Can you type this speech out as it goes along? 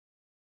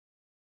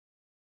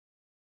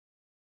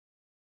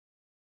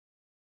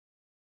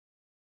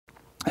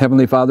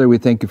Heavenly Father, we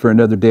thank you for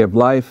another day of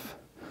life.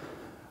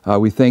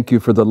 We thank you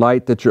for the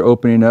light that you're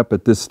opening up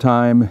at this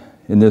time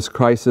in this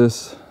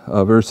crisis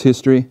of Earth's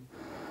history.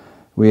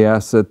 We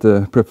ask that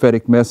the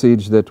prophetic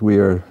message that we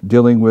are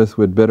dealing with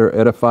would better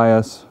edify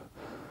us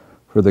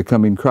for the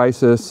coming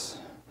crisis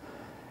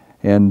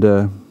and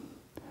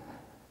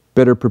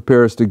better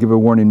prepare us to give a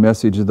warning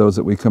message to those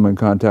that we come in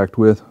contact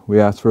with. We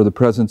ask for the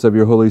presence of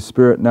your Holy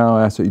Spirit now.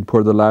 I ask that you'd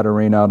pour the latter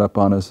rain out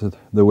upon us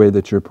the way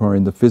that you're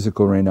pouring the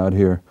physical rain out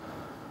here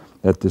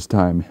at this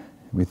time.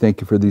 We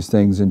thank you for these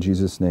things in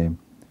Jesus' name.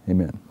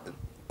 Amen.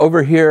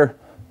 Over here,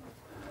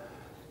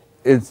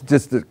 it's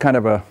just kind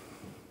of a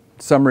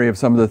summary of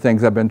some of the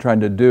things I've been trying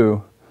to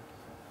do.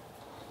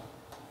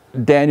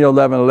 Daniel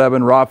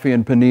 11:11, Raphi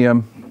and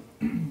Peniam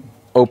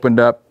opened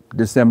up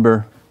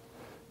December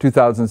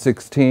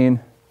 2016.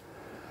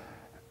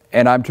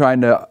 And I'm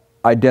trying to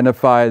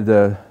identify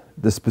the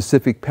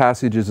specific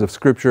passages of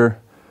Scripture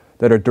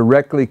that are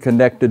directly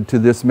connected to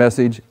this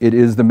message. It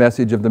is the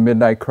message of the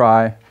midnight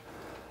cry.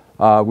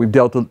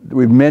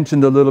 We've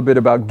mentioned a little bit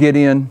about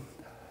Gideon,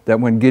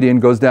 that when Gideon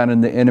goes down in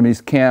the enemy's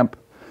camp,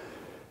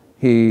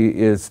 he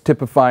is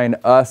typifying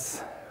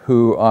us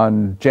who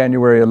on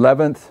January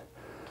 11th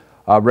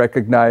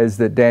recognized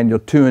that Daniel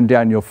 2 and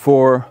Daniel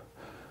 4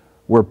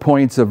 were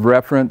points of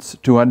reference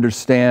to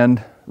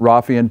understand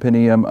Raphi and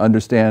Peniam,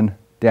 understand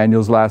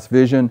Daniel's last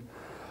vision,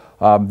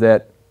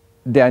 that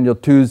Daniel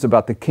 2 is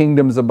about the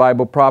kingdoms of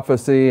Bible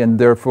prophecy, and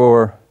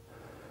therefore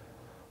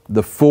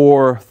the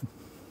four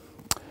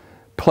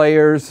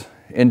players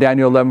in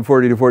Daniel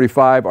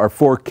 11:40-45 are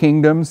four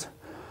kingdoms: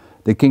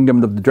 the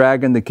kingdom of the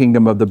dragon, the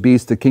kingdom of the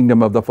beast, the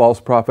kingdom of the false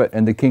prophet,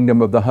 and the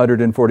kingdom of the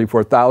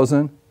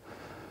 144,000.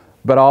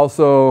 But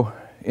also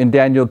in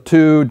Daniel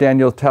 2,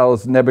 Daniel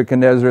tells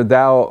Nebuchadnezzar,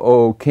 "Thou,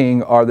 O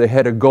king, are the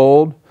head of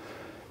gold."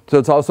 So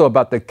it's also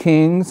about the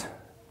kings.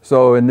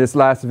 So in this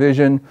last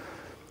vision,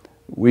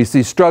 we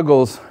see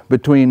struggles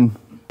between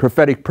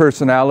prophetic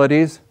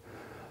personalities,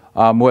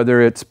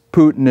 whether it's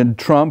Putin and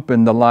Trump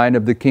in the line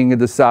of the king of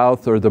the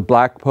south, or the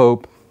black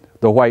pope,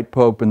 the white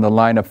pope in the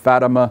line of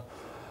Fatima.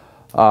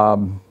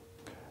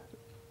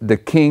 The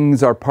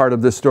kings are part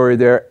of the story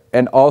there.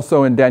 And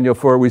also in Daniel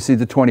 4, we see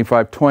the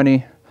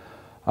 2520,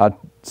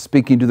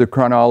 speaking to the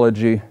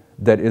chronology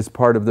that is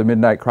part of the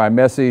Midnight Cry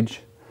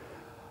message.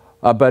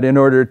 But in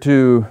order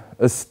to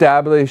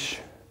establish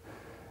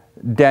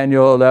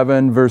Daniel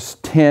 11, verse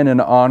 10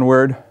 and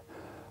onward,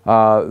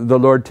 the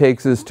Lord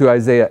takes us to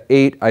Isaiah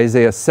 8,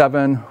 Isaiah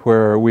 7,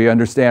 where we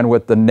understand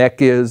what the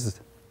neck is.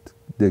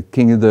 The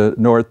king of the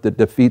north that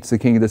defeats the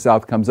king of the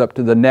south comes up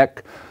to the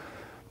neck,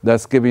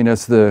 thus giving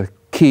us the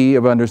key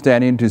of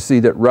understanding to see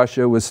that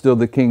Russia was still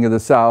the king of the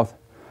south.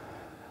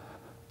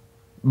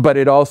 But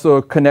it also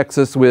connects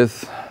us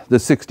with the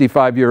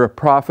 65-year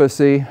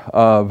prophecy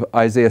of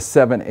Isaiah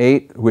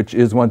 7:8, which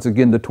is once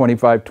again the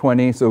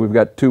 2520. So we've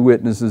got two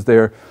witnesses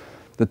there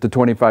that the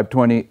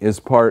 2520 is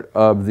part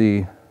of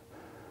the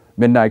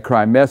Midnight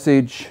Cry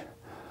message.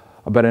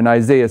 But in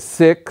Isaiah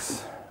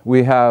 6,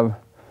 we have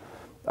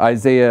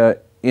Isaiah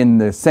in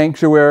the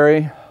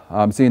sanctuary,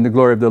 seeing the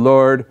glory of the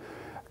Lord,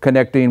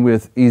 connecting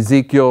with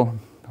Ezekiel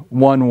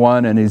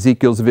 1:1 and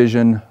Ezekiel's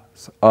vision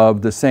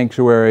of the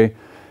sanctuary,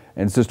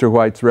 and Sister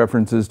White's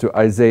references to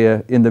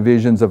Isaiah in the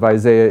visions of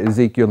Isaiah,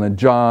 Ezekiel, and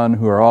John,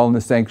 who are all in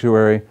the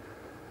sanctuary,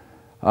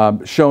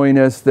 showing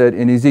us that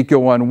in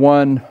Ezekiel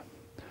 1:1,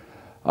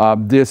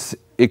 this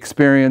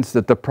experience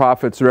that the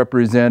prophets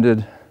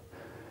represented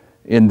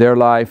in their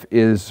life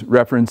is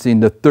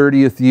referencing the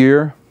 30th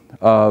year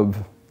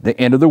of the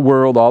end of the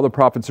world. All the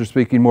prophets are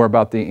speaking more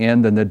about the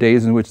end than the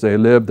days in which they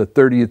lived. The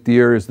 30th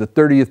year is the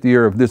 30th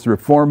year of this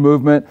reform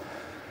movement.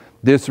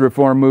 This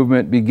reform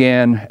movement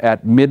began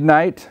at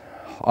midnight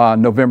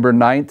on November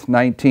 9th,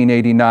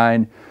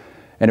 1989,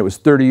 and it was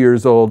 30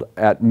 years old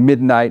at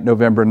midnight,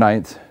 November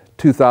 9th,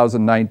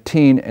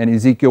 2019, and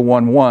Ezekiel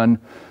 1:1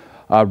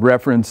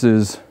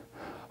 references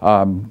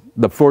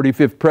the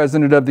 45th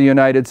President of the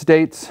United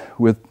States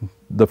with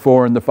the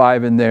 4 and the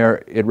 5 in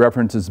there. It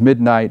references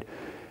midnight,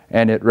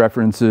 and it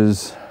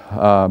references,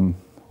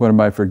 what am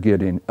I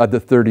forgetting? The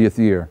 30th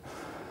year.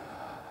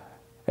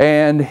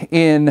 And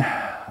in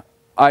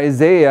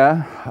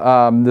Isaiah,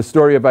 the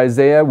story of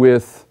Isaiah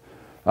with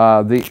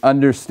the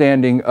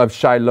understanding of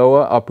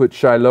Shiloh, I'll put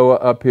Shiloh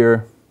up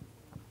here.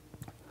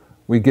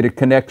 We get a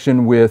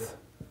connection with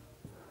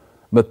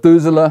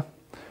Methuselah,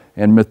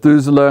 and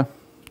Methuselah,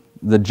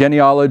 the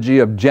genealogy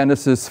of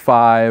Genesis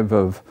 5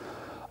 of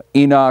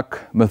Enoch,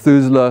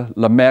 Methuselah,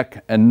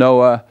 Lamech, and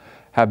Noah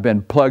have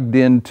been plugged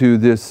into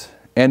this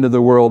end of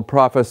the world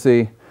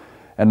prophecy,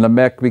 and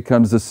Lamech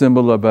becomes the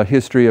symbol of a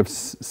history of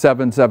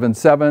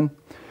 777.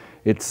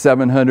 It's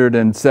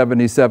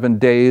 777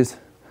 days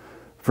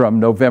from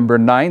November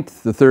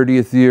 9th, the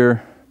 30th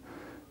year,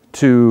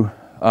 to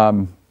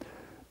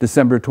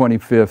December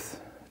 25th,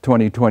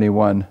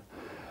 2021.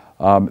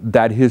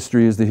 That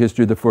history is the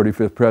history of the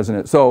 45th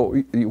president. So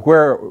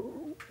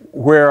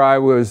where I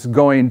was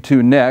going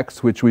to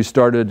next, which we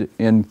started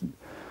in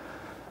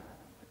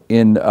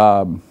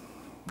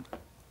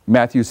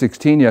Matthew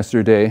 16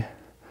 yesterday,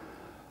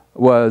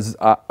 was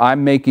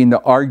I'm making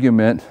the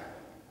argument.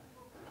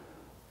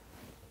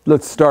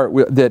 Let's start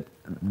with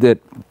that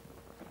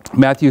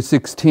Matthew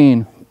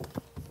 16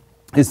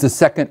 is the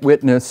second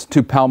witness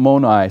to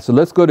Palmoni. So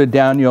let's go to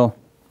Daniel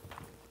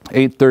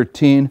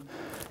 8:13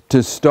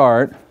 to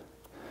start.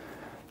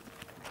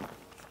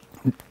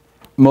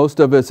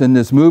 Most of us in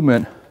this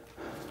movement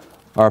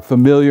are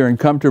familiar and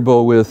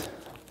comfortable with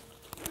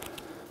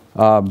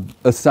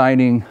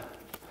assigning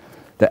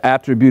the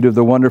attribute of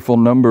the wonderful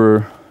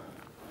number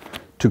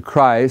to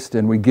Christ,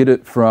 and we get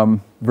it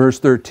from verse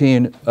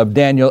 13 of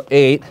Daniel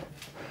 8.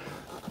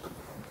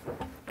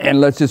 And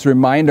let's just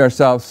remind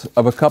ourselves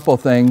of a couple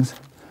things.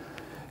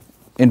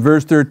 In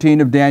verse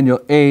 13 of Daniel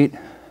 8,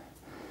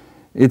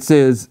 it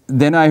says,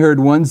 "Then I heard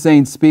one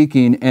saint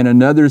speaking, and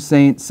another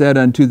saint said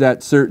unto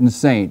that certain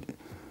saint."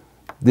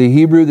 The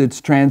Hebrew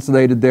that's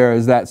translated there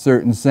as that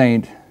certain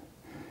saint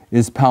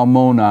is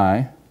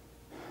Palmoni.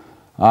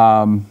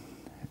 And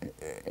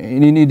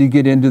you need to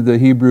get into the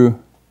Hebrew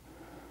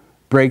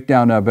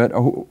breakdown of it.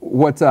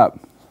 What's up?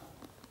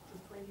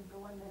 Just waiting for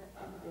 1 minute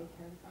for the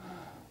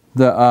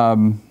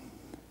daycare. The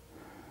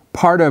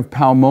part of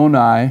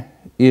Palmoni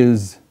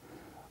is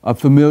a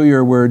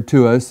familiar word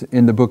to us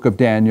in the book of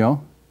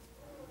Daniel,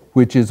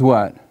 which is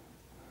what?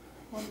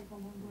 Wonderful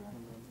number.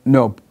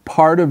 No,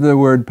 part of the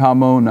word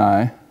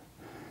Palmoni,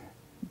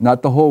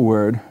 not the whole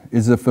word,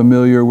 is a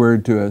familiar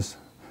word to us.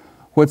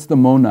 What's the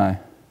moni?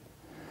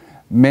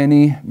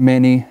 Many,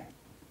 many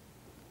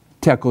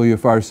tekel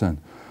upharsin.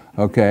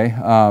 Okay?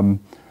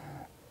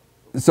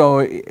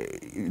 So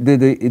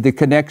the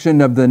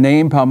connection of the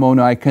name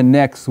Palmoni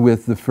connects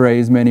with the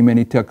phrase many,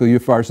 many tekel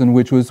upharsin,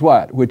 which was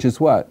what? Which is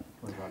what?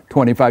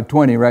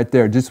 2520 right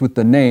there. Just with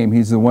the name,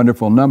 he's a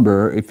wonderful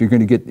number. If you're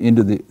going to get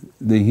into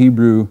the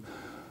Hebrew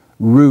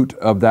root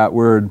of that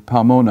word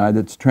Palmoni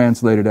that's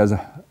translated as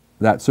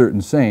that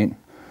certain saint.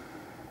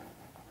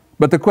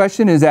 But the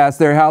question is asked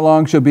there, how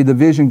long shall be the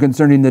vision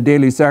concerning the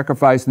daily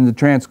sacrifice and the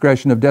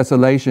transgression of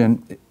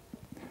desolation?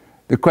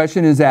 The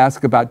question is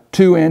asked about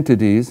two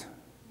entities,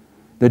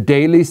 the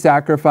daily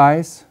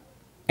sacrifice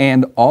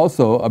and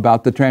also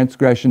about the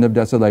transgression of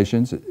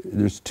desolations.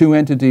 There's two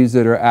entities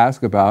that are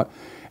asked about,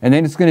 and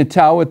then it's going to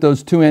tell what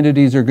those two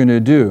entities are going to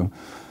do.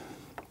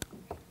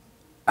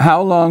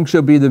 How long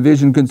shall be the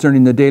vision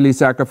concerning the daily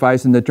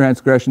sacrifice and the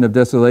transgression of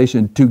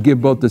desolation, to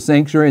give both the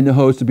sanctuary and the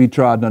host to be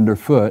trodden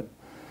underfoot?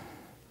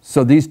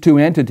 So these two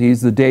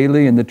entities, the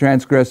daily and the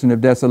transgression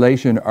of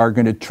desolation, are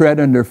going to tread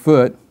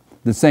underfoot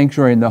the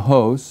sanctuary and the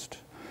host.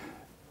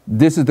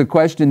 This is the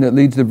question that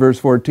leads to verse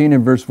 14,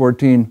 and verse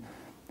 14,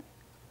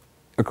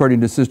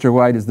 according to Sister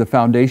White, is the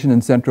foundation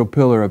and central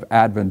pillar of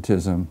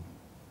Adventism.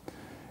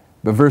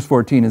 But verse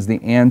 14 is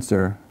the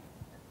answer,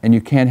 and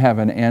you can't have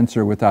an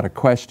answer without a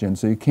question.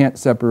 So you can't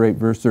separate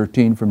verse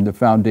 13 from the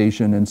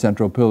foundation and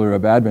central pillar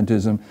of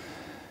Adventism.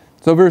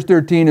 So verse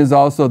 13 is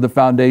also the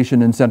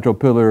foundation and central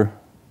pillar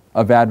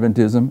of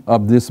Adventism,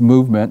 of this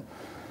movement.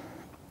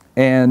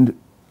 And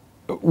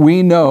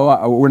we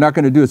know, we're not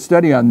going to do a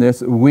study on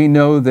this, we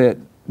know that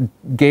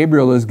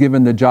Gabriel is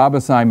given the job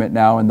assignment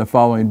now in the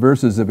following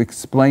verses of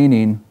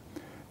explaining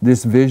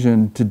this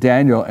vision to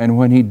Daniel, and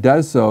when he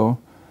does so,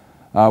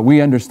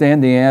 we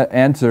understand the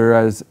answer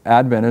as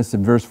Adventists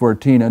in verse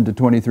 14, unto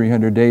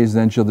 2300 days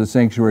then shall the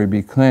sanctuary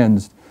be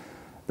cleansed,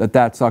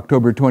 that's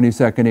October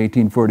 22nd,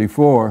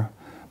 1844.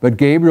 But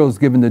Gabriel is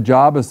given the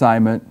job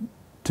assignment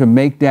to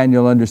make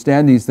Daniel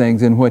understand these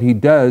things, and what he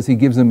does, he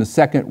gives him a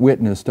second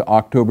witness to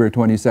October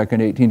 22nd,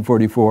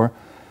 1844,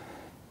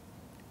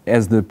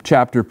 as the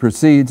chapter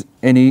proceeds,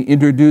 and he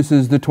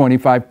introduces the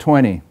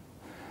 2520.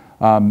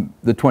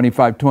 The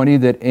 2520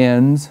 that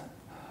ends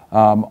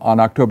on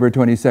October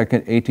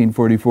 22nd,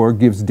 1844,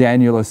 gives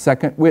Daniel a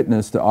second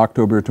witness to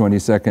October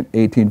 22nd,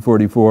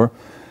 1844.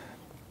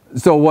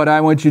 So what I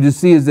want you to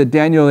see is that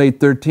Daniel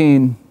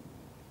 8:13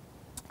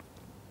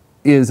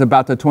 is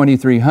about the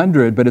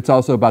 2300, but it's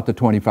also about the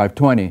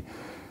 2520.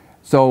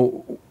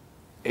 So,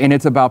 and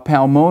it's about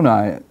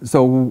Palmoni.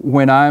 So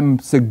when I'm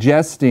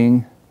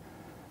suggesting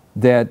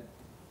that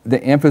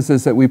the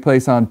emphasis that we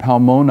place on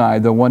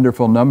Palmoni, the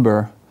wonderful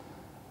number,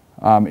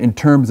 in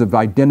terms of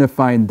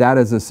identifying that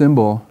as a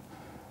symbol,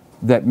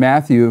 that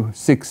Matthew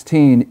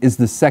 16 is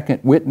the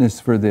second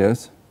witness for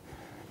this.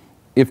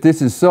 If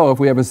this is so, if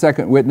we have a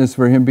second witness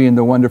for him being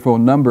the wonderful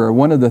number,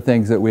 one of the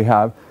things that we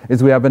have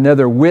is we have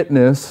another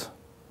witness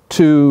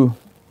to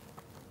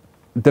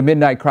the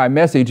midnight cry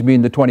message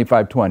being the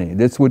 2520.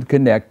 This would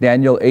connect.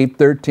 Daniel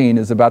 8:13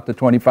 is about the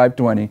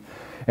 2520,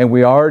 and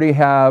we already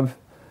have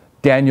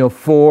Daniel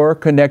 4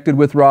 connected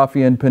with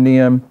Raphi and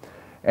Peniam,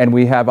 and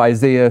we have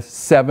Isaiah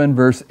 7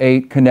 verse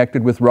 8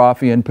 connected with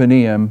Raphi and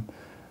Peniam,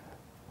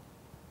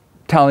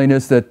 telling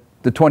us that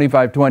the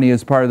 2520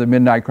 is part of the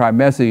midnight cry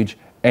message.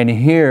 And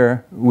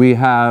here we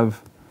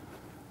have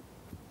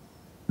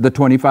the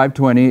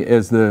 2520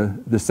 as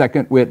the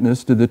second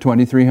witness to the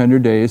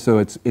 2300 days, so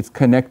it's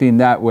connecting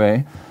that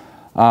way.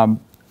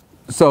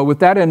 So with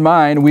that in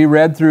mind, we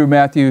read through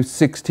Matthew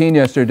 16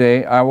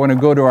 yesterday. I want to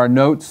go to our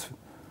notes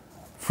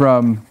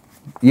from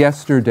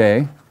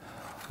yesterday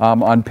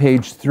on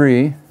page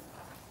 3.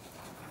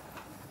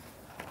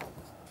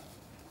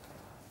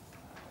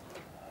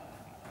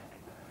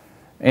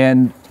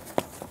 And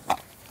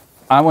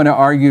I want to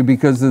argue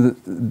because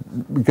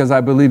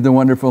I believe the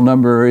wonderful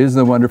number is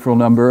the wonderful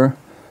number,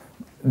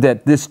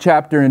 that this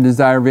chapter in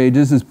Desire of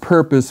Ages is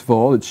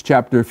purposeful. It's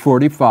chapter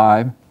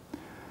 45.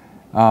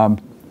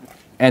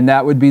 And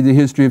that would be the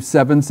history of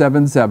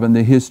 777,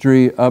 the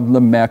history of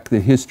Lamech,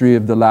 the history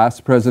of the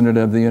last president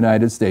of the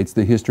United States,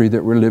 the history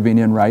that we're living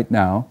in right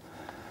now.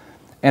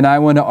 And I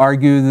want to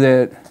argue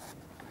that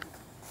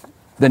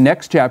the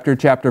next chapter,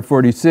 chapter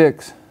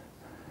 46,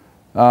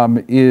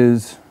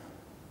 is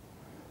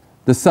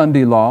the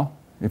Sunday law,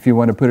 if you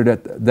want to put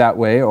it that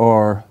way,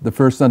 or the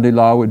first Sunday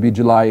law would be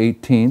July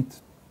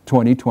 18th,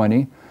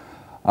 2020.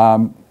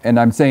 And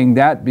I'm saying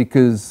that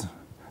because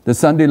the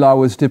Sunday law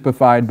was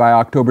typified by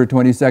October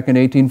 22nd,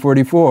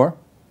 1844.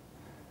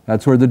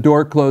 That's where the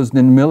door closed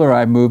in the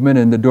Millerite movement,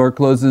 and the door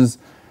closes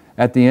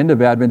at the end of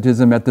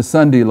Adventism at the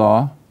Sunday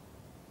law.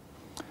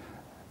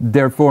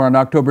 Therefore, on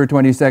October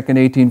 22nd,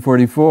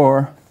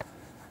 1844,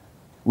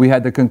 we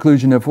had the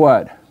conclusion of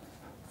what?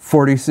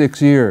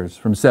 46 years,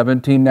 from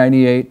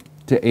 1798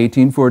 to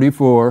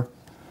 1844.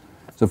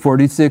 So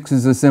 46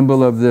 is a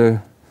symbol of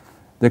the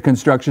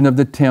construction of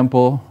the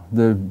temple,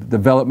 the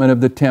development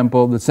of the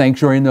temple, the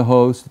sanctuary and the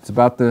host. It's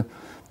about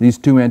these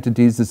two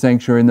entities, the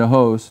sanctuary and the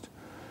host.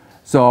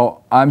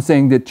 So I'm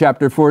saying that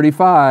chapter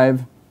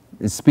 45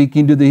 is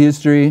speaking to the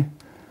history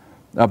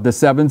of the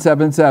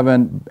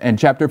 777, and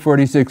chapter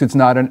 46, it's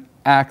not an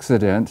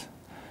accident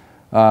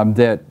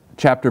that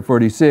chapter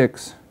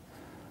 46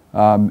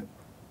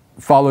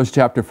 follows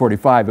chapter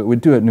 45. It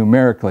would do it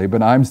numerically,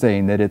 but I'm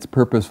saying that it's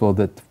purposeful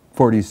that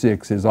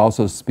 46 is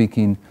also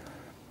speaking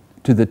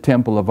to the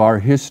temple of our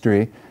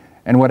history.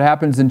 And what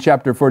happens in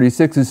chapter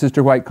 46 is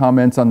Sister White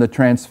comments on the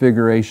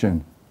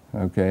transfiguration,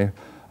 okay,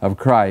 of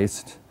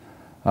Christ.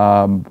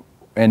 And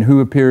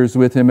who appears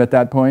with him at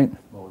that point?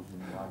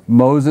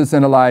 Moses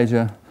and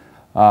Elijah,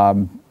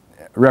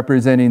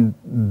 representing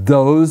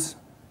those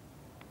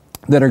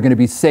that are going to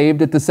be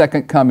saved at the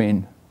second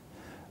coming,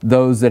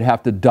 those that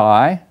have to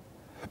die,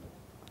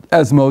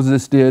 as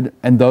Moses did,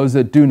 and those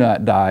that do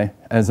not die,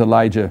 as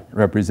Elijah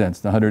represents,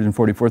 the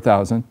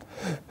 144,000.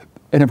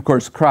 And of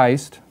course,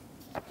 Christ.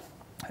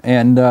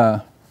 And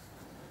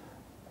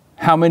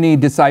how many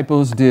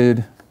disciples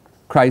did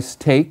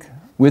Christ take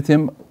with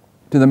him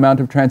to the Mount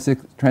of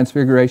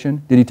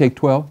Transfiguration? Did he take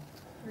 12?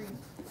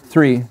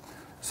 3.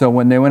 So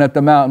when they went up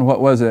the mountain,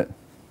 what was it?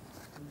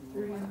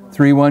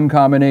 3-1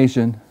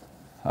 combination.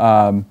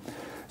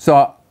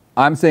 So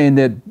I'm saying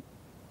that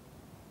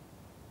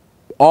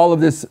all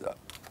of this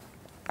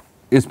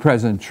is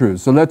present truth.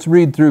 So let's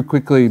read through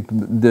quickly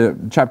the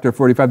chapter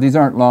 45. These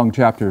aren't long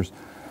chapters.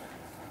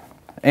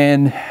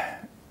 And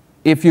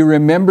if you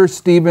remember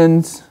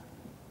Stephen's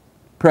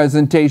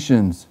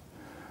presentations,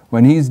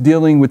 when he's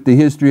dealing with the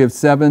history of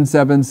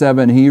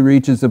 777, he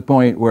reaches a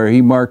point where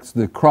he marks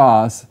the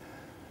cross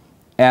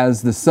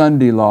as the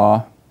Sunday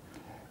law,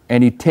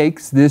 and he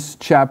takes this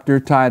chapter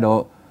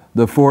title,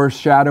 The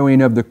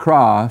Foreshadowing of the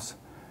Cross.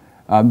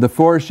 The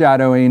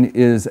foreshadowing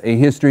is a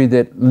history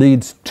that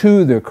leads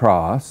to the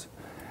cross,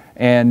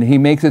 and he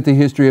makes it the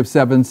history of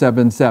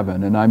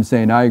 777. And I'm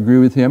saying I agree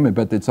with him,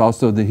 but it's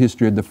also the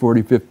history of the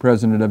 45th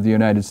President of the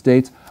United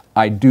States.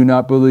 I do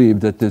not believe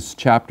that this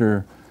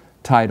chapter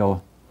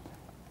title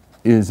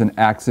is an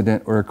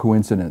accident or a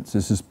coincidence.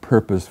 This is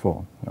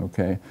purposeful,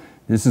 okay?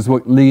 This is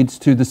what leads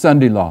to the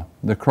Sunday law,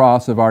 the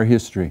cross of our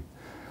history.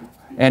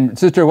 And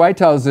Sister White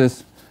tells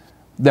us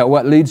that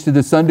what leads to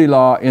the Sunday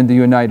law in the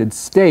United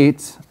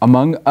States,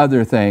 among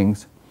other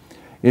things,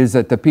 is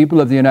that the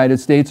people of the United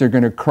States are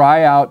going to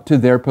cry out to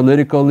their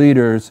political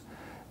leaders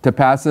to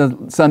pass a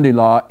Sunday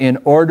law in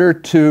order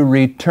to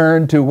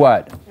return to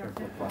what?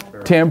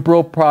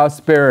 Temporal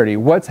prosperity.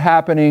 What's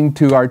happening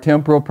to our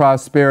temporal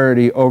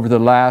prosperity over the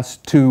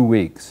last 2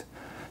 weeks,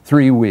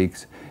 3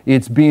 weeks?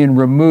 It's being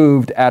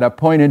removed at a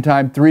point in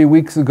time 3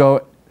 weeks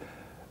ago.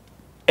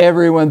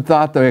 Everyone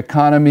thought the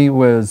economy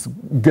was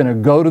going to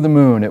go to the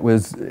moon. It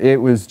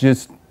was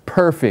just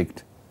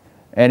perfect.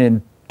 And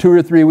in 2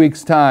 or 3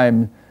 weeks'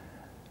 time,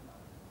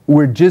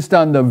 we're just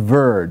on the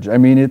verge. I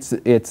mean,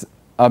 it's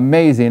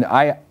amazing.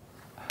 I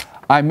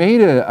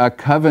made a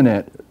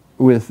covenant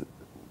with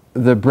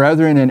the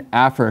brethren in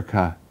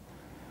Africa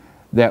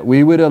that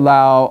we would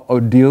allow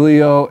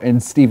Odilio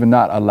and Stephen,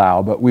 not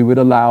allow, but we would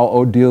allow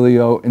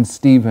Odilio and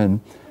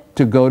Stephen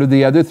to go to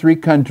the other 3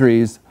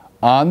 countries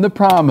on the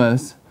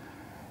promise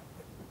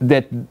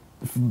that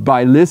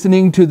by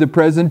listening to the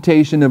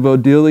presentation of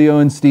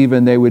Odilio and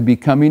Stephen, they would be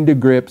coming to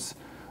grips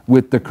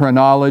with the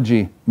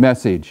chronology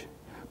message.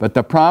 But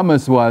the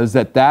promise was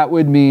that that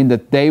would mean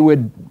that they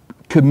would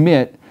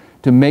commit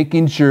to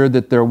making sure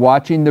that they're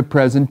watching the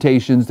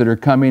presentations that are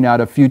coming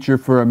out of Future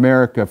for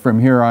America from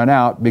here on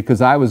out,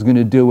 because I was going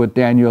to deal with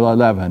Daniel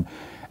 11.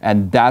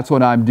 And that's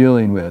what I'm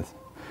dealing with.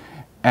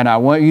 And I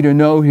want you to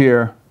know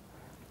here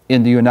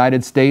in the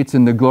United States,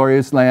 in the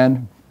glorious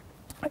land,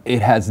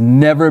 it has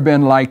never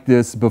been like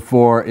this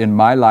before in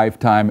my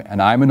lifetime,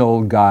 and I'm an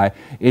old guy.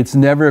 It's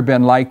never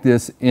been like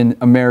this in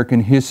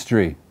American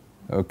history,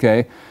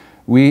 okay?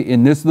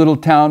 In this little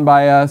town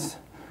by us,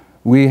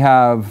 we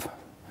have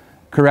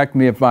correct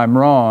me if I'm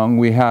wrong,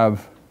 we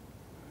have,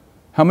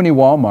 how many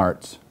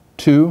Walmarts?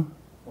 2?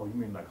 Oh, you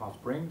mean like Hot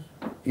Springs?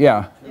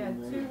 Yeah. Yeah,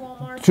 2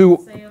 Walmarts, Two-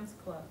 and Sam's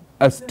Club.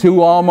 2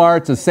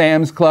 Walmarts, a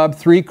Sam's Club,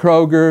 3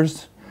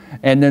 Krogers,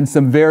 and then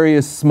some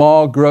various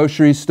small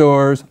grocery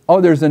stores.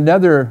 Oh, there's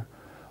another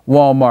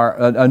Walmart,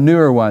 a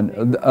newer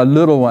one, a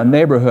little one,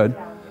 neighborhood.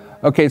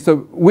 Okay,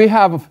 so we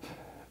have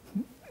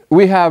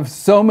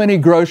so many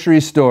grocery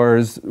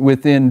stores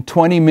within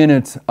 20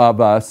 minutes of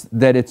us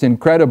that it's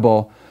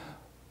incredible,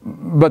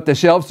 but the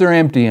shelves are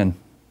emptying.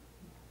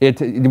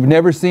 You've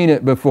never seen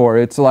it before.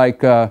 It's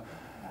like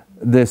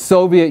the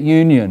Soviet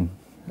Union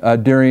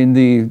during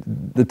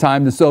the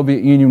time the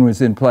Soviet Union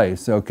was in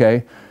place,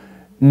 okay?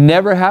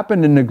 Never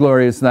happened in the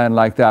glorious land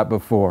like that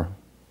before.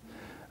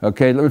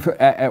 Okay,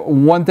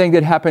 one thing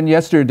that happened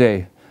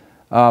yesterday,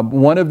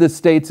 one of the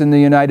states in the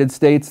United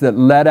States that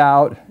led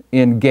out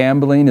in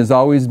gambling, has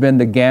always been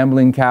the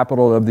gambling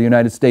capital of the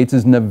United States,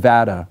 is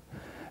Nevada.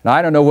 Now,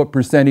 I don't know what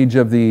percentage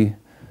of the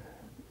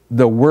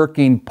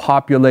working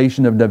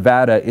population of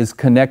Nevada is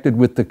connected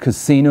with the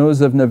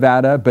casinos of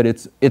Nevada, but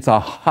it's a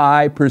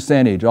high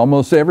percentage.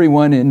 Almost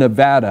everyone in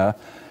Nevada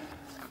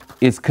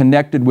is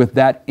connected with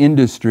that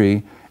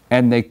industry,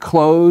 and they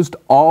closed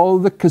all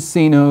the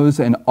casinos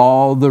and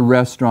all the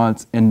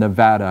restaurants in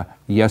Nevada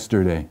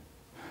yesterday.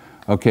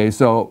 Okay,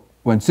 so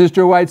when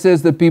Sister White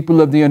says the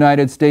people of the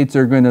United States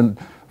are going to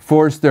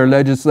force their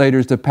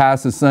legislators to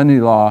pass a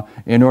Sunday law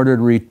in order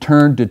to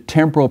return to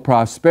temporal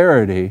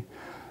prosperity,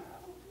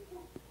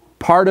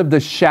 part of the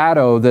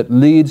shadow that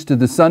leads to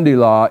the Sunday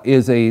law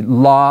is a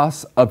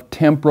loss of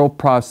temporal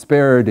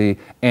prosperity,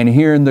 and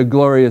here in the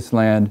glorious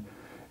land,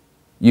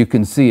 you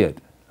can see it.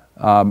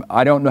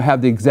 I don't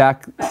have the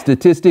exact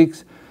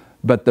statistics,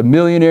 but the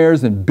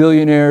millionaires and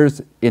billionaires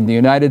in the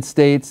United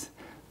States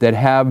that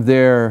have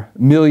their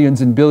millions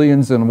and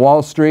billions on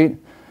Wall Street,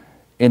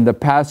 in the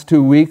past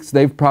 2 weeks,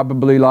 they've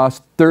probably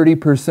lost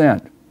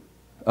 30%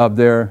 of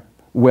their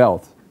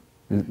wealth.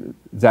 Is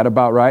that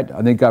about right?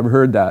 I think I've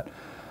heard that.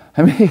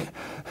 I mean,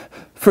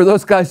 for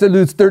those guys to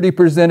lose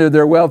 30% of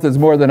their wealth is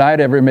more than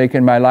I'd ever make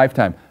in my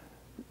lifetime.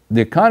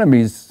 The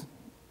economy's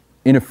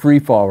in a free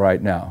fall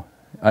right now.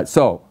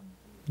 So,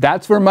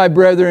 that's for my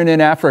brethren in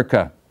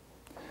Africa.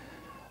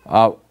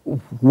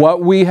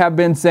 What we have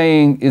been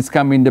saying is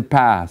coming to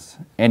pass.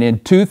 And in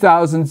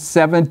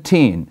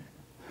 2017,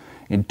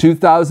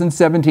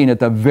 at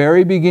the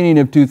very beginning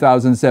of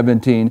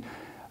 2017,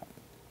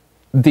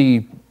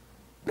 the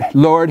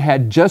Lord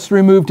had just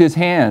removed His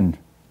hand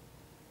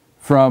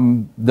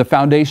from the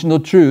foundational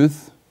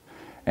truth.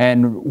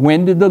 And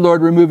when did the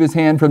Lord remove His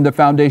hand from the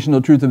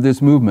foundational truth of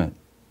this movement?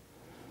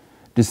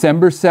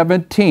 December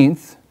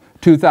 17th,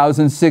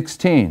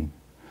 2016.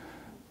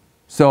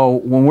 So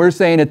when we're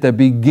saying at the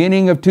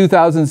beginning of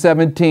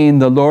 2017,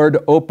 the Lord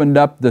opened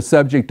up the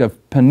subject of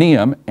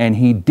Penium, and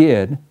He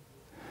did,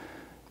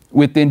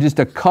 within just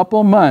a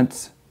couple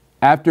months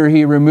after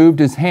He removed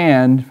His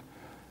hand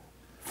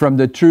from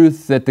the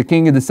truth that the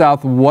King of the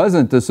South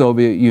wasn't the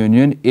Soviet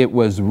Union, it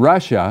was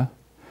Russia,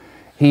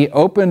 He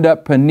opened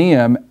up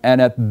Penium,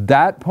 and at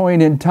that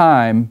point in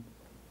time,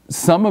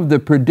 some of the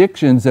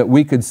predictions that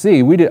we could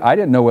see, I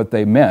didn't know what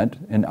they meant,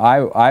 and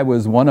I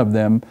was one of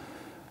them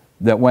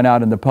that went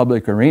out in the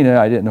public arena.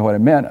 I didn't know what it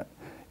meant.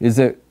 Is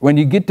that when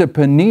you get to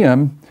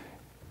Penium,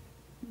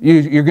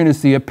 you're going to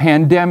see a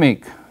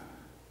pandemic,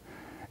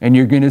 and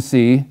you're going to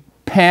see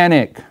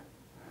panic,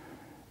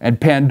 and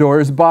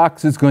Pandora's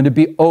box is going to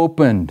be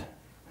opened.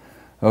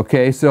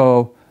 Okay,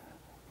 so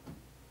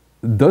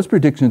those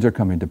predictions are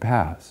coming to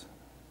pass,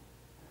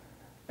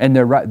 and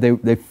they're right.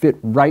 They fit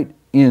right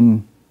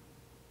in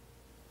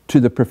to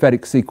the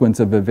prophetic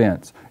sequence of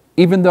events.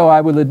 Even though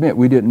I will admit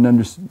we didn't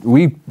understand,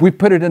 we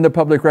put it in the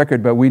public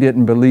record, but we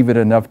didn't believe it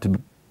enough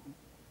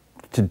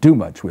to do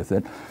much with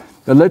it.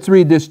 But let's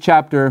read this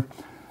chapter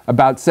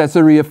about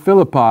Caesarea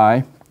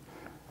Philippi,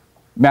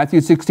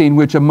 Matthew 16,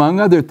 which among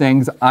other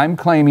things I'm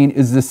claiming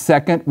is the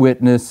second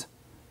witness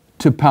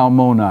to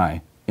Palmoni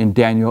in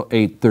Daniel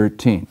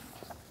 8:13.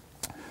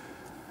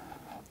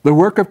 The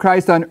work of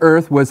Christ on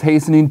earth was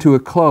hastening to a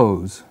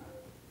close.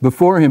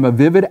 Before Him, a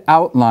vivid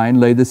outline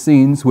lay the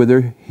scenes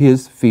whither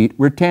His feet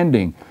were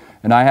tending.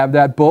 And I have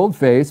that bold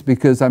face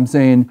because I'm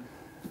saying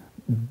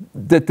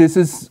that this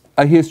is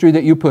a history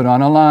that you put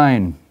on a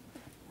line.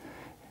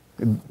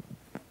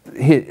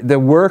 The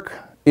work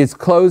is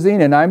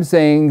closing, and I'm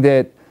saying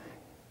that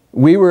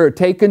we were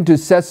taken to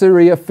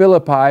Caesarea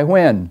Philippi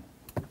when?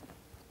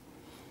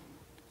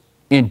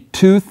 In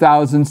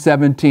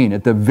 2017,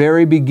 at the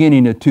very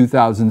beginning of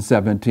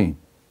 2017.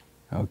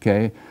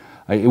 Okay?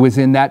 It was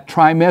in that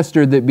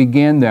trimester that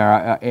began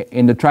there,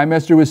 and the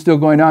trimester was still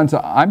going on,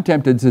 so I'm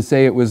tempted to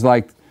say it was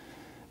like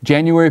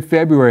January,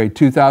 February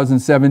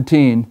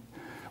 2017.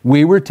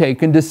 We were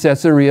taken to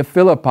Caesarea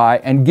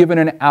Philippi and given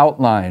an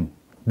outline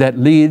that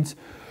leads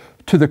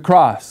to the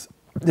cross,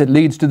 that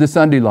leads to the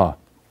Sunday law.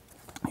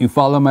 You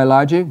follow my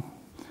logic?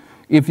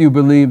 If you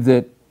believe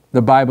that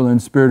the Bible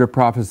and spirit of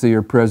prophecy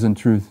are present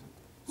truth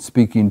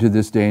speaking to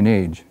this day and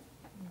age.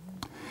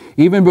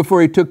 Even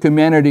before He took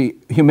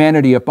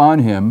humanity upon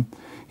Him,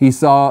 He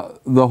saw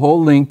the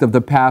whole length of the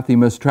path he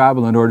must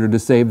travel in order to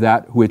save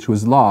that which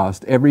was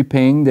lost. Every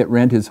pang that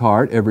rent his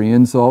heart, every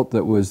insult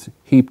that was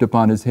heaped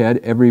upon his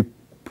head, every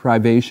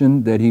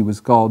privation that he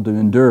was called to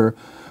endure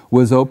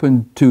was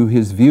open to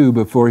his view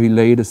before he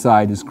laid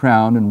aside his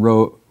crown and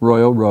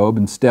royal robe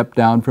and stepped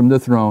down from the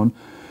throne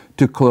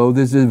to clothe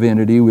his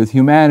divinity with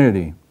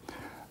humanity.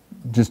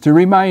 Just to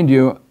remind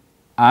you,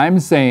 I'm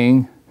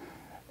saying,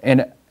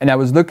 and I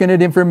was looking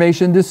at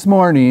information this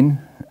morning,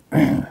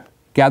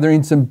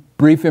 gathering some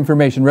brief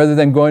information, rather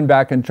than going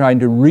back and trying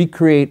to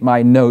recreate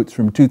my notes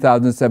from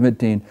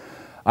 2017,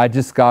 I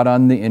just got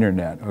on the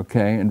internet,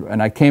 okay?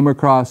 And I came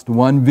across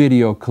one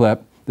video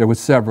clip, there were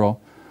several,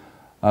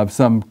 of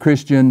some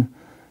Christian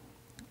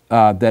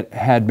that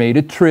had made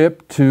a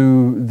trip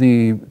to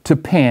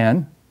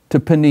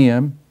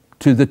Paneum,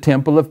 to the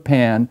Temple of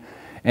Pan,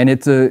 and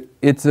it's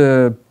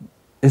a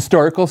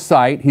historical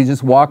site. He's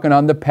just walking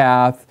on the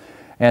path,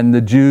 and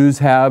the Jews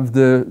have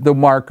the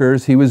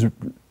markers. He was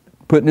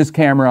putting his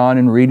camera on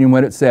and reading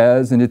what it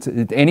says, and it's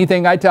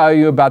anything I tell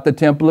you about the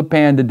Temple of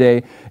Pan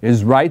today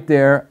is right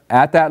there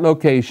at that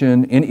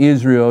location in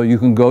Israel. You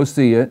can go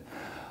see it.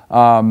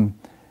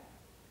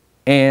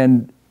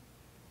 And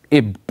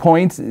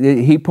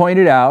he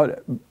pointed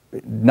out,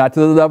 not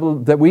to the level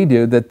that we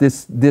do, that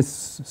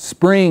this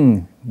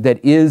spring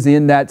that is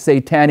in that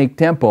satanic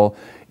temple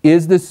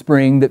is the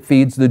spring that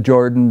feeds the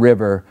Jordan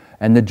River,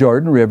 and the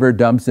Jordan River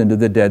dumps into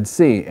the Dead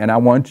Sea. And I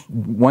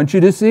want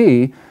you to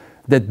see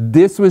that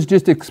this was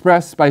just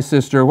expressed by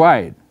Sister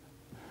White.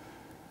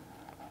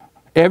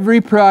 Every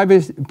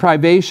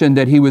privation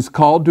that he was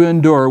called to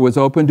endure was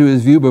open to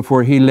his view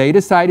before he laid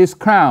aside his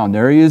crown,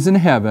 there he is in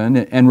heaven,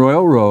 and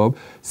royal robe,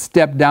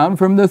 stepped down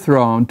from the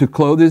throne to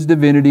clothe his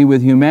divinity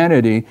with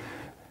humanity.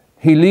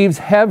 He leaves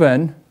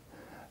heaven,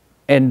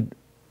 and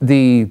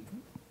the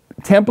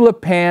Temple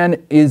of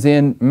Pan is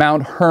in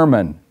Mount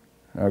Hermon,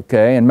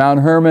 okay? And Mount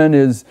Hermon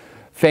is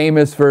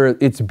famous for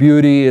its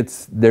beauty.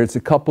 There's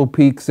a couple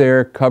peaks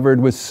there covered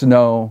with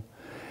snow,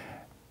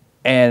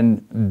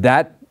 and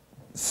that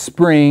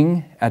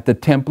spring at the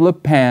Temple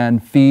of Pan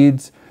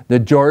feeds the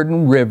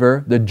Jordan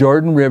River. The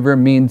Jordan River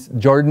means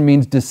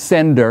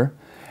descender,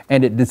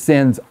 and it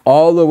descends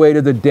all the way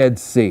to the Dead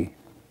Sea.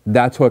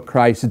 That's what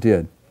Christ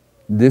did.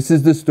 This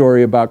is the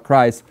story about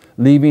Christ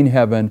leaving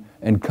heaven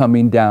and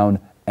coming down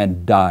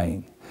and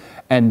dying.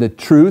 And the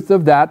truth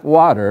of that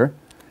water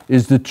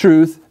is the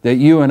truth that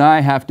you and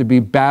I have to be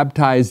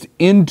baptized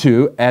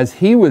into as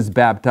he was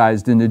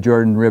baptized in the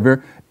Jordan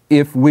River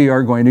if we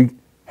are going to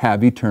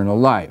have eternal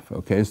life.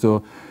 Okay,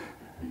 so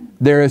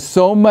there is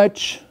so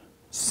much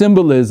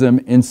symbolism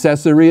in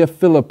Caesarea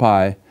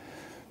Philippi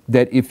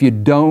that if you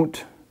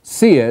don't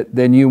see it,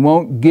 then you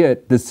won't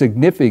get the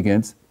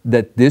significance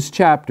that this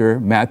chapter,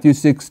 Matthew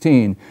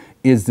 16,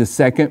 is the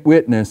second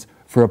witness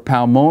for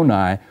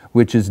Palmoni,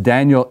 which is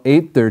Daniel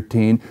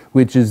 8:13,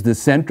 which is the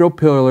central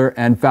pillar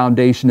and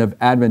foundation of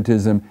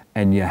Adventism,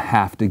 and you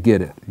have to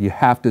get it. You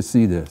have to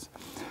see this.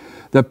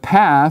 The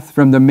path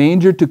from the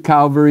manger to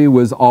Calvary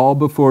was all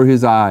before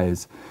his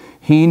eyes.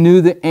 He knew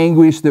the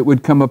anguish that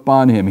would come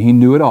upon him. He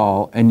knew it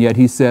all, and yet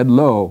he said,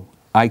 "Lo,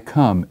 I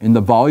come. In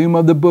the volume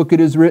of the book it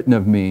is written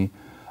of me,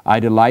 I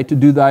delight to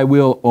do thy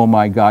will, O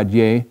my God,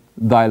 yea,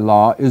 thy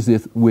law is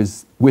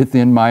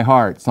within my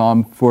heart."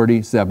 Psalm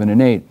 47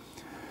 and 8.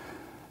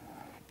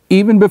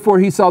 Even before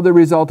he saw the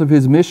result of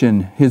his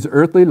mission, his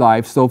earthly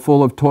life, so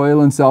full of toil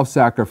and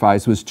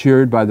self-sacrifice, was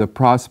cheered by the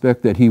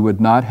prospect that he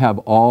would not have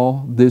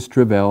all this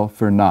travail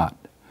for naught.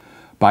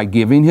 By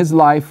giving his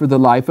life for the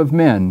life of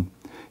men,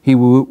 he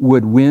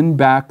would win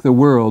back the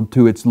world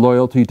to its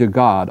loyalty to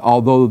God.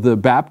 Although the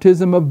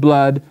baptism of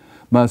blood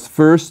must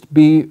first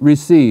be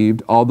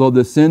received, although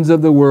the sins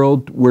of the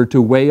world were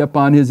to weigh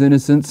upon his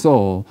innocent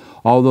soul,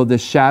 although the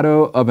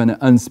shadow of an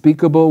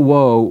unspeakable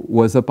woe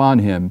was upon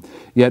him,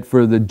 yet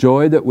for the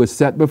joy that was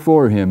set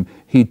before him,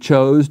 he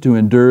chose to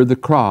endure the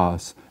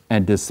cross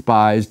and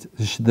despised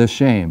the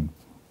shame.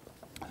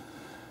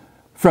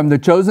 From the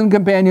chosen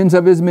companions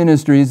of his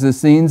ministries, the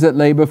scenes that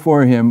lay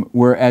before him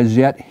were as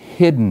yet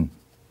hidden.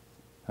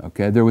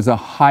 Okay, there was a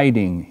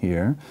hiding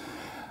here.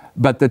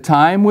 But the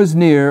time was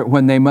near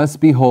when they must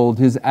behold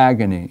his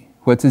agony.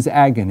 What's his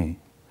agony?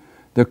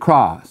 The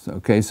cross.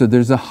 Okay, so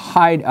there's a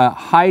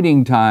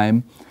hiding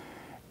time,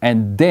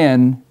 and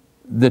then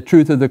the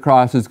truth of the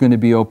cross is going to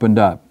be opened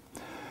up.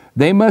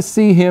 They must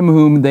see him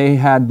whom they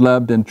had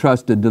loved and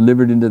trusted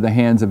delivered into the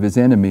hands of his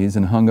enemies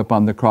and hung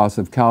upon the cross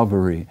of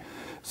Calvary.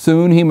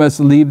 Soon he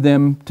must leave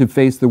them to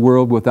face the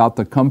world without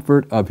the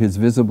comfort of his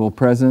visible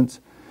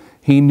presence.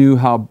 He knew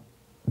how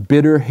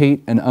bitter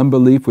hate and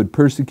unbelief would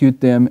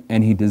persecute them,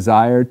 and he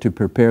desired to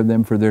prepare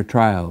them for their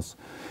trials.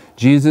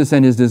 Jesus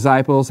and his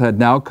disciples had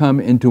now come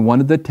into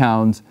one of the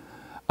towns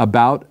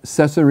about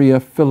Caesarea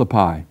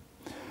Philippi.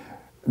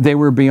 They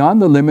were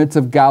beyond the limits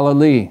of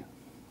Galilee.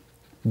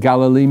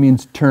 Galilee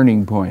means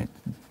turning point.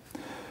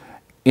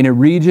 In a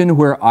region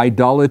where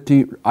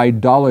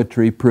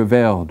idolatry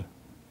prevailed.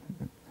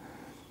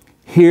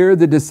 Here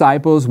the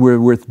disciples were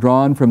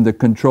withdrawn from the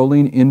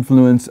controlling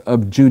influence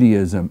of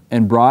Judaism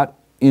and brought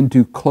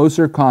into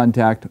closer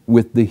contact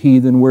with the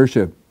heathen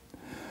worship.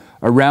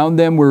 Around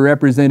them were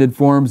represented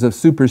forms of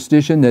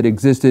superstition that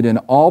existed in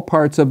all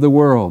parts of the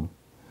world.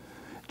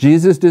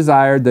 Jesus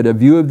desired that a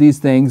view of these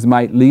things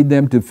might lead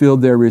them to feel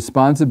their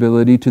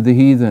responsibility to the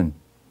heathen.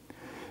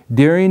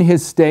 During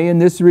his stay in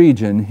this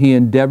region, he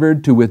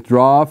endeavored to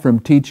withdraw from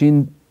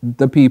teaching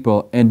the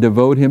people and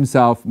devote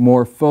himself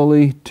more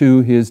fully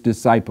to his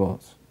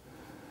disciples.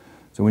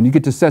 So when you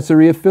get to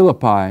Caesarea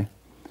Philippi,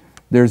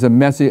 there's a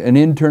message, an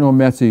internal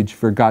message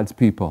for God's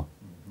people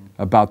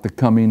about the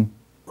coming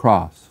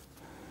cross,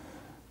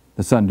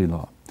 the Sunday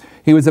law.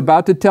 He was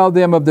about to tell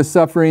them of the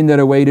suffering that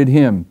awaited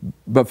him,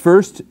 but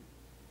first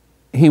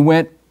he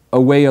went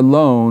away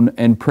alone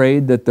and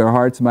prayed that their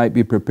hearts might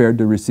be prepared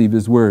to receive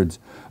his words.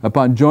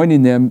 Upon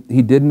joining them,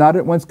 he did not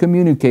at once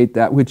communicate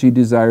that which he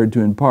desired to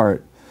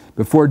impart.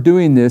 Before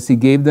doing this, he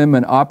gave them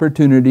an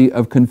opportunity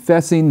of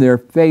confessing their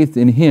faith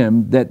in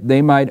him that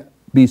they might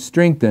be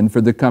strengthened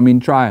for the coming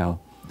trial.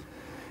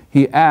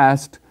 He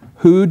asked,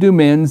 "Who do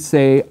men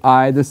say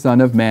I, the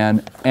Son of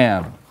Man,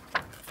 am?"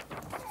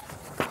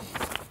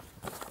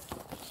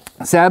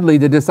 Sadly,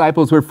 the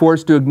disciples were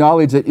forced to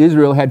acknowledge that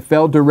Israel had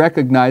failed to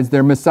recognize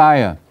their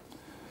Messiah.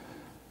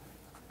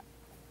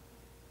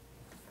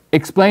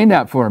 Explain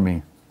that for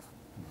me.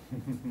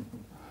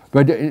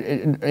 But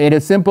at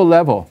a simple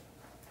level,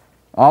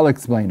 I'll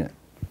explain it.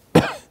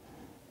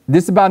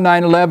 This is about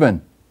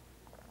 9/11.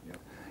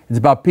 It's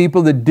about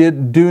people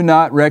that do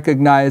not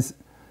recognize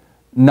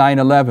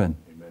 9/11.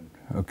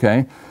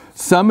 Okay?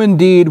 Some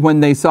indeed,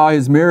 when they saw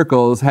his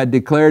miracles, had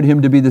declared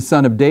him to be the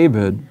Son of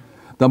David.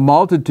 The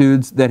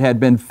multitudes that had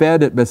been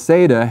fed at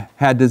Bethsaida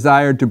had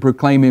desired to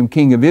proclaim him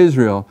King of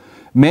Israel.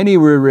 Many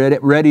were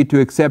ready to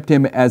accept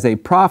him as a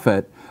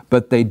prophet,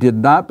 but they did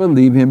not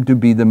believe him to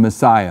be the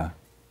Messiah.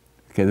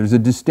 Okay, there's a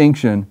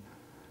distinction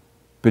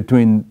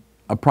between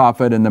a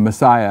prophet and the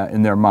Messiah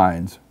in their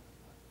minds.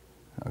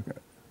 Okay.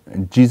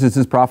 And Jesus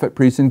is prophet,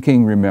 priest, and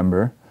king,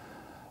 remember.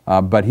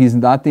 But he's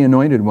not the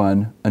anointed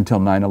one until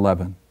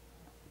 9/11,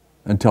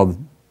 until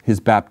his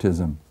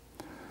baptism.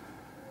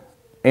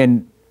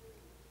 And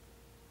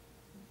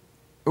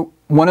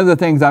one of the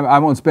things I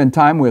won't spend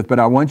time with, but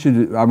I want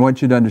you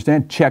to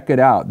understand, check it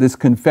out. This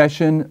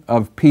confession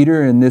of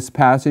Peter in this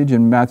passage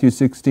in Matthew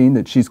 16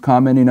 that she's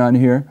commenting on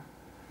here,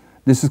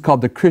 this is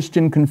called the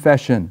Christian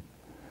confession.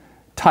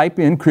 Type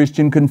in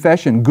Christian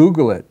confession,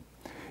 Google it.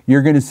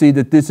 You're going to see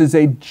that this is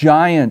a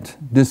giant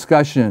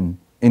discussion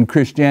in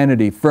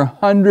Christianity for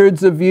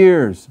hundreds of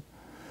years.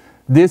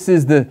 This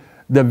is the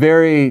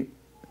very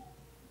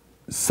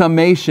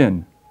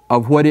summation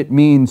of what it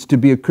means to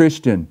be a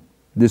Christian,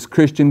 this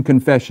Christian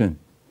confession.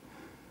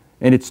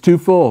 And it's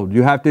twofold.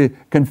 You have to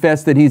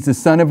confess that he's the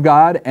Son of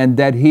God and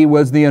that he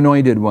was the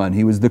anointed one.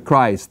 He was the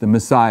Christ, the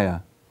Messiah.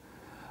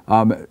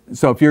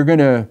 So if you're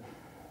going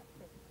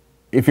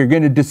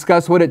to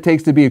discuss what it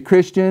takes to be a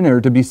Christian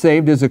or to be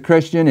saved as a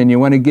Christian, and you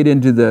want to get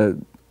into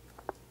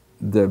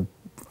the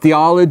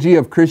theology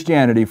of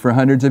Christianity for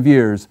hundreds of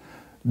years,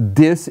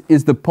 this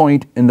is the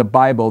point in the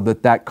Bible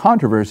that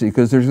controversy,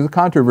 because there's a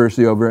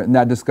controversy over it, and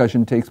that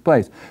discussion takes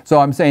place. So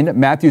I'm saying that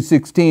Matthew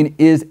 16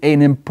 is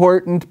an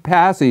important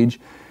passage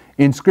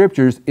in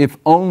Scriptures, if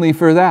only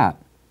for that.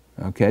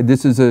 Okay,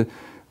 this is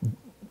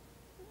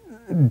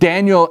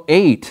Daniel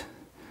 8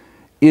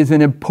 is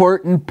an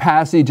important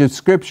passage of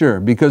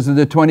Scripture because of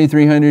the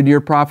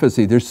 2300-year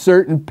prophecy. There's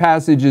certain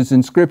passages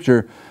in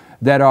Scripture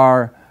that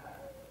are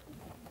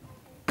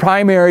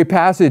primary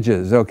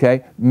passages,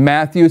 okay?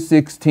 Matthew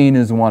 16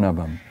 is one of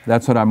them.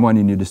 That's what I'm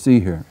wanting you to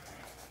see here.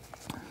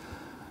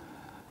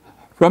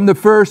 From the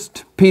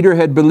first, Peter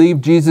had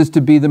believed Jesus to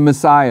be the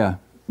Messiah.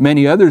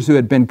 Many others who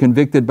had been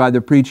convicted by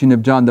the preaching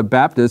of John the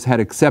Baptist had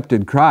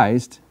accepted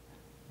Christ,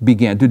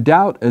 began to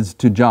doubt as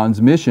to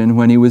John's mission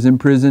when he was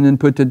imprisoned and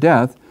put to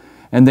death,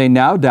 and they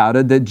now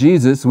doubted that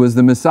Jesus was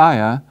the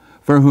Messiah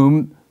for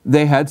whom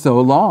they had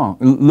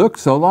looked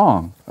so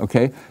long.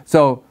 Okay?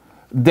 So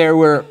there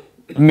were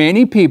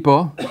many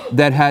people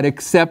that had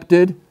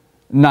accepted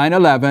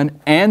 9/11,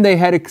 and they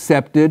had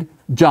accepted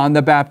John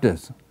the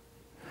Baptist.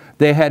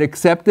 They had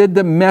accepted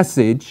the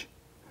message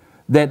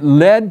that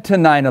led to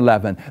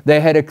 9/11.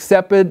 They had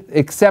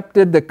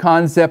accepted the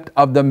concept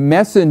of the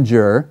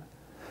messenger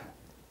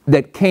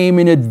that came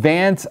in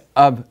advance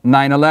of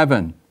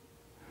 9/11.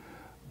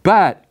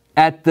 But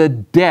at the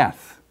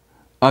death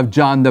of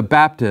John the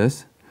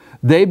Baptist,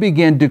 they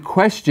began to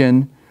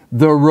question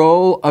the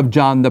role of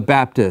John the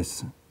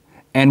Baptist.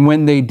 And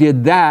when they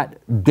did that,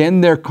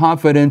 then their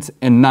confidence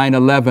in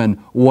 9/11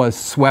 was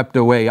swept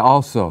away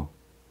also.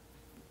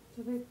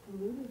 So they've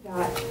polluted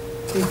that.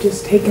 They've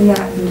just taken that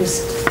and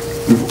just...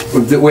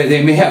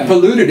 They may have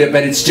polluted it,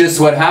 but it's just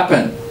what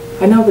happened.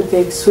 I know, but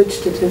they've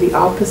switched it to the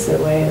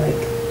opposite way.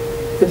 Like,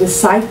 the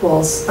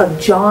disciples of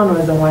John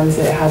were the ones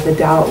that had the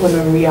doubt, when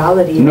in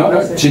reality...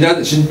 No,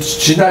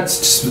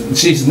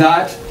 she's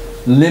not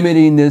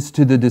limiting this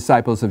to the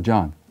disciples of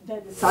John. The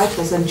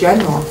disciples in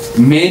general.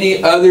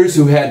 Many others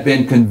who had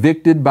been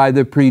convicted by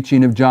the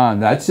preaching of John.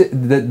 That's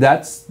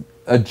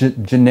a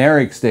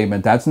generic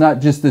statement. That's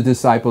not just the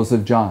disciples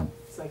of John.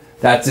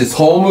 That's this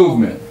whole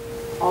movement.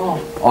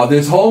 Oh.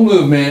 This whole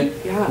movement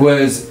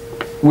was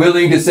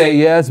willing to say,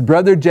 yes,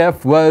 Brother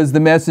Jeff was the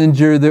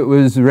messenger that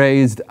was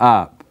raised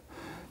up.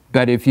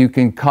 But if you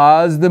can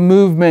cause the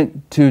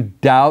movement to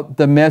doubt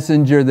the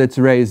messenger that's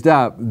raised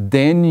up,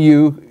 then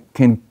you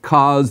can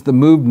cause the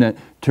movement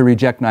to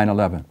reject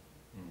 9/11.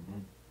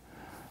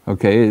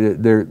 Okay,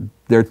 they're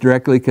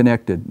directly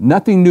connected.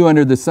 Nothing new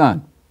under the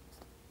sun.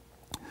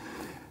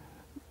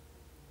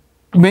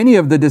 Many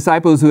of the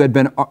disciples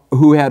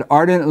who had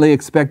ardently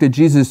expected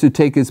Jesus to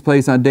take his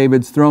place on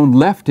David's throne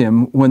left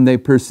him when they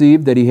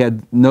perceived that he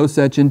had no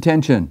such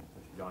intention.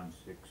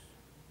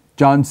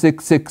 John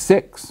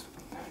 6:6.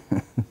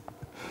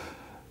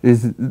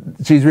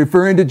 She's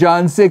referring to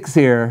John 6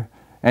 here,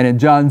 and in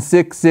John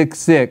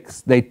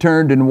 6:6, they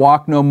turned and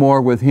walked no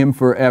more with him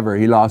forever.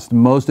 He lost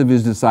most of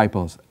his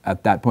disciples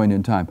at that point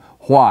in time.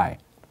 Why?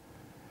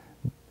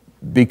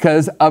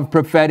 Because of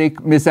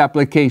prophetic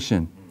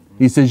misapplication.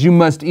 He says, you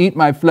must eat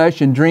my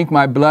flesh and drink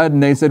my blood.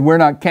 And they said, we're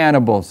not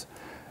cannibals.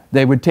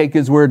 They would take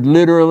his word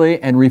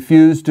literally and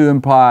refuse to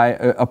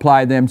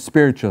apply them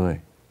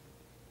spiritually.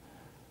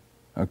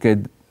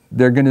 Okay,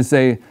 they're going to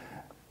say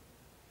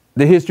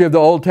the history of the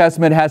Old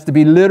Testament has to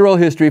be literal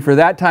history for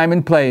that time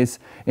and place,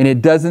 and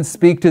it doesn't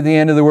speak to the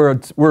end of the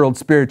world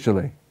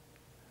spiritually.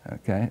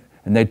 Okay,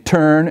 and they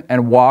turn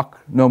and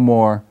walk no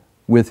more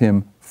with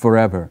him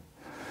forever.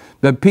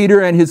 But Peter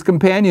and his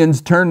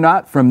companions turned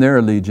not from their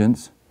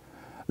allegiance.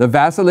 The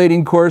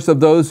vacillating course of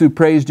those who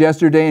praised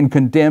yesterday and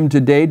condemned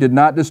today did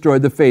not destroy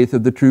the faith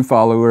of the true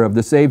follower of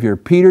the Savior.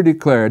 Peter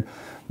declared,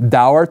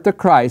 thou art the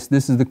Christ,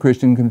 this is the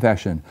Christian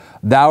confession,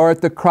 thou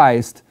art the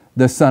Christ,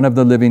 the Son of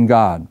the living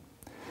God.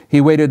 He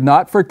waited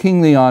not for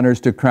kingly honors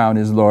to crown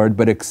his Lord,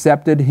 but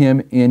accepted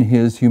him in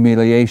his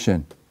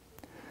humiliation.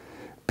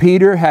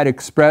 Peter had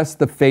expressed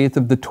the faith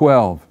of the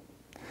 12,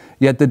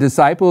 yet the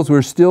disciples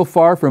were still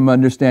far from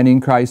understanding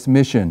Christ's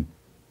mission.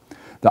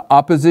 The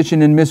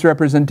opposition and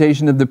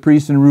misrepresentation of the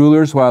priests and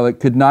rulers, while it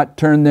could not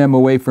turn them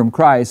away from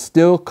Christ,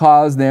 still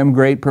caused them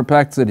great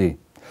perplexity.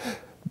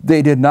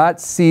 They did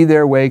not see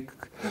their way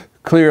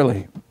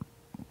clearly.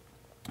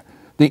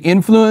 The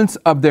influence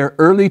of their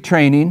early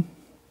training,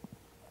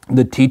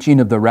 the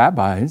teaching of the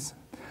rabbis,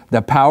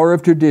 the power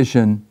of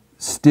tradition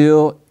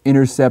still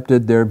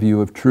intercepted their view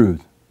of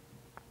truth.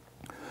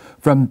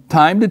 From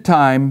time to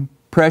time,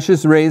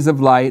 precious rays of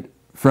light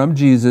from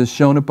Jesus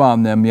shone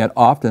upon them, yet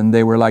often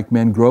they were like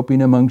men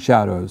groping among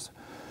shadows.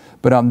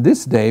 But on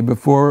this day,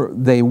 before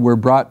they were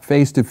brought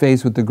face to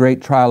face with the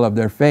great trial of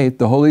their faith,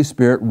 the Holy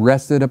Spirit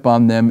rested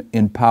upon them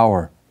in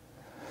power.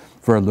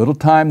 For a little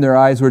time their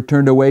eyes were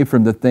turned away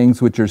from the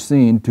things which are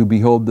seen to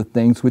behold the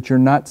things which are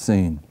not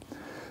seen.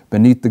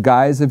 Beneath the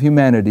guise of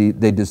humanity,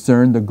 they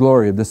discerned the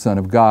glory of the Son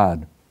of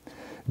God.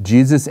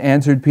 Jesus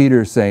answered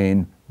Peter,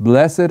 saying,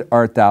 Blessed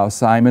art thou,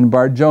 Simon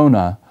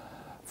Bar-Jonah,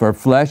 for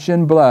flesh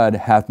and blood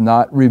hath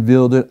not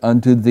revealed it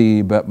unto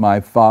thee, but my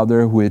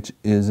Father which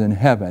is in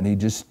heaven. He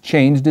just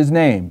changed his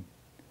name.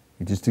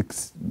 He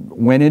just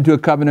went into a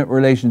covenant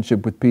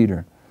relationship with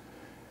Peter.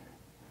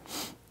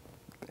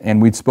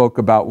 And we spoke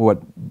about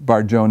what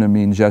Bar-Jonah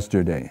means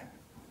yesterday.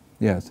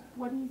 Yes?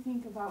 What do you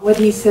think about what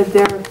he said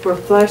there, for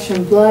flesh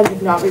and blood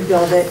have not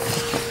revealed it?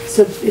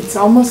 So it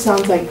almost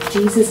sounds like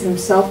Jesus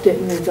himself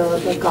didn't reveal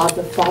it, but God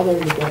the Father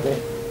revealed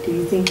it. Do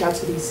you think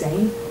that's what he's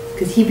saying?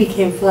 Because he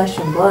became flesh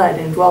and blood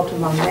and dwelt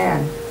among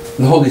man.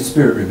 The Holy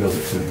Spirit revealed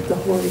it to him. The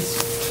Holy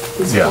Spirit,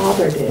 his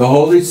Father did. The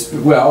Holy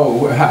Spirit,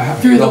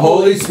 the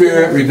Holy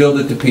Spirit revealed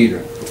it to Peter.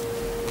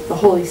 The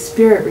Holy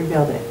Spirit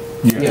revealed it.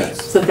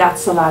 Yes. So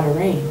that's the latter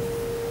rain.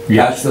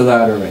 Yes. That's the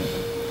latter rain.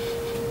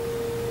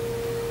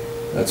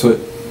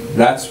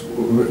 That's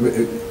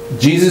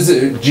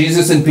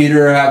Jesus and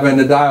Peter are having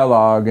a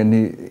dialogue,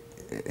 and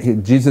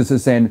Jesus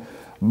is saying,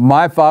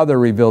 my Father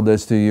revealed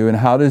this to you. And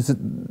how does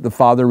the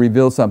Father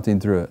reveal something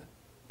through it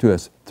to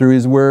us? Through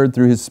his word,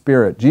 through his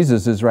Spirit.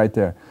 Jesus is right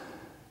there.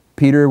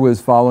 Peter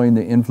was following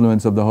the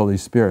influence of the Holy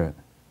Spirit.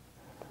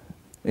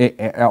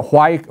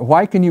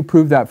 Why can you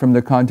prove that from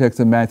the context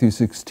of Matthew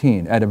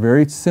 16 at a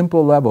very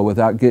simple level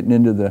without getting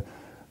into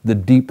the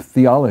deep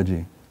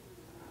theology?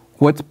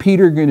 What's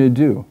Peter going to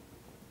do?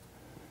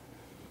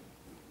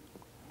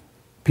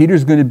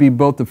 Peter's going to be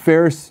both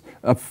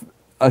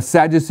a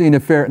Sadducee and a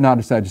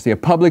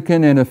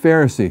publican and a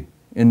Pharisee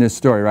in this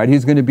story, right?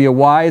 He's going to be a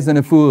wise and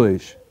a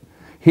foolish.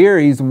 Here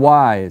he's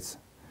wise,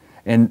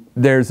 and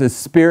there's a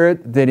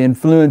spirit that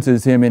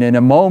influences him, and in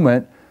a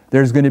moment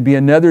there's going to be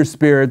another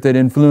spirit that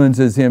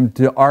influences him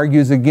to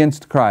argues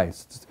against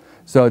Christ.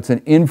 So it's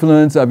an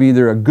influence of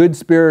either a good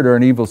spirit or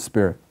an evil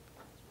spirit.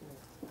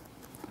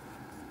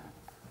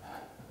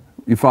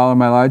 You follow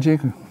my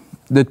logic?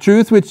 The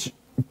truth which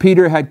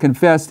Peter had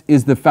confessed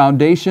is the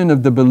foundation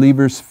of the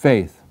believer's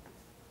faith.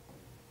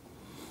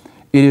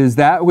 It is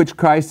that which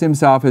Christ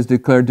himself has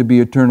declared to be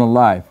eternal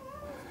life.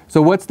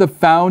 So what's the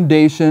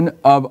foundation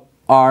of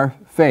our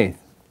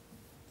faith?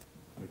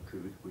 The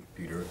truth which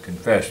Peter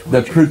confessed.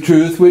 The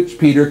truth which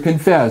Peter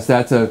confessed.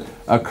 That's a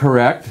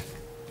correct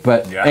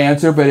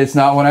answer, but it's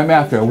not what I'm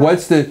after.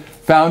 What's the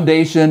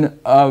foundation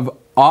of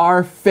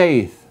our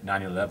faith?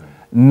 9/11.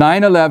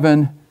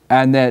 9/11,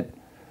 and that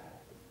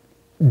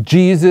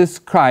Jesus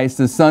Christ,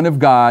 the Son of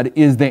God,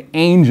 is the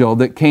angel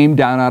that came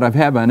down out of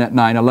heaven at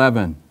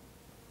 9/11.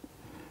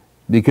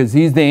 Because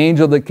he's the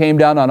angel that came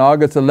down on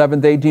August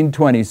 11th,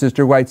 1820.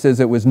 Sister White says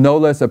it was no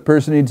less a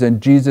personage than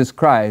Jesus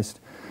Christ.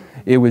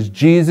 It was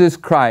Jesus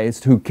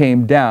Christ who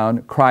came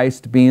down,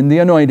 Christ being the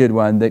anointed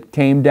one, that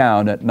came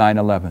down at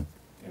 9/11.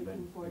 And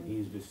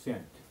he's the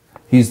sent.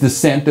 He's the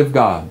sent of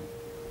God.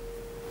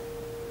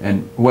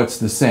 And what's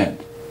the sent?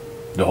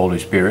 The Holy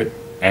Spirit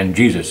and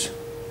Jesus.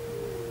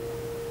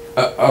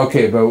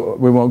 Okay, but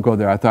we won't go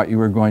there. I thought you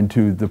were going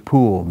to the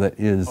pool that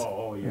is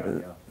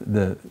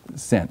the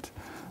sent.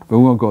 But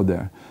we won't go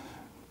there.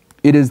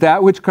 It is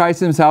that which Christ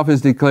himself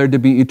has declared to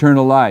be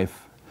eternal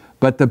life.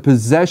 But the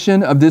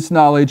possession of this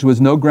knowledge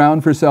was no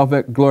ground for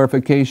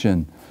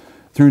self-glorification.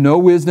 Through no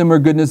wisdom or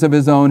goodness of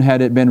his own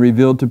had it been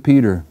revealed to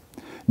Peter.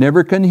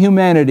 Never can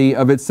humanity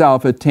of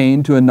itself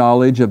attain to a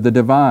knowledge of the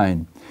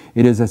divine.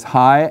 It is as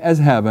high as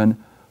heaven.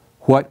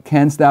 What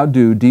canst thou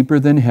do? Deeper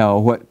than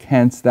hell. What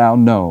canst thou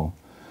know?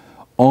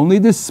 Only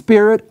the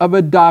Spirit of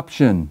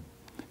adoption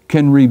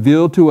can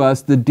reveal to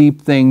us the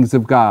deep things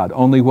of God.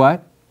 Only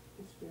what?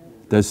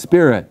 The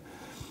Spirit,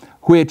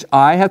 which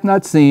eye hath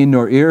not seen,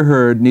 nor ear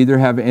heard, neither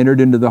have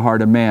entered into the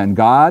heart of man.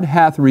 God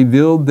hath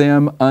revealed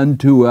them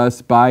unto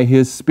us by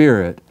his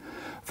Spirit.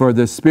 For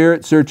the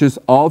Spirit searcheth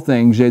all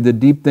things, yea, the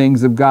deep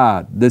things of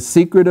God. The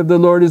secret of the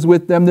Lord is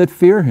with them that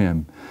fear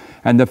him.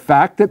 And the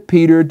fact that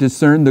Peter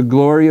discerned the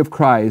glory of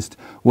Christ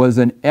was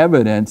an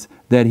evidence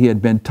that he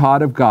had been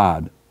taught of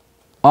God.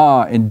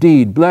 Ah,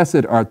 indeed,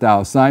 blessed art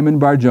thou, Simon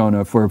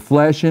Bar-Jonah, for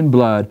flesh and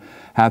blood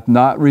hath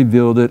not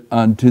revealed it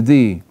unto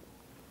thee.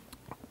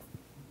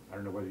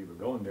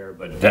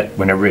 But that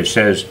whenever it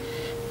says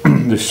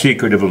the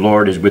secret of the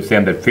Lord is with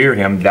them that fear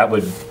him, that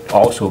would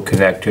also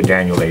connect to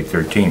Daniel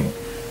 8:13.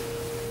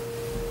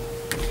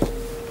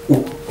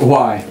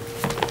 Why?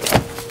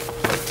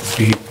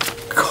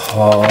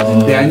 Because in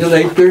Daniel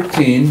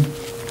 8:13,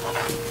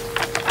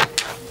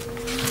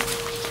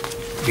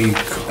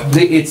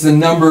 it's the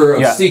number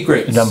of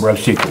secrets. The number of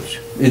secrets.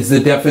 It's the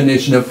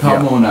definition of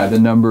Talmoni, the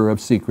number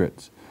of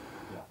secrets.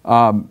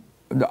 No,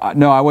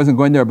 I wasn't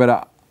going there,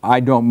 but I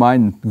don't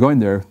mind going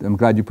there. I'm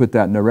glad you put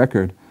that in the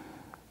record.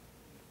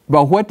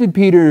 But what did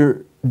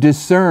Peter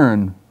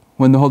discern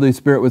when the Holy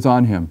Spirit was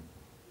on him,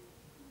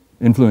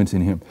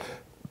 influencing him?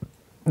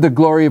 The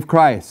glory of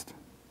Christ.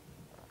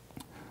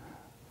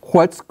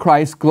 What's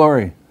Christ's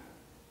glory?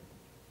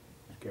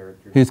 His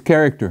character. His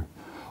character.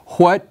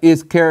 What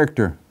is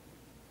character?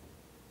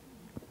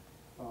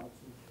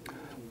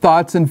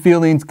 Thoughts and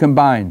feelings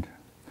combined.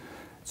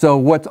 So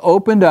what's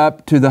opened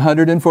up to the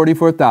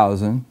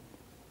 144,000,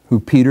 who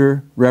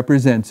Peter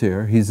represents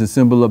here, he's a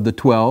symbol of the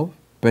 12,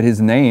 but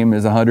his name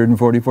is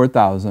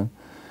 144,000.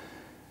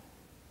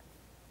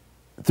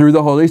 Through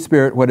the Holy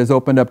Spirit, what is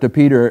opened up to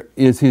Peter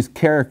is his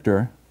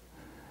character,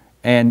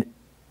 and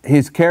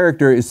his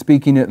character is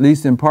speaking at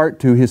least in part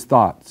to his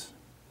thoughts.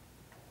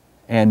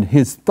 And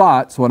his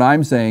thoughts, what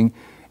I'm saying,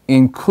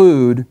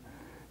 include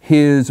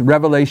his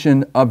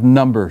revelation of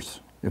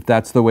numbers, if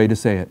that's the way to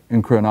say it,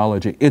 in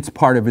chronology. It's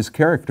part of his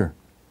character.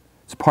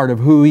 It's part of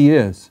who he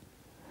is.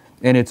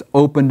 And it's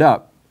opened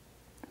up.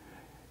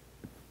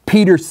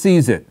 Peter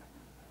sees it.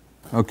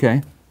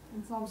 Okay?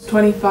 In Psalms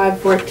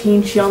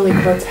 25:14, she only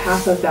quotes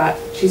half of that.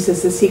 She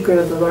says, the secret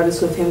of the Lord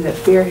is with him that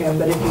fear him.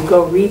 But if you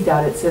go read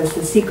that, it says,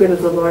 the secret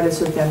of the Lord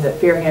is with them that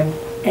fear him,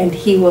 and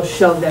he will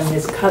show them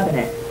his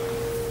covenant.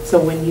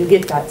 So when you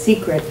get that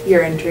secret,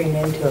 you're entering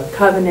into a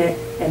covenant,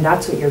 and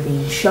that's what you're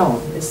being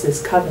shown, is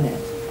this covenant.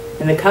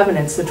 And the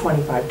covenant's the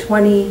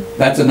 25:20.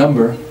 That's a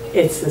number.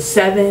 It's the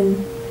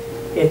 7.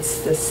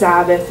 It's the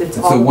Sabbath. It's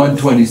all the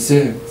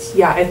 126.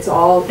 Yeah, it's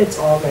all there.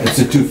 It's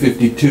a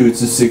 252.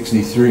 It's a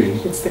 63.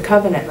 It's the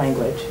covenant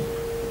language.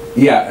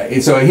 Yeah,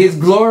 so his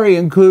glory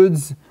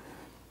includes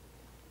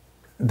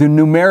the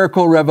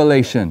numerical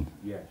revelation.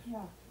 Yes. Yeah.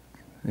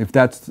 If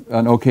that's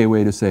an okay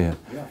way to say it.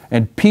 Yeah.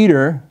 And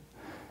Peter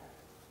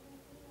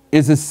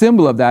is a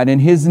symbol of that in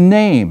his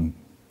name.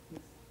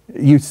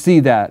 You see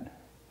that.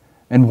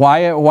 And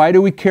why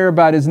do we care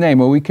about his name?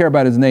 Well, we care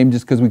about his name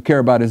just because we care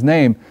about his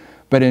name.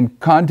 But in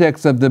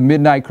context of the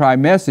Midnight Cry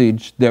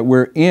message that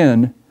we're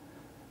in,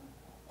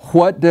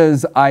 what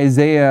does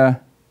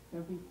Isaiah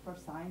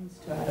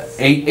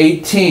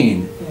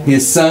 8:18? Yeah.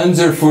 His sons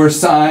are for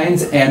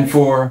signs and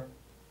for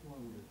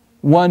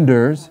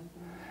wonders.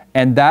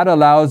 And that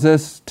allows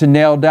us to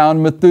nail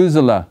down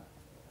Methuselah,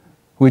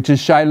 which is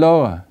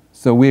Shiloah.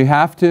 So we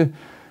have to,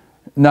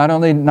 not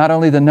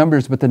only the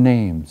numbers, but the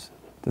names.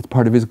 That's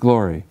part of his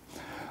glory.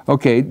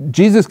 Okay,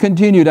 Jesus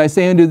continued, I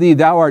say unto thee,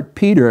 thou art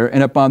Peter,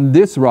 and upon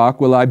this rock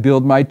will I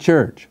build my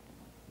church.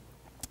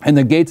 And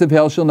the gates of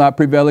hell shall not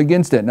prevail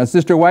against it. Now,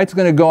 Sister White's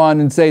going to go on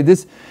and say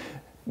this,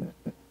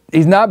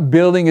 he's not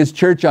building his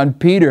church on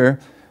Peter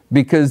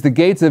because the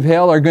gates of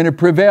hell are going to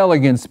prevail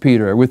against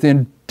Peter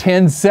within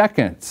 10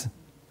 seconds.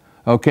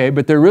 Okay,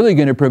 but they're really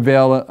going to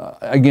prevail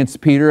against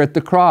Peter at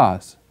the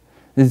cross.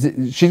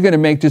 She's going to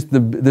make just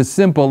the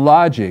simple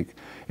logic.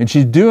 And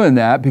she's doing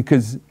that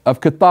because of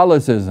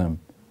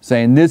Catholicism,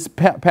 saying this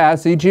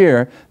passage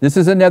here, this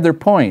is another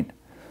point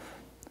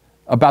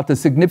about the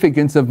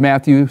significance of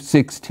Matthew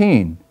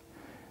 16.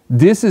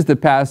 This is the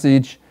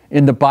passage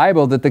in the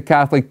Bible that the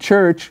Catholic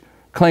Church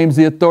claims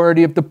the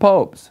authority of the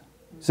popes,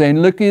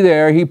 saying, looky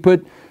there, he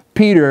put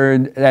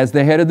Peter as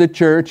the head of the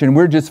church, and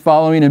we're just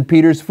following in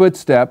Peter's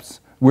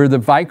footsteps. We're the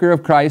vicar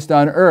of Christ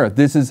on earth.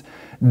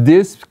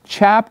 This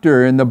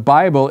chapter in the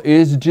Bible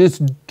is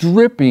just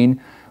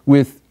dripping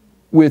with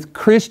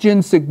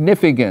Christian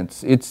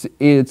significance.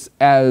 It's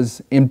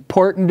as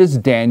important as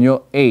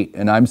Daniel 8,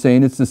 and I'm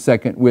saying it's the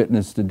second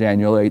witness to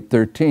Daniel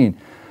 8:13.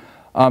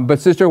 But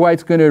Sister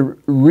White's going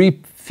to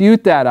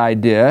refute that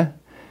idea.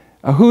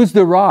 Who's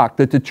the rock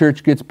that the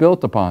church gets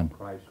built upon?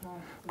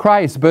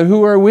 Christ. But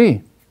who are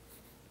we?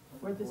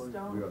 We're the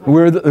stone.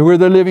 We're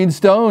the living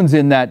stones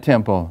in that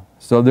temple.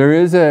 So there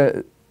is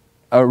a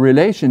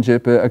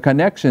relationship, a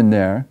connection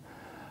there.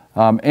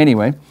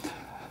 Anyway,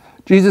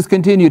 Jesus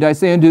continued, I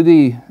say unto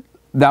thee,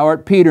 thou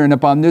art Peter, and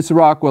upon this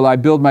rock will I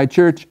build my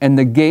church, and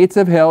the gates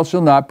of hell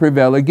shall not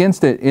prevail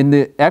against it. In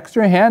the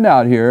extra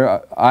handout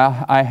here,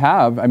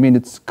 I mean,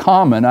 it's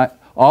common.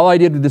 All I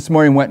did this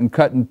morning went and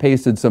cut and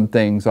pasted some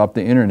things off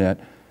the internet.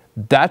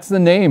 That's the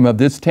name of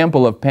this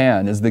temple of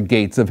Pan, is the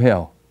gates of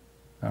hell.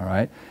 All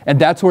right? And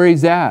that's where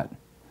he's at.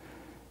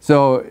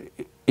 So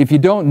if you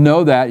don't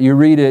know that, you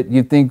read it,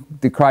 you think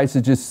that Christ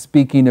is just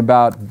speaking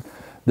about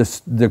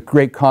the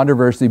great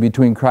controversy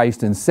between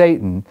Christ and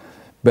Satan.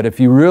 But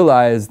if you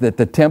realize that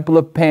the temple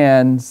of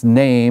Pan's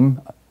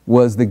name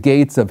was the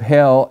gates of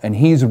hell, and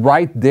he's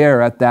right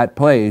there at that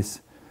place,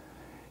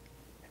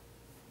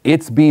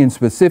 it's being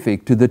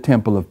specific to the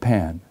temple of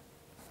Pan.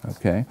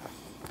 Okay?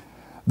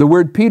 The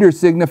word Peter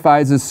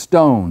signifies a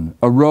stone,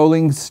 a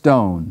rolling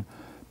stone.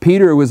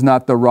 Peter was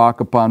not the rock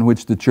upon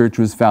which the church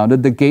was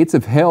founded. The gates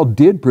of hell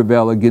did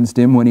prevail against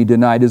him when he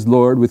denied his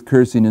Lord with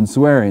cursing and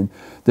swearing.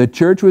 The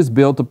church was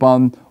built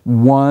upon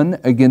one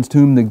against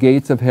whom the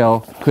gates of hell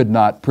could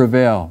not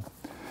prevail.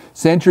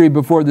 Century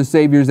before the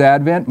Savior's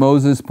advent,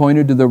 Moses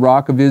pointed to the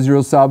rock of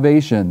Israel's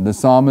salvation. The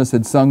psalmist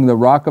had sung, the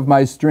rock of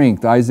my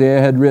strength.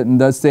 Isaiah had written,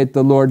 thus saith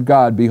the Lord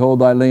God,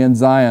 behold, I lay in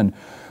Zion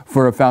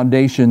for a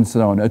foundation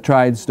stone, a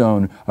tried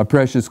stone, a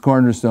precious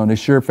cornerstone, a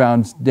sure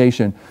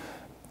foundation.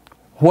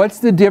 What's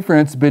the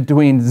difference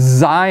between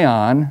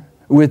Zion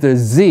with a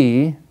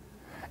Z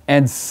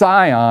and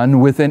Sion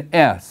with an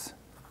S?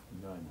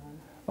 None.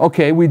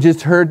 Okay, we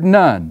just heard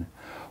none.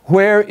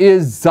 Where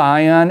is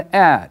Zion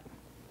at?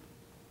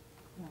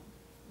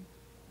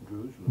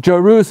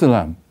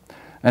 Jerusalem.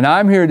 And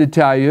I'm here to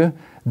tell you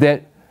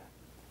that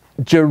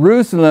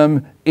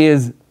Jerusalem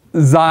is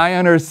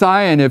Zion or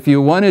Sion if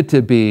you want it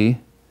to be,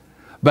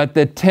 but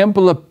the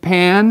temple of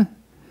Pan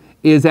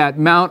is at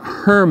Mount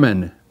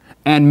Hermon.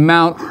 And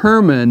Mount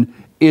Hermon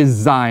is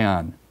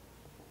Zion.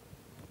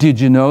 Did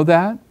you know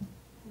that?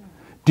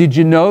 Did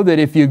you know that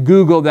if you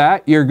Google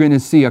that, you're going to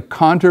see a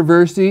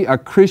controversy, a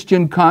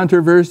Christian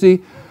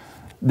controversy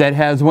that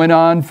has went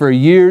on for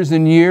years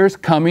and years,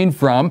 coming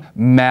from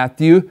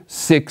Matthew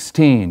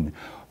 16.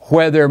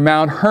 Whether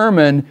Mount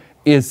Hermon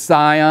is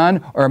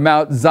Sion or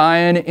Mount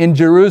Zion in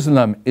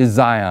Jerusalem is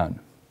Zion.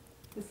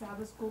 The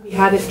Sabbath school we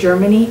had at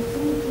Germany,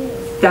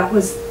 that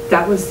was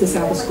the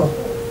Sabbath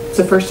school. It's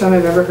the first time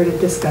I've ever heard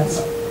it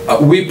discussed.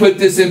 We put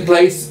this in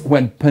place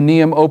when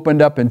Paneum opened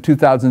up in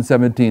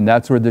 2017.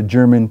 That's where the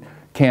German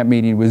camp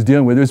meeting was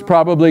dealing with. It was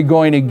probably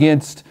going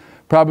against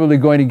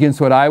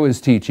what I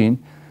was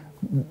teaching.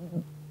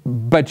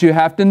 But you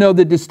have to know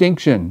the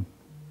distinction.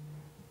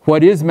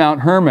 What is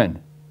Mount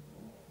Hermon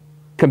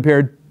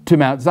compared to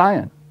Mount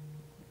Zion?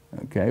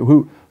 Okay,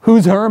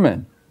 who's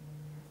Hermon?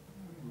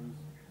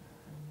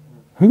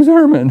 Who's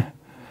Hermon?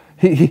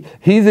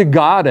 He's a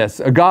goddess,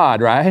 a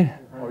god, right?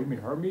 You mean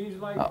Hermes?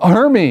 Like?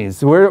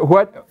 Hermes.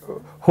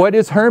 What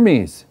is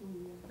Hermes?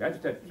 That's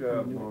that.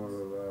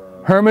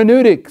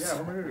 Hermeneutics. Yeah,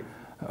 hermeneutics.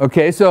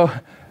 Okay, so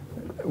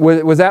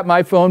was that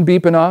my phone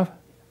beeping off?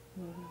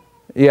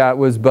 Yeah, it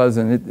was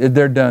buzzing.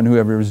 They're done,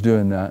 whoever was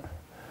doing that.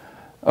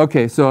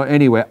 Okay, so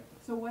anyway.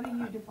 So what are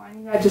you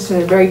defining that just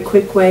in a very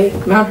quick way?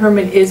 Mount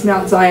Hermon is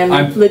Mount Zion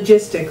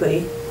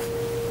logistically.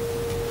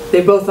 They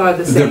both are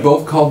the same. They're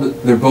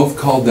both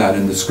called that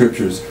in the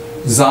scriptures.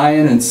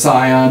 Zion and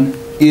Sion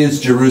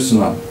is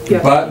Jerusalem.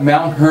 Yeah. But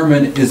Mount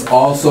Hermon is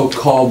also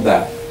called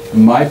that.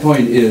 My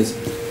point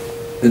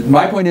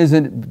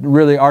isn't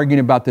really arguing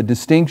about the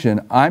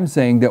distinction. I'm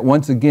saying that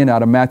once again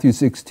out of Matthew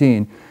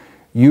 16,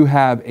 you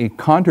have a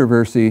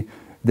controversy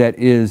that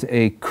is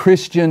a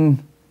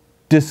Christian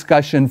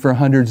discussion for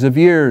hundreds of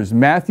years.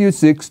 Matthew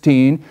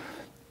 16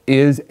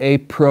 is a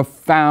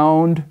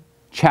profound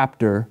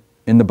chapter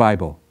in the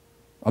Bible.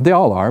 They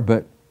all are,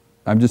 but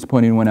I'm just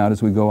pointing one out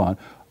as we go on.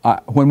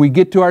 When we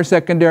get to our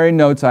secondary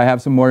notes, I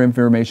have some more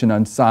information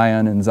on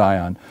Sion and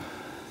Zion.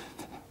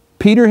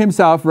 Peter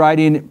himself,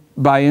 writing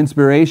by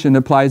inspiration,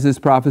 applies this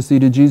prophecy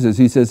to Jesus.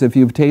 He says, if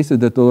you've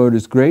tasted that the Lord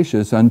is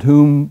gracious,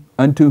 unto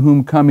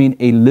whom coming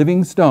a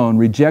living stone,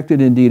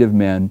 rejected indeed of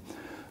men,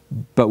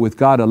 but with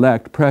God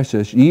elect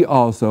precious, ye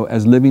also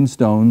as living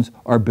stones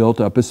are built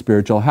up a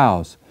spiritual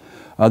house.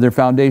 Other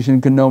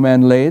foundation can no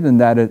man lay than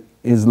that it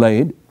is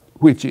laid,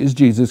 which is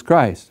Jesus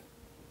Christ.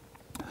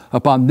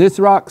 Upon this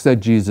rock,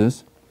 said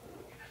Jesus,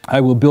 I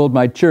will build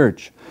my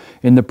church.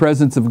 In the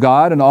presence of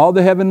God and all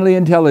the heavenly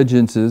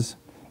intelligences,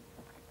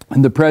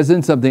 in the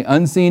presence of the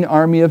unseen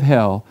army of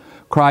hell,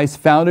 Christ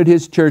founded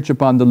his church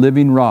upon the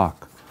living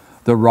rock.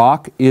 The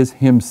rock is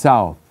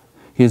himself,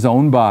 his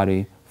own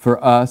body,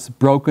 for us,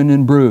 broken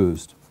and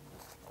bruised.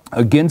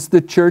 Against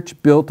the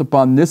church built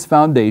upon this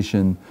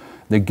foundation,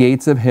 the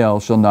gates of hell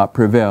shall not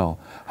prevail.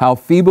 How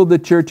feeble the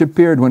church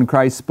appeared when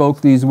Christ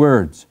spoke these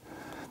words.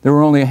 There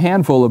were only a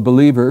handful of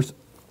believers,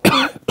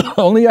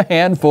 only a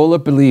handful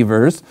of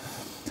believers,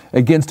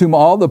 against whom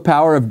all the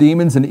power of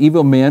demons and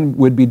evil men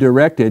would be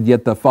directed,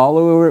 yet the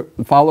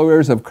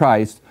followers of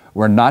Christ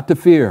were not to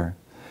fear.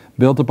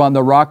 Built upon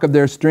the rock of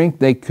their strength,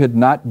 they could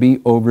not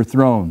be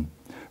overthrown.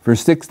 For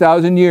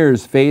 6,000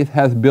 years, faith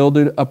hath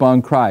builded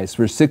upon Christ.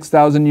 For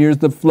 6,000 years,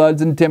 the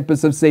floods and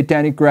tempests of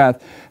satanic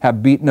wrath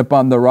have beaten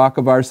upon the rock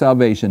of our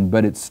salvation,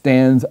 but it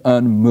stands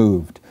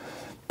unmoved.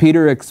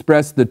 Peter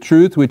expressed the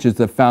truth, which is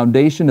the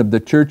foundation of the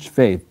church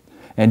faith,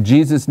 and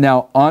Jesus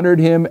now honored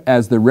him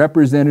as the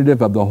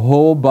representative of the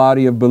whole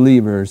body of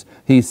believers.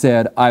 He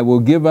said, I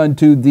will give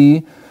unto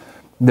thee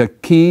the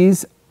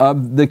keys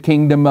of the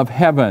kingdom of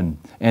heaven,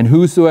 and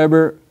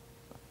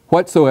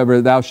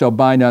whatsoever thou shalt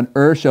bind on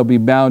earth shall be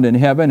bound in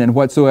heaven, and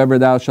whatsoever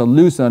thou shalt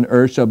loose on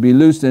earth shall be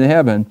loosed in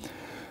heaven.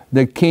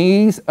 The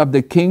keys of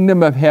the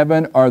kingdom of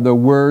heaven are the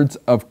words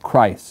of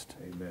Christ.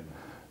 Amen.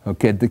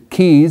 Okay, the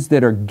keys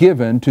that are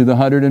given to the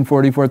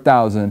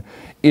 144,000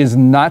 is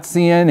not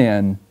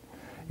CNN.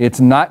 It's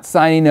not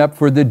signing up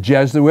for the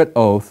Jesuit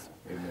oath.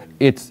 Amen.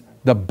 It's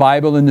the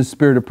Bible and the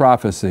Spirit of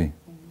prophecy.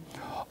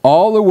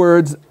 All the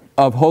words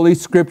of Holy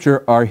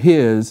Scripture are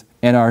His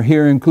and are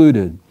here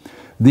included.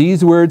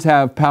 These words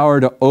have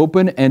power to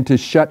open and to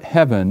shut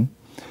heaven.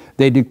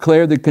 They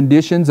declare the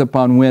conditions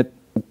upon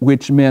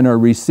which men are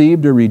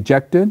received or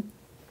rejected.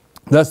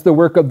 Thus the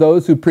work of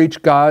those who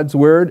preach God's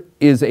word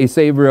is a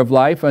savor of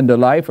life unto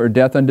life or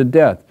death unto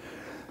death.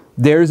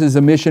 Theirs is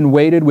a mission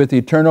weighted with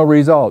eternal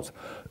results.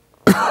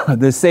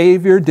 The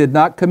Savior did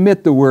not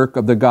commit the work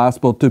of the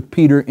gospel to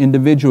Peter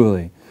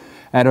individually.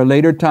 At a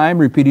later time,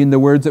 repeating the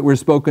words that were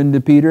spoken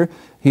to Peter,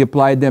 he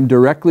applied them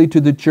directly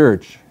to the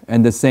church.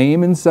 And the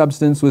same in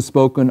substance was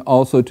spoken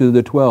also to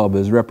the 12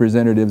 as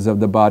representatives of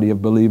the body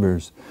of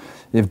believers.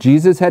 If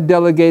Jesus had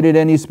delegated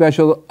any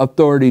special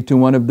authority to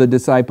one of the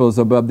disciples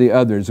above the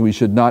others, we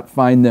should not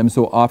find them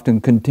so often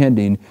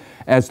contending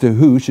as to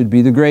who should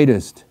be the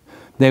greatest.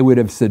 They would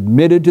have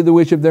submitted to the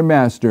wish of their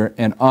master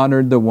and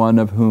honored the one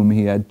of whom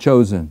he had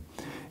chosen.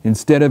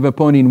 Instead of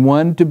appointing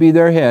one to be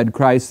their head,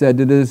 Christ said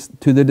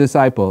to the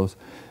disciples,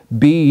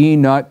 Be ye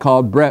not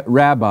called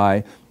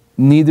rabbi,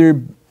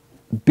 neither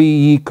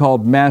be ye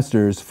called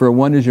masters, for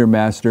one is your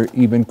master,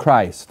 even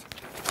Christ.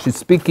 She's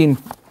speaking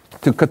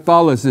to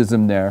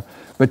Catholicism there,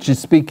 but she's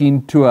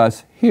speaking to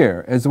us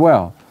here as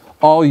well.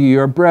 All ye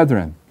are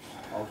brethren.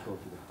 Also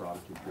to the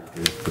Protestant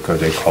churches, because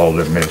they call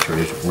their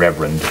ministers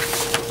reverend.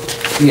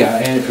 Yeah,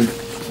 and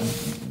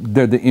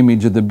they're the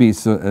image of the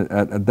beast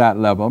at that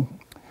level.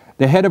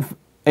 The head of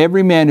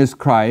every man is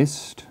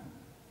Christ.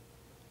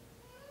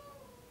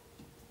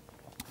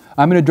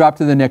 I'm going to drop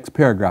to the next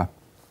paragraph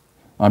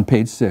on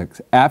page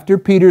 6. After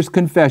Peter's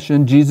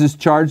confession, Jesus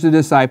charged the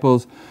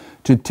disciples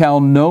to tell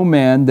no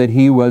man that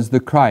he was the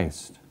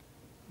Christ.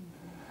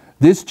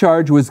 This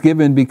charge was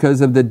given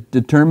because of the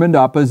determined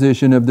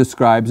opposition of the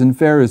scribes and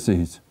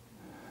Pharisees.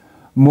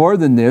 More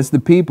than this, the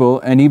people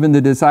and even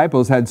the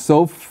disciples had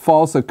so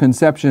false a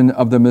conception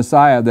of the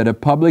Messiah that a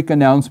public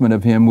announcement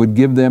of him would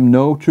give them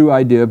no true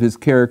idea of his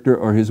character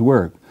or his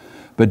work.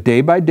 But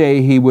day by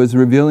day he was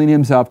revealing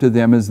himself to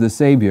them as the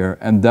Savior,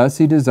 and thus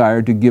he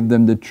desired to give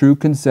them the true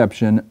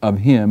conception of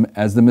him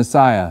as the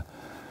Messiah.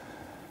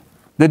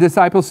 The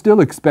disciples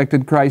still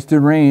expected Christ to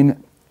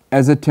reign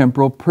as a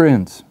temporal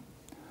prince.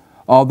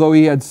 Although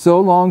he had so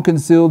long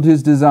concealed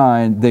his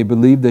design, they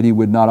believed that he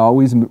would not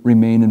always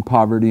remain in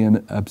poverty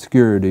and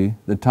obscurity.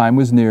 The time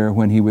was near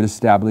when he would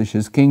establish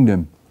his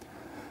kingdom.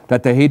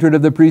 That the hatred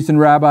of the priests and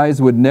rabbis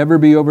would never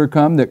be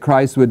overcome, that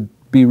Christ would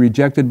be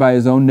rejected by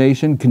his own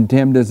nation,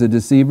 condemned as a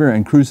deceiver,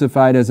 and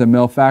crucified as a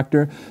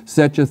malefactor,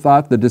 such a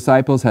thought the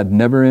disciples had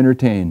never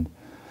entertained.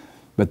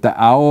 But the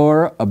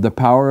hour of the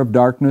power of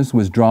darkness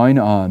was drawing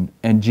on,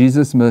 and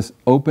Jesus must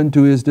open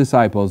to his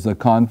disciples the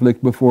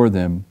conflict before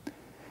them.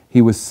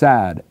 He was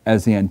sad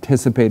as he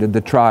anticipated the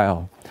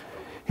trial.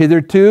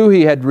 Hitherto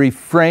he had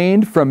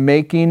refrained from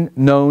making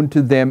known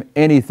to them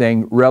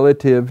anything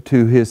relative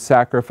to his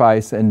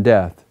sacrifice and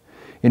death.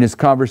 In his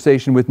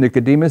conversation with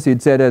Nicodemus, he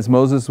had said, as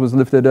Moses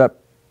lifted up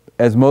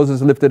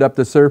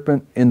the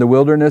serpent in the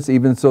wilderness,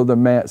 even so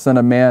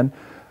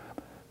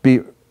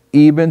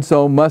even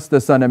so must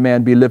the Son of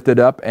Man be lifted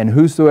up, and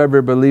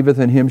whosoever believeth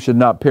in him should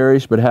not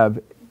perish, but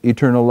have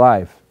eternal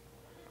life.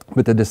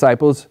 But the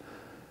disciples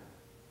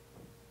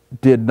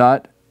did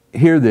not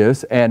hear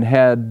this, and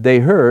had they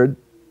heard,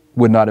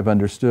 would not have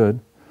understood.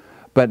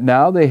 But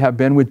now they have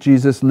been with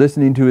Jesus,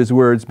 listening to his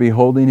words,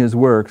 beholding his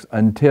works,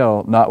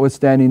 until,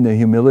 notwithstanding the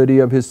humility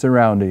of his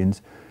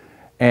surroundings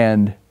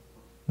and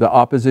the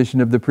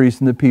opposition of the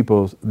priests and the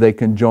peoples, they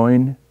can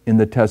join in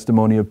the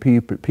testimony of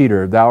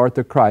Peter. Thou art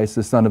the Christ,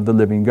 the Son of the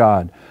living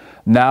God.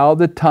 Now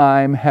the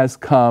time has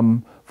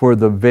come for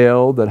the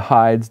veil that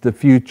hides the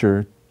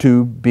future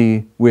to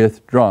be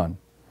withdrawn.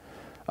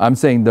 I'm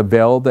saying the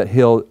veil that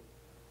held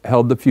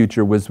the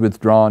future was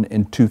withdrawn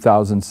in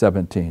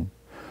 2017.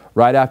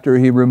 Right after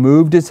he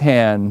removed his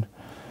hand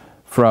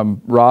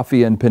from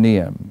Raphi and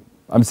Peniam.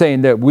 I'm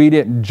saying that we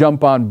didn't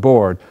jump on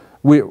board.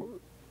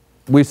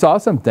 We saw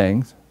some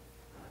things.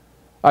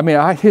 I mean,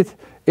 I had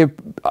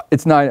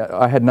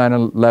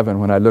 9/11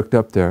 when I looked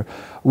up there.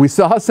 We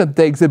saw some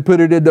things and put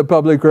it in the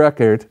public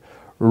record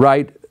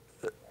right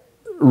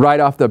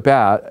off the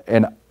bat,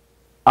 and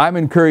I'm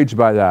encouraged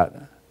by that.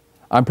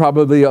 I'm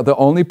probably the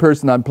only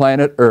person on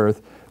planet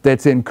Earth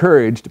that's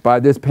encouraged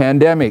by this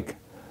pandemic.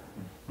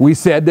 We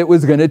said that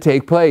was going to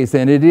take place,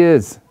 and it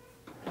is.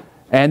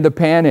 And the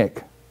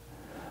panic.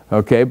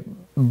 Okay?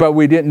 But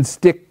we didn't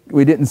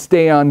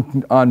stay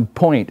on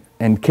point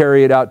and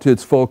carry it out to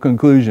its full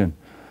conclusion.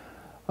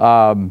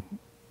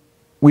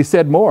 We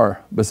said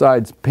more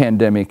besides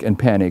pandemic and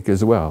panic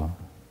as well.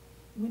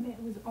 When it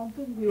was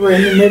open, we were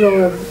in the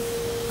middle of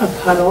a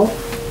puddle,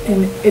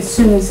 and as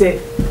soon as it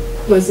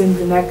was in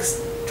the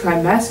next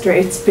trimester,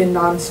 it's been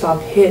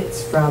nonstop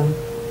hits from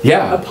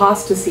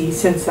apostasy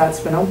since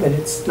that's been open.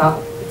 It's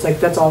like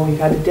that's all we've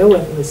had to deal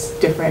with was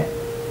different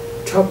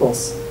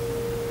troubles.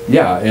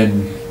 Yeah,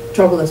 and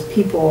troublous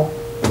people,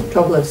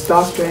 troublous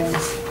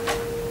doctrines.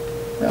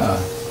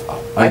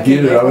 I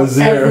get it. I was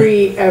there.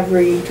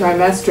 Every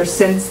trimester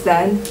since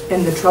then,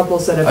 and the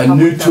troubles that have come.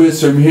 A new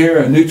twist from here,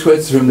 a new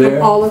twist from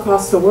there. All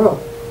across the world.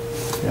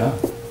 Yeah.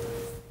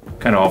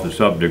 Kind of off the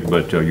subject,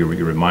 but you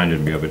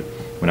reminded me of it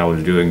when I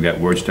was doing that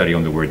word study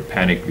on the word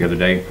panic the other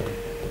day.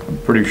 I'm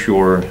pretty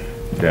sure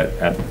that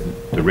at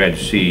the Red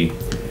Sea,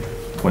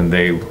 when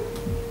the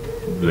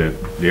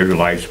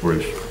Israelites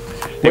were...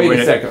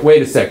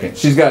 Wait a second.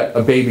 She's got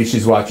a baby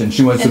she's watching.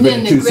 She wants to And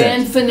bring then 2 the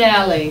grand cents.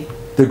 finale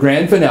The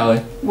grand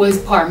finale. was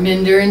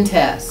Parminder and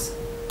Tess.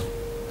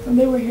 And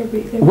they were here.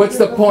 What's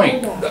the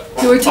point?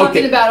 So we're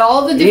talking about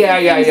all the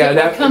different things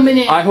that were coming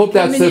in. I hope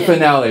that's the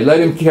finale. Let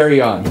him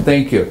carry on.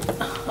 Thank you.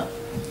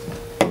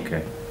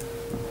 Okay.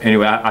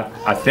 Anyway,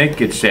 I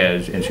think it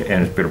says in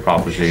Spirit of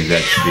Prophecy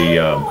that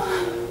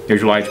the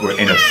Israelites were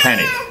in a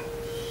panic.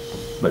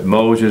 But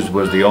Moses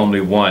was the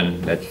only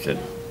one that said,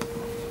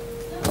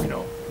 you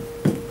know,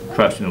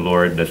 trust in the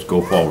Lord, let's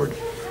go forward.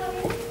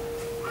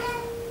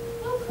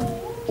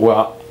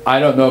 Well, I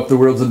don't know if the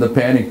world's in the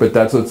panic, but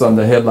that's what's on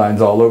the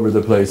headlines all over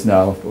the place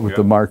now with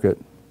the market.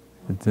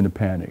 It's in a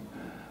panic.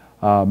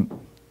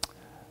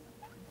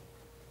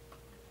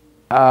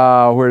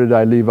 Where did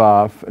I leave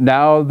off?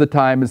 Now the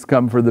time has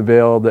come for the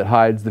veil that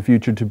hides the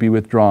future to be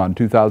withdrawn,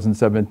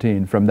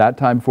 2017. From that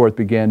time forth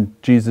began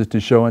Jesus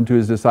to show unto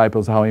his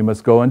disciples how he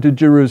must go unto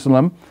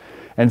Jerusalem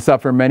and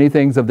suffer many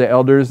things of the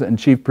elders and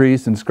chief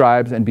priests and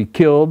scribes and be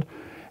killed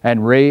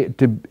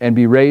and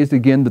be raised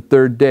again the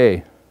 3rd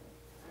day.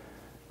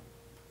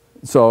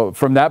 So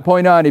from that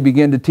point on, he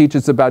began to teach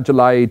us about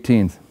July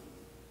 18th.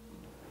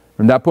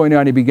 From that point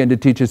on, he began to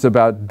teach us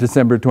about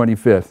December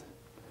 25th.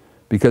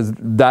 Because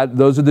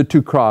those are the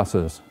 2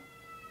 crosses.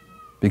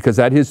 Because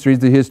that history is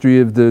the history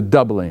of the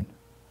doubling.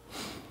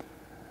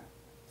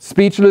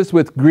 Speechless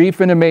with grief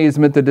and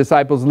amazement, the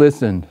disciples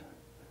listened.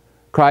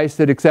 Christ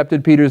had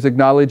accepted Peter's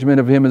acknowledgement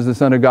of him as the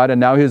Son of God, and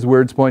now his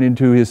words pointing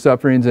to his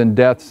sufferings and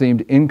death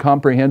seemed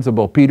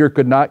incomprehensible. Peter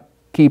could not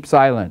keep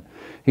silent.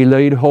 He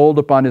laid hold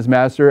upon his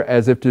master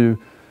as if to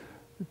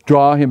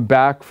draw him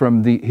back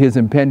from his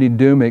impending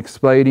doom,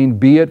 exclaiming,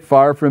 "Be it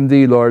far from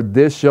thee, Lord,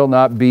 this shall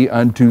not be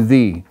unto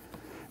thee."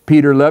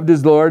 Peter loved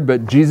his Lord,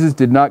 but Jesus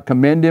did not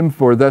commend him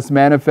for thus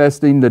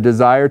manifesting the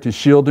desire to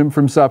shield him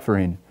from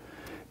suffering.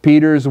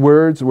 Peter's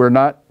words were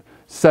not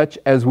such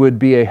as would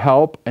be a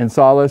help and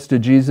solace to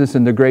Jesus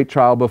in the great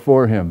trial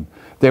before him.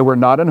 They were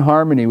not in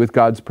harmony with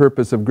God's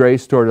purpose of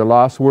grace toward a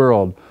lost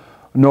world,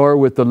 nor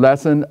with the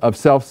lesson of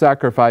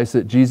self-sacrifice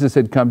that Jesus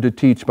had come to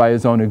teach by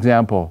his own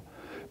example.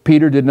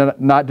 Peter did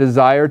not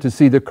desire to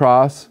see the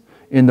cross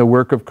in the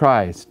work of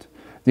Christ.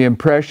 The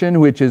impression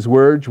which his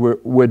words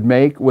would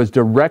make was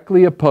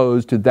directly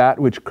opposed to that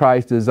which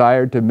Christ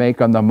desired to make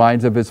on the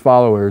minds of his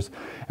followers,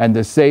 and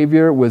the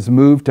Savior was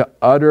moved to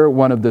utter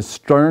one of the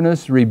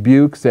sternest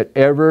rebukes that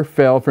ever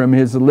fell from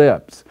his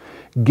lips.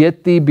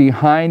 "Get thee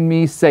behind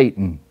me,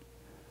 Satan.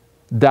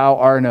 Thou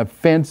art an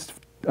offense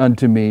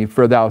unto me,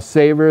 for thou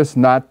savorest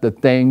not the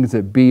things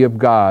that be of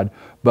God,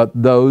 but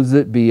those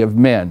that be of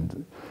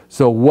men."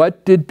 So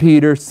what did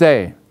Peter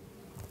say?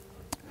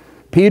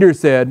 Peter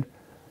said,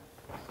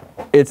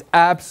 it's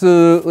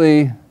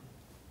absolutely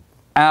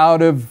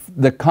out of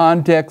the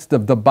context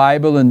of the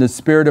Bible and the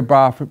spirit of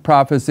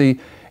prophecy.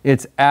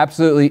 It's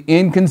absolutely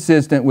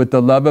inconsistent with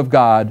the love of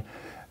God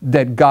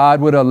that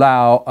God would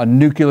allow a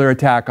nuclear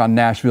attack on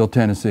Nashville,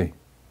 Tennessee.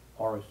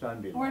 Or a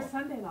Sunday law. Or a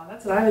Sunday law.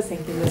 That's what I was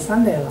thinking, the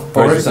Sunday law.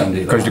 Or a Sunday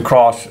law. Because the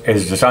cross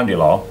is the Sunday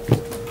law.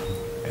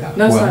 Yeah.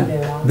 No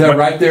Sunday law. They're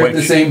right there at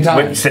the same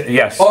time.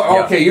 Yes. Oh,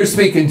 yeah. okay, you're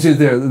speaking to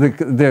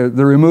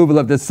the removal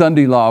of the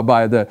Sunday law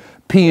by the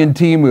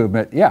P&T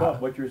movement. Yeah. Well,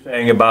 what you're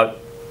saying about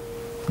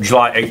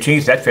July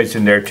 18th, that fits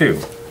in there too.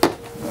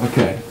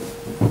 Okay.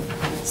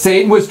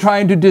 Satan was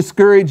trying to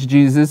discourage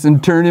Jesus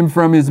and turn him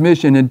from his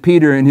mission, and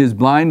Peter, in his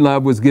blind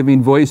love, was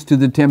giving voice to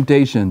the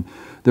temptation.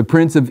 The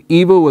prince of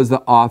evil was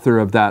the author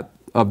of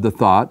the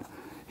thought.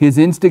 His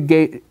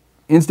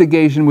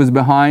instigation was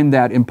behind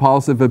that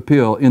impulsive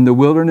appeal. In the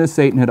wilderness,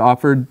 Satan had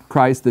offered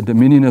Christ the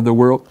dominion of the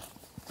world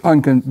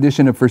on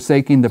condition of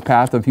forsaking the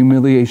path of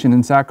humiliation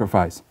and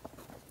sacrifice.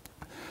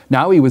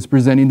 Now he was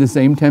presenting the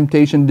same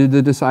temptation to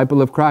the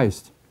disciple of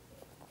Christ.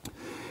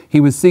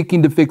 He was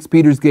seeking to fix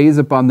Peter's gaze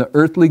upon the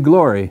earthly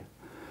glory,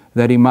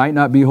 that he might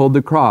not behold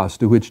the cross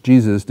to which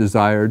Jesus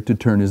desired to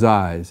turn his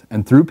eyes.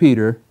 And through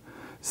Peter,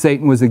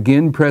 Satan was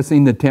again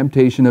pressing the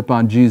temptation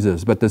upon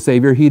Jesus, but the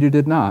Savior heeded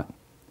it not.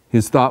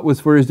 His thought was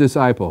for his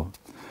disciple.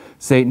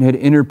 Satan had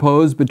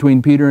interposed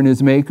between Peter and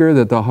his Maker,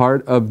 that the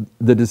heart of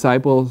the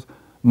disciples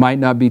might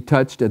not be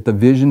touched at the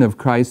vision of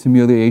Christ's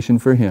humiliation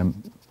for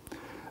him.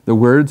 The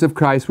words of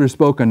Christ were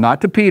spoken not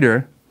to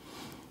Peter,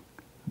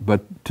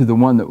 but to the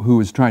one who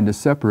was trying to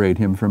separate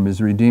him from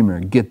his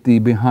Redeemer. Get thee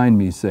behind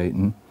me,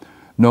 Satan.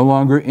 No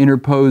longer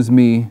interpose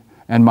me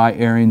and my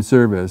erring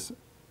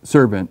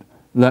servant.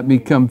 Let me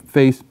come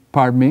face,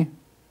 pardon me?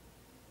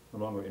 No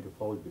longer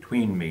interpose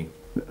between me.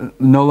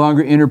 No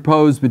longer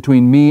interpose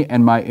between me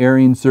and my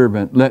erring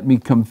servant. Let me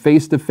come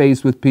face to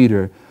face with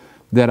Peter,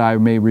 that I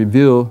may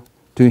reveal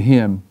to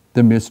him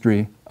the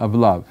mystery of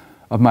love,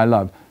 of my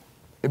love.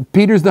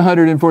 Peter's the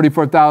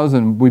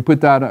 144,000. We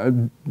put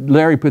that.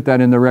 Larry put that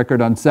in the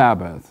record on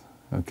Sabbath.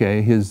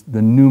 Okay,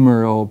 the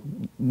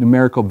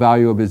numerical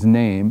value of his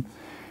name.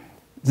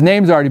 His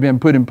name's already been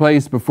put in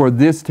place before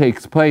this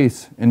takes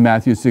place in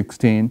Matthew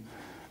 16.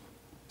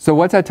 So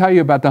what's that tell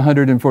you about the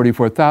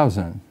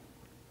 144,000?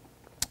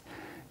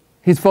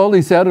 He's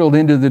fully settled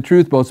into the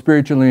truth both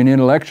spiritually and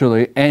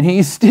intellectually, and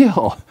he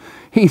still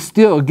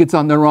gets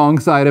on the wrong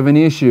side of an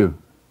issue.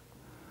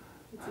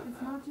 It's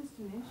not just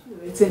an issue.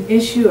 It's an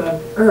issue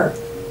of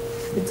earth.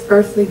 It's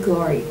earthly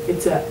glory.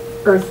 It's an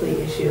earthly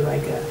issue,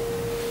 like a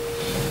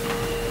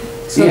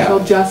social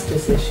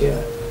justice issue.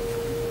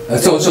 A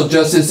social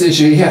justice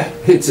issue, yeah.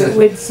 It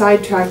would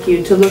sidetrack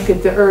you to look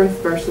at the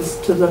earth versus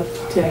to look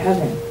to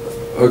heaven.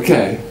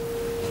 Okay.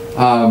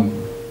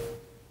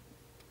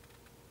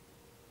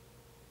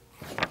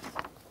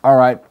 All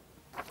right.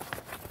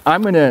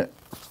 I'm going to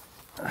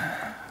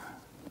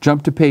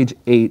jump to page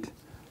 8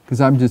 because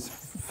I'm just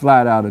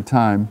flat out of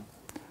time.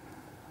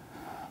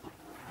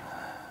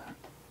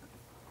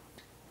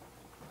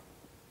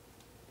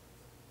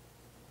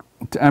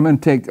 I'm going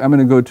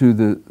to go to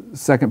the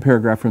second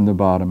paragraph from the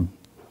bottom.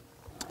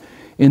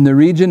 In the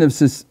region of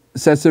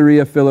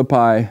Caesarea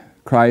Philippi,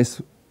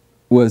 Christ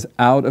was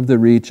out of the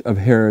reach of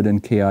Herod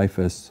and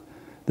Caiaphas,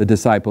 the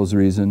disciples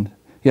reasoned.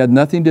 He had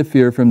nothing to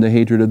fear from the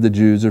hatred of the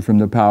Jews or from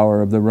the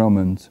power of the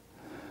Romans.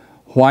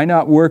 Why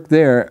not work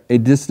there, a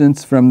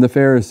distance from the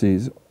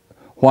Pharisees?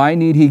 Why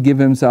need he give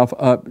himself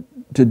up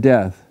to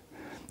death?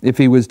 If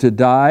he was to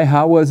die,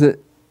 how was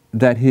it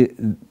that his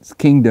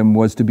kingdom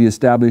was to be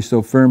established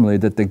so firmly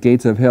that the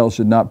gates of hell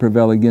should not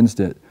prevail against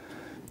it?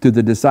 To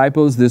the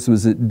disciples, this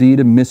was indeed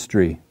a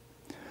mystery.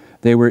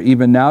 They were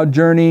even now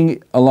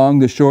journeying along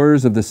the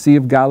shores of the Sea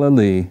of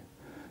Galilee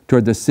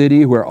toward the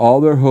city where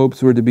all their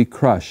hopes were to be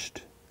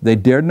crushed. They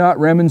dared not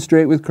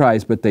remonstrate with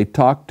Christ, but they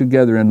talked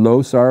together in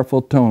low,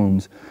 sorrowful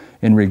tones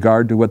in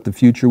regard to what the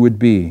future would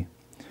be.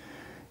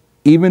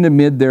 Even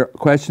amid their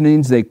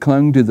questionings, they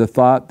clung to the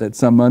thought that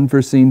some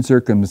unforeseen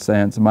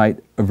circumstance might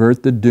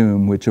avert the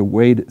doom which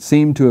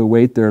seemed to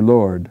await their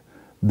Lord.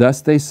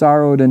 Thus they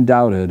sorrowed and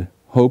doubted,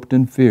 hoped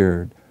and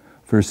feared,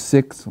 for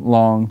 6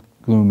 long,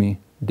 gloomy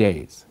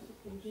days.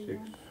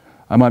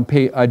 I'm on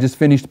page. I just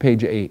finished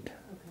page 8.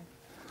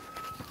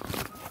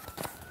 Okay.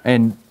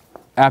 And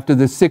after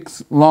the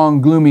 6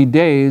 long, gloomy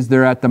days,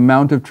 they're at the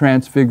Mount of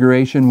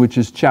Transfiguration, which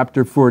is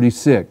chapter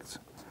 46,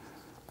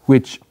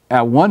 which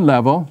at one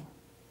level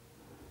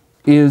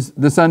is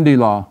the Sunday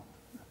law,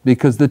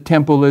 because the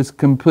temple is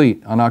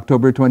complete on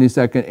October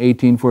 22nd,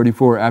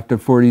 1844, after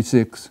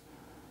 46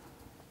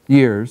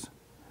 years.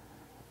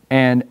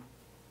 And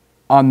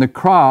on the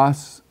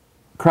cross,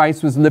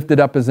 Christ was lifted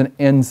up as an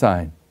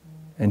ensign.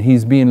 And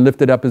he's being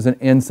lifted up as an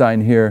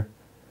ensign here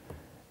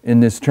in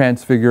this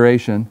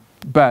transfiguration.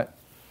 But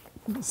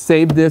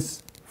save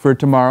this for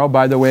tomorrow.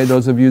 By the way,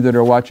 those of you that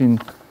are watching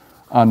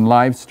on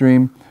live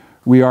stream,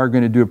 we are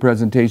going to do a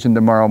presentation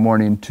tomorrow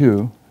morning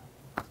too.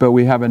 But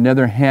we have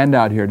another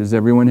handout here. Does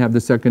everyone have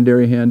the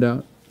secondary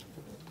handout?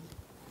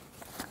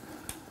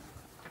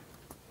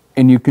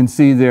 And you can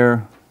see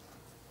there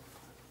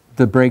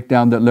the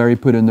breakdown that Larry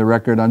put in the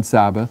record on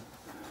Sabbath.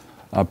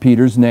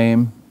 Peter's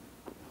name.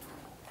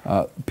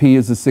 P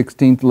is the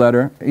 16th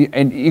letter.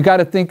 And you got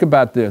to think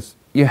about this.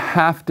 You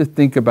have to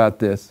think about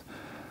this.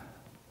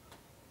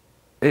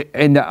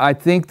 And I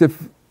think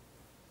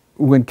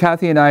when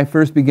Kathy and I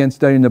first began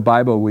studying the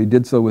Bible, we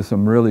did so with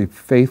some really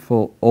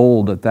faithful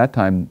at that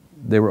time,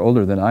 they were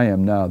older than I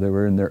am now. They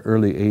were in their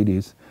early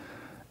 80s,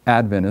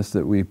 Adventists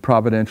that we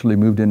providentially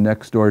moved in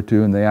next door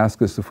to, and they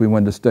asked us if we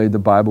wanted to study the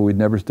Bible. We'd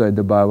never studied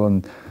the Bible,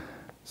 and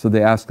so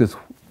they asked us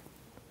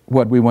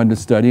what we wanted to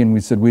study, and we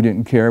said we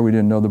didn't care, we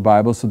didn't know the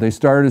Bible. So they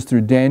started us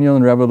through Daniel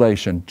and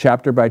Revelation,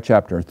 chapter by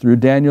chapter, through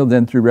Daniel,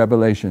 then through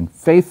Revelation.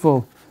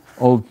 Faithful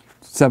old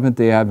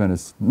Seventh-day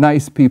Adventists,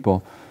 nice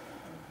people.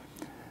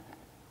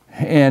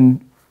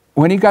 And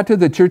when he got to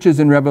the churches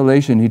in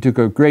Revelation, he took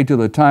a great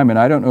deal of time, and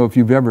I don't know if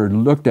you've ever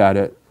looked at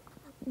it,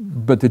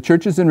 but the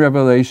churches in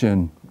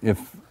Revelation,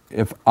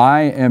 if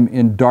I am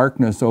in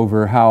darkness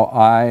over how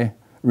I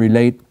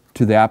relate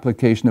to the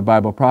application of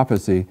Bible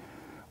prophecy,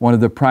 one of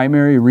the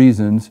primary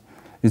reasons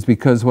is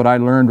because what I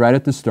learned right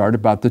at the start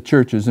about the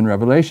churches in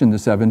Revelation, the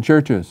 7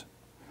 churches.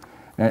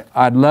 And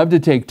I'd love to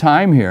take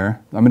time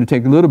here. I'm going to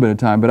take a little bit of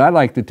time, but I'd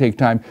like to take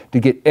time to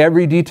get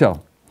every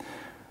detail.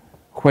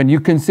 When you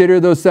consider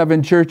those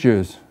 7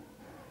 churches,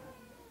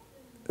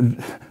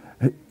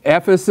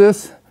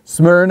 Ephesus,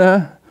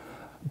 Smyrna,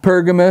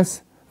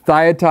 Pergamos,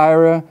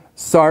 Thyatira,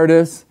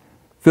 Sardis,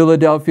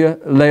 Philadelphia,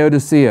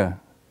 Laodicea,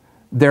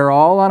 they're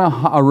all on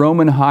a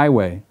Roman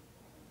highway,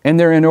 and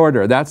they're in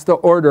order. That's the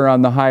order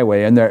on the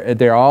highway, and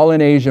they're all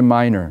in Asia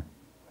Minor.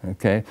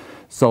 Okay,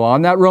 so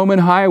on that Roman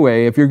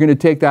highway, if you're going to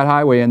take that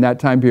highway in that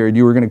time period,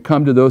 you were going to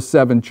come to those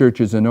 7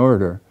 churches in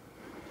order.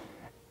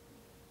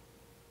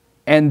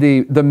 And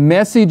the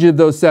message of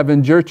those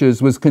 7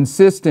 churches was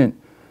consistent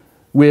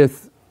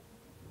with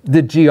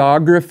the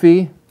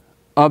geography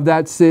of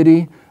that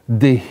city,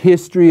 the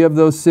history of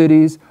those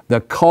cities,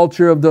 the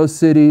culture of those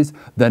cities,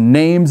 the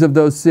names of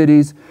those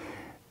cities.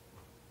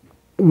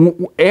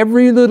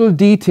 Every little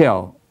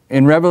detail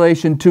in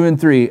Revelation 2 and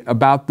 3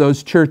 about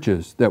those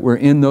churches that were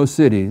in those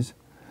cities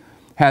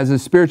has a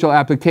spiritual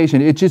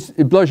application.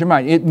 It blows your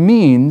mind. It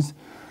means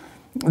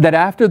that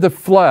after the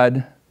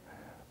flood,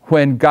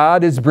 when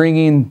God is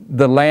bringing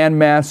the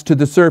landmass to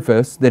the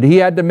surface, that He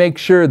had to make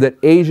sure that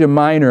Asia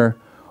Minor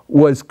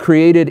was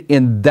created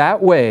in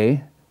that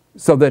way,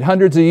 so that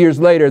hundreds of years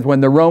later, when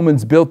the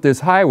Romans built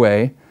this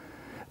highway,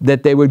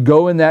 that they would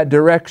go in that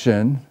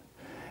direction.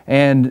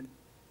 And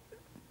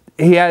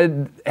He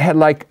had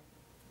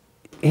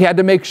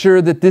to make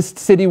sure that this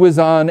city was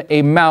on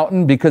a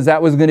mountain, because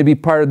that was going to be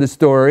part of the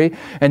story,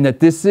 and that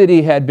this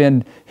city had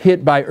been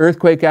hit by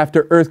earthquake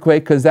after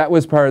earthquake, because that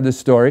was part of the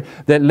story,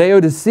 that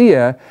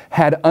Laodicea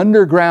had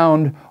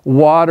underground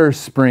water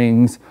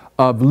springs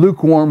of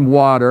lukewarm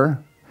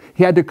water.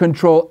 He had to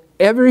control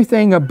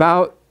everything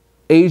about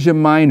Asia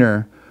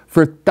Minor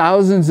for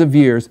thousands of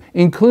years,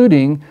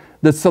 including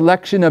the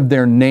selection of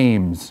their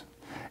names.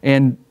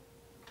 And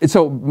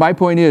so my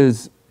point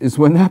is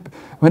when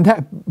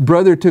that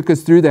brother took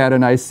us through that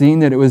and I seen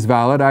that it was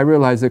valid, I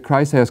realized that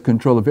Christ has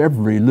control of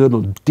every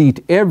little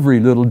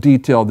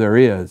detail there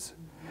is.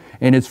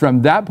 And it's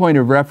from that point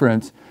of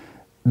reference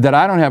that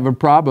I don't have a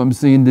problem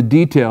seeing the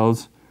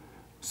details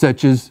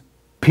such as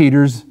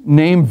Peter's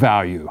name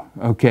value,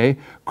 okay?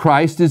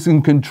 Christ is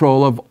in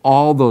control of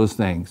all those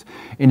things.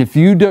 And if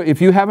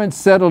you haven't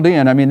settled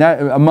in, I mean,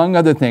 that, among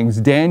other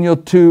things, Daniel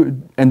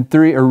 2 and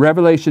 3, or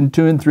Revelation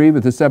 2 and 3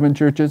 with the 7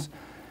 churches,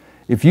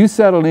 if you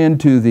settle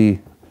into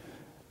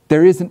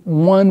there isn't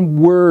one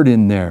word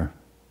in there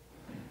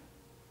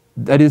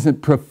that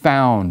isn't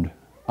profound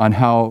on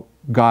how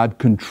God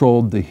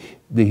controlled the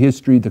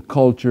history, the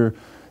culture,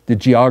 the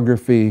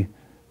geography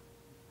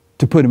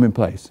to put them in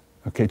place.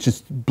 Okay, it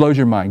just blows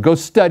your mind. Go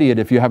study it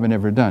if you haven't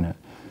ever done it.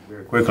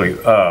 Very quickly,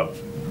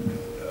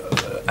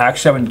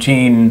 Acts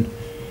 17,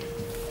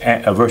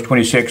 verse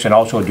 26, and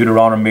also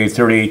Deuteronomy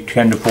 30,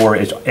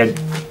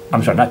 10-4.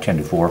 I'm sorry, not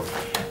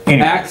 10-4.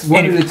 Anyway, Acts,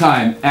 one at a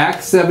time.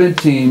 Acts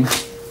 17,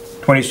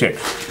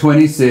 26.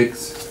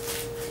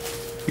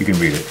 26. You can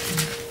read it.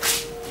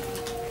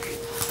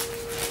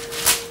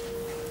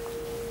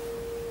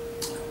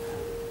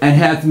 And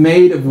hath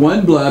made of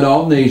one blood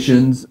all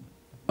nations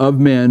of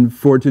men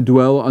for to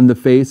dwell on the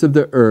face of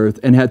the earth,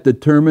 and hath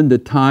determined the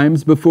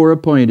times before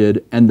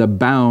appointed and the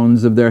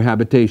bounds of their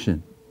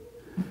habitation.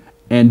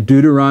 And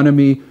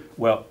Deuteronomy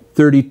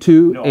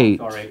 32, no, 8.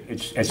 Sorry,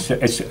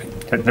 it's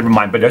never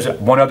mind. But there's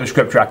one other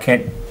scripture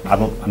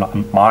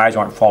my eyes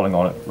aren't falling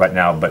on it right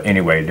now. But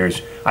anyway,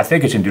 I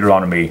think it's in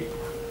Deuteronomy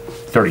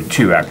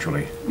 32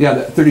 actually.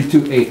 Yeah,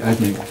 32, 8. I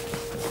think.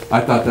 I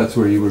thought that's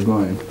where you were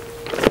going.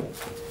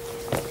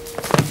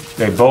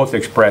 They both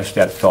express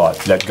that thought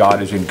that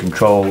God is in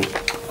control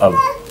of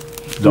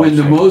those when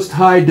the things. Most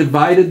High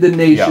divided the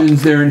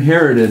nations their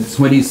inheritance,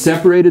 when He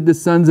separated the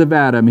sons of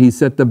Adam, He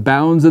set the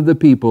bounds of the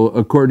people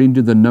according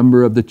to the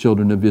number of the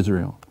children of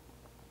Israel.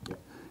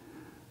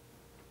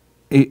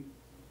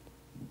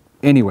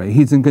 Anyway,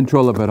 He's in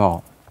control of it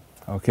all.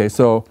 Okay,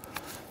 so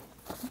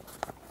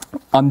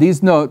on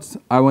these notes,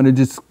 I want to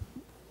just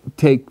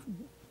take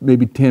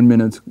maybe 10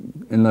 minutes,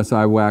 unless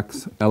I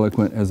wax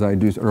eloquent as I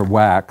do, or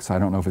wax, I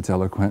don't know if it's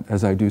eloquent,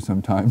 as I do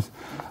sometimes.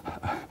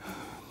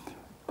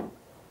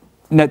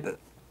 Now,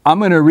 I'm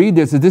going to read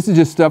this. This is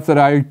just stuff that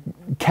I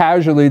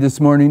casually this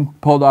morning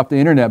pulled off the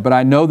internet, but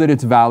I know that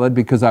it's valid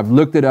because I've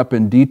looked it up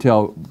in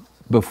detail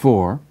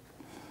before.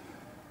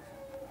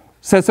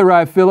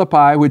 Caesarea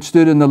Philippi, which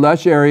stood in the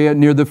lush area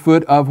near the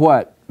foot of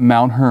what?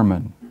 Mount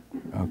Hermon.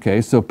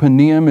 Okay, so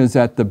Panium is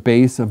at the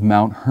base of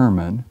Mount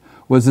Hermon,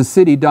 was a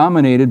city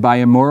dominated by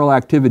immoral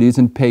activities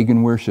and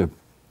pagan worship.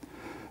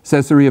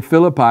 Caesarea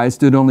Philippi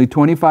stood only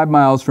 25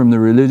 miles from the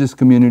religious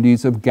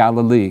communities of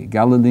Galilee.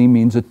 Galilee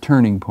means a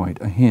turning point,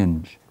 a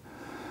hinge.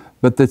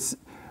 But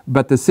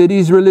the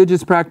city's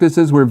religious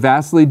practices were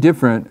vastly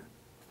different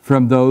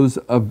from those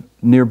of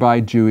nearby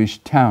Jewish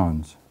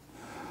towns.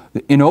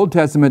 In Old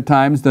Testament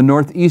times, the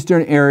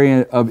northeastern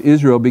area of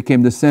Israel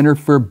became the center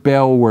for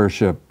Baal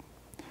worship.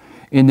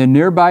 In the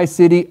nearby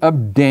city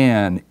of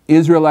Dan,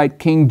 Israelite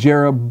King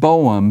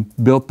Jeroboam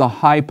built the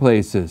high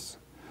places.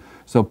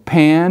 So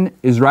Pan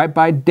is right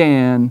by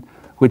Dan,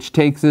 which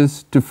takes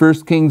us to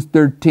 1 Kings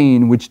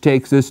 13, which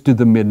takes us to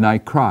the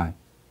midnight cry.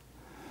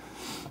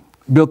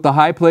 Built the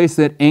high place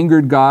that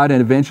angered God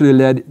and eventually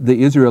led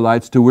the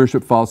Israelites to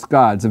worship false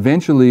gods.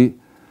 Eventually,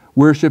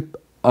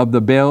 worship of the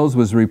Baals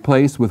was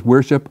replaced with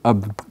worship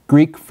of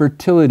Greek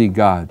fertility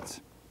gods.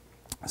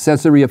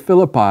 Caesarea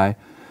Philippi,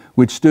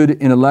 which stood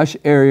in a lush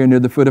area near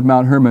the foot of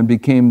Mount Hermon,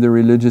 became the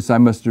religious, I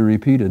must have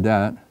repeated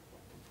that.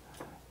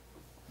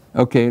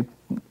 Okay.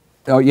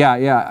 Oh,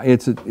 yeah,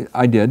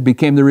 I did.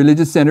 Became the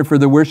religious center for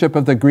the worship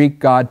of the Greek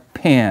god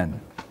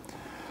Pan.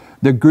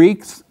 The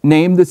Greeks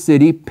named the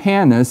city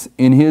Panis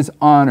in his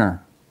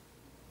honor.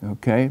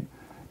 Okay?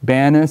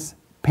 Banis,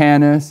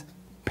 Panis,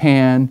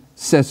 Pan,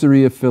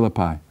 Caesarea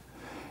Philippi.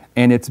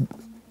 And it's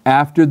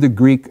after the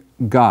Greek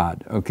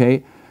god,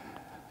 okay?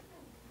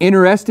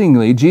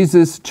 Interestingly,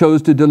 Jesus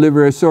chose to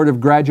deliver a sort of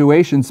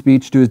graduation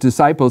speech to his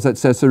disciples at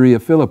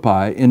Caesarea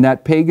Philippi. In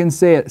that pagan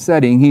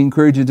setting, he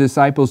encouraged his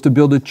disciples to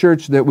build a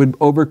church that would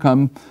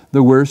overcome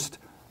the worst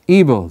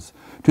evils.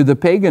 To the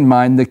pagan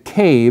mind, the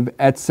cave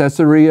at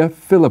Caesarea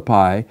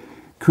Philippi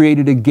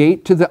created a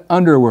gate to the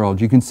underworld.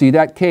 You can see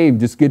that cave.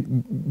 Just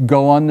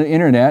go on the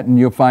internet and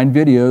you'll find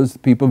videos,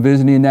 people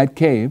visiting that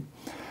cave.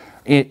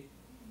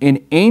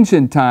 In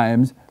ancient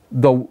times,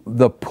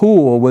 the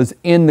pool was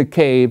in the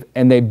cave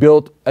and they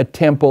built a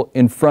temple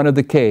in front of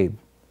the cave.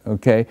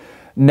 Okay?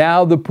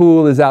 Now the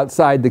pool is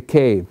outside the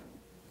cave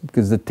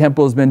because the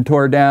temple has been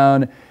torn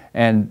down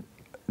and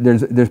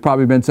there's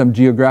probably been some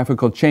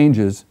geographical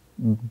changes,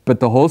 but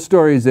the whole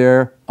story is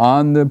there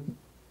on the,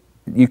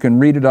 you can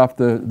read it off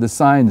the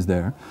signs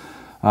there.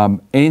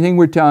 Anything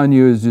we're telling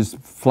you is just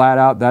flat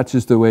out, that's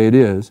just the way it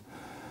is.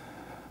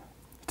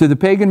 To the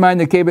pagan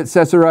mind, the cave at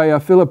Caesarea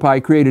Philippi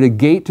created a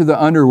gate to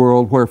the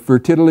underworld where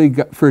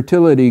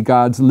fertility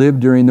gods lived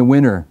during the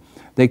winter.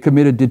 They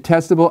committed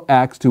detestable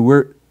acts to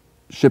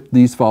worship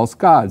these false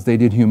gods. They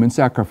did human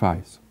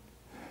sacrifice.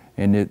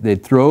 And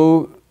they'd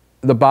throw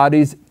the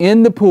bodies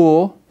in the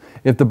pool.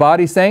 If the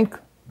body sank,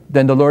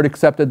 then the Lord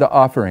accepted the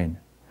offering.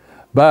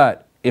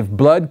 But if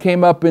blood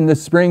came up in the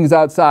springs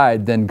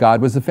outside, then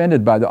God was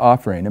offended by the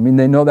offering. I mean,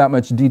 they know that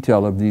much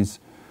detail of these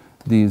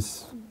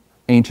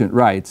ancient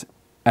rites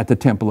at the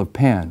temple of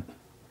Pan.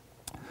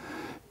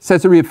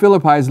 Caesarea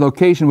Philippi's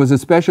location was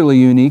especially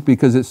unique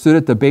because it stood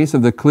at the base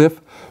of the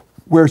cliff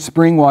where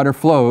spring water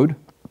flowed.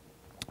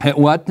 At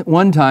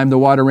one time, the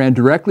water ran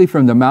directly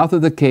from the mouth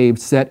of the cave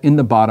set in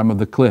the bottom of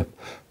the cliff.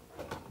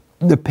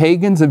 The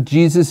pagans of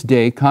Jesus'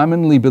 day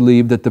commonly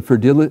believed that the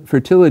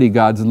fertility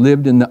gods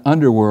lived in the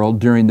underworld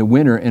during the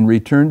winter and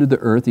returned to the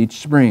earth each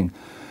spring.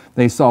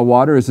 They saw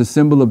water as a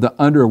symbol of the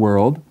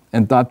underworld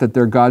and thought that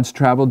their gods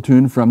traveled to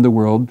and from the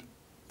world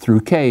through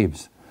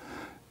caves.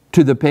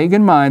 To the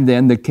pagan mind,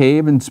 then, the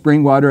cave and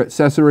spring water at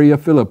Caesarea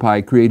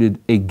Philippi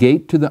created a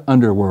gate to the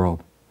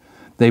underworld.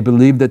 They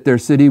believed that their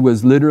city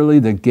was literally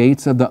the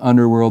gates of the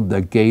underworld,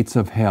 the gates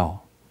of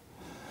hell.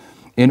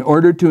 In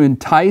order to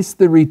entice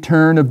the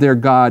return of their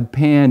god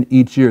Pan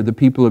each year, the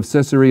people of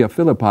Caesarea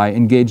Philippi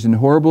engaged in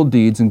horrible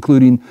deeds,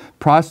 including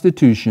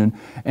prostitution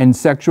and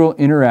sexual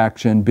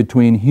interaction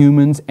between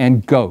humans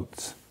and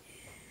goats.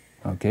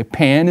 Okay,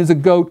 Pan is a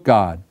goat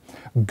god.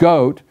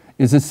 Goat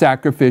is a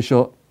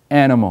sacrificial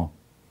animal.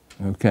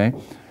 Okay?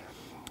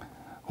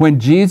 When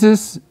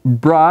Jesus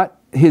brought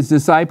his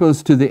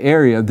disciples to the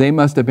area, they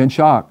must have been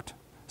shocked.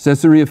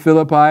 Caesarea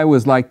Philippi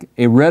was like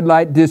a red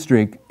light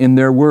district in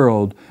their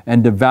world,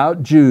 and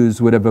devout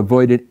Jews would have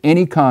avoided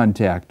any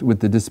contact with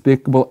the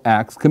despicable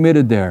acts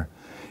committed there.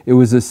 It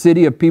was a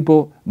city of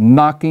people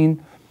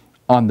knocking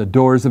on the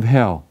doors of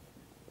hell.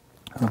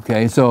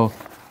 Okay, so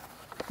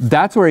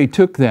that's where he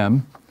took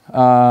them.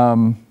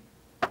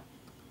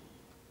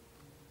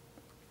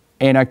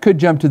 And I could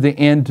jump to the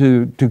end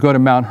to go to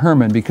Mount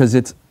Hermon because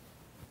it's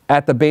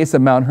at the base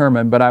of Mount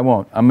Hermon, but I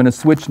won't. I'm going to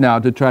switch now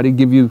to try to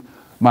give you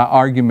my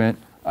argument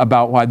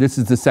about why this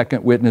is the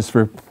second witness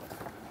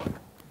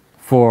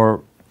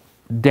for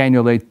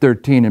Daniel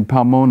 8:13 and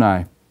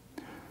Palmoni.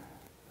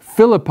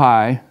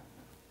 Philippi,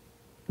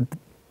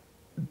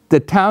 the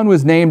town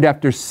was named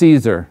after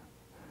Caesar,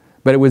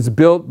 but it was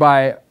built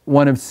by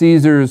one of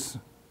Caesar's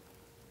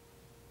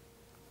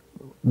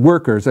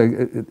workers,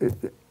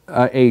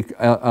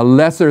 a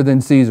lesser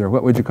than Caesar.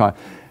 What would you call it?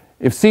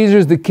 If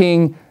Caesar's the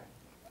king,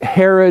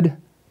 Herod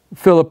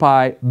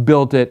Philippi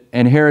built it,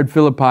 and Herod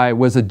Philippi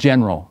was a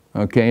general,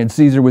 okay, and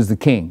Caesar was the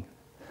king.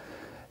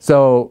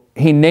 So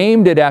he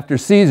named it after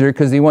Caesar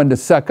because he wanted to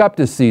suck up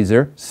to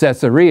Caesar,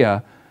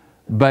 Caesarea,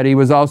 but he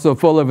was also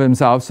full of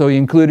himself, so he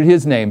included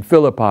his name,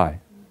 Philippi.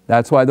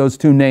 That's why those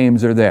two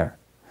names are there.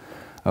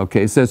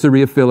 Okay,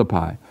 Caesarea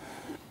Philippi.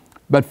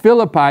 But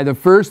Philippi, the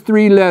first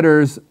three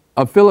letters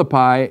of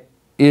Philippi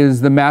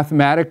is the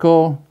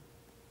mathematical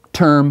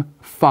term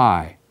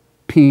phi,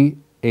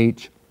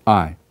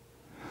 P-H-I.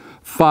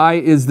 Phi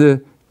is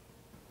the,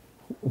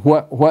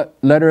 what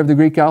letter of the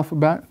Greek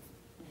alphabet?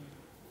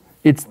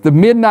 It's the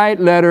midnight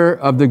letter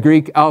of the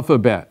Greek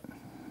alphabet.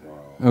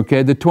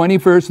 Okay, the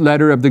 21st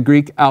letter of the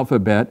Greek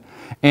alphabet,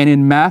 and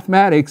in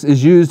mathematics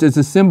is used as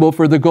a symbol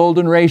for the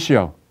golden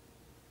ratio.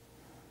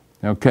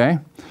 Okay?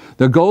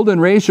 The golden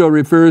ratio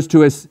refers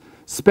to a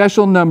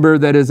special number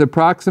that is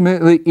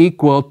approximately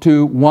equal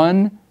to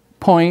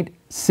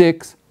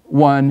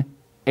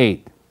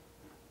 1.618.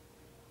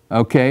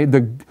 Okay?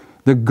 The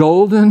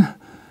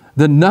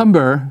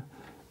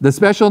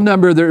special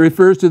number that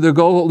refers to the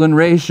golden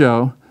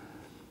ratio,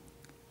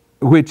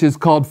 which is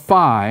called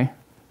phi,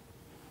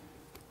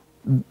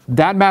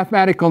 that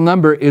mathematical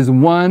number is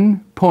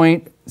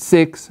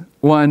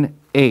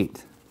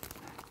 1.618.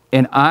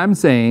 And I'm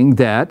saying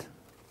that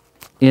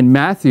in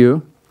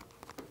Matthew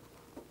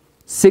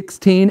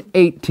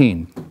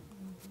 16:18.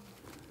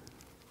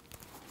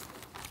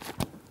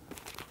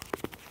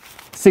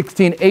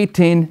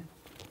 16:18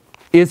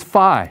 is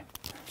phi.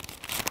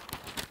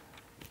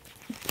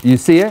 You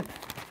see it?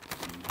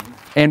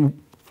 And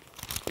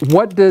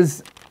what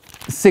does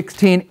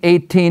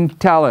 16:18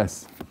 tell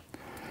us?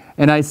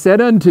 And I said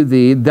unto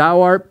thee,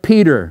 thou art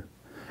Peter,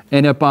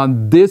 and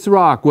upon this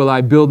rock will I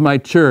build my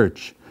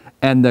church,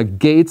 and the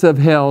gates of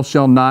hell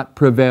shall not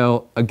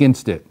prevail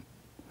against it.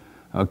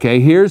 Okay,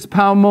 here's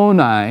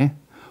Palmoni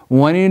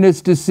wanting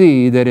us to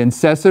see that in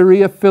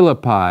Caesarea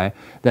Philippi,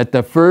 that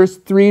the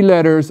first three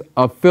letters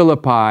of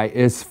Philippi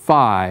is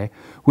phi,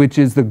 which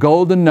is the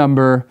golden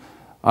number,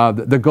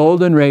 the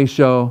golden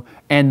ratio,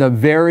 and the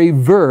very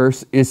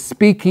verse is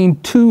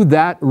speaking to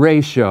that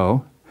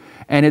ratio,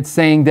 and it's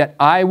saying that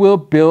I will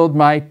build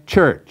my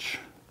church.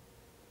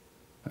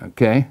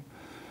 Okay?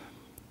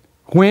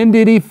 When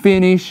did he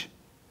finish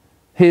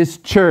his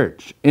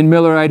church in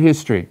Millerite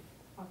history?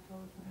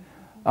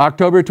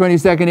 October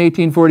 22nd,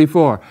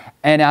 1844.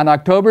 And on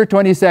October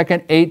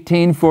 22nd,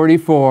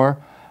 1844,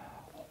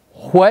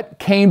 what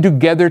came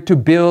together to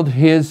build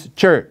his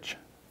church?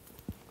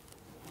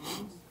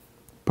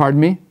 Pardon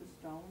me?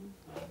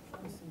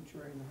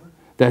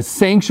 The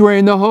sanctuary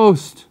and the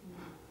host.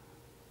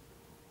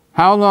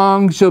 How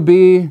long shall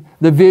be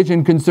the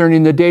vision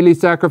concerning the daily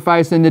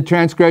sacrifice and the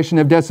transgression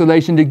of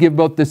desolation to give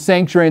both the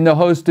sanctuary and the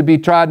host to be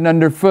trodden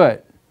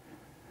underfoot?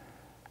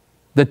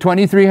 The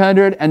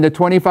 2300 and the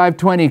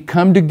 2520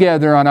 come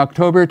together on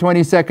October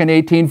 22nd,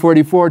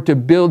 1844 to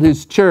build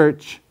his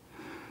church.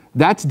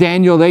 That's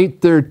Daniel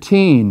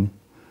 8:13.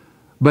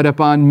 But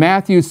upon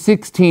Matthew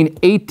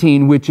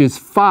 16:18, which is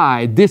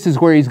phi, this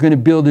is where he's going to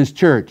build his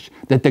church,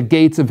 that the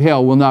gates of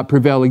hell will not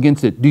prevail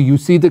against it. Do you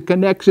see the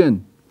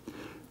connection?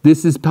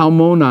 This is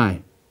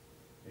Palmoni.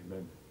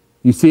 Amen.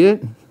 You see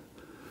it?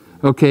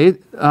 Okay.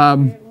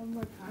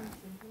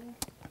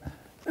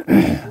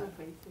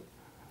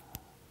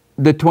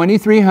 The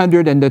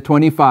 2300 and the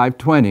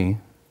 2520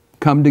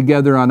 come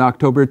together on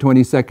October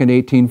 22nd,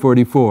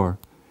 1844,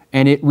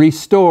 and it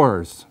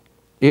restores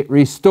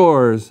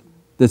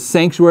the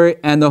sanctuary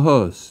and the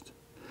host.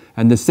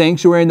 And the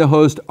sanctuary and the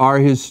host are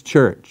his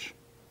church.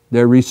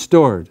 They're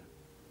restored.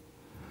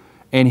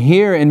 And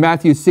here in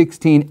Matthew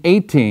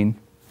 16:18,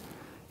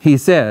 he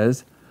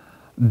says,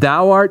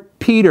 thou art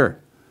Peter,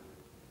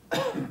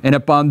 and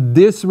upon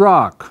this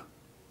rock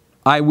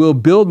I will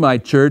build my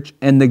church,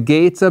 and the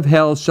gates of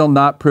hell shall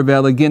not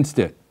prevail against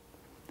it.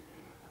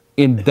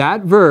 In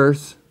that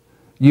verse,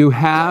 you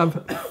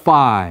have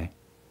phi.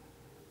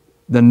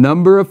 The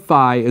number of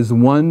phi is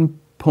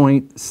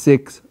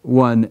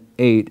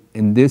 1.618,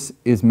 and this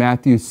is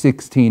Matthew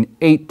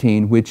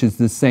 16:18, which is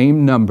the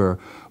same number.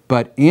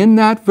 But in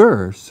that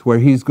verse, where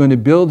he's going to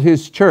build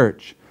his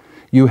church,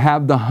 you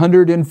have the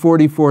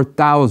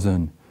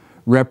 144,000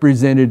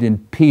 represented in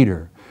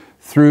Peter.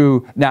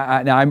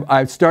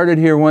 I've started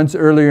here once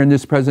earlier in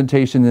this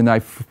presentation, and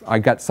I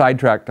got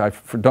sidetracked. I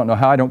don't know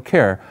how, I don't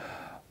care.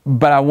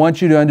 But I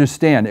want you to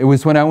understand, it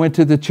was when I went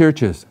to the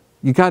churches.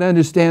 You got to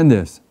understand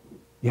this.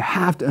 You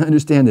have to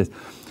understand this.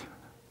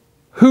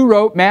 Who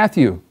wrote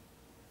Matthew?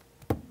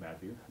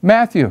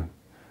 Matthew.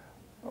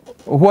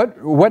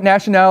 What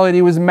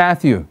nationality was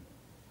Matthew?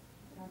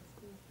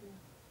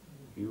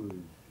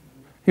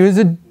 He was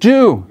a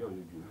Jew.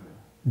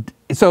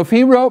 So if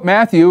he wrote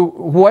Matthew,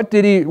 what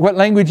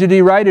language did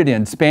he write it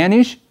in?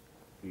 Spanish?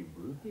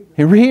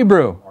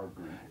 Hebrew.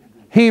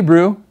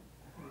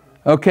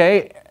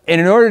 Okay. And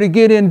in order to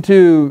get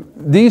into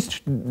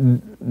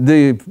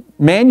the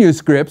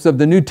manuscripts of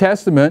the New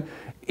Testament,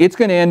 it's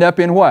going to end up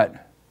in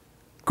what?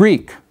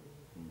 Greek.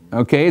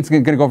 Okay, it's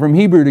going to go from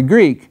Hebrew to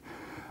Greek.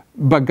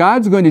 But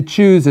God's going to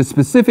choose a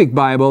specific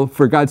Bible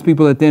for God's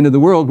people at the end of the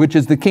world, which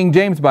is the King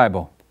James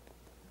Bible.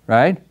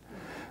 Right?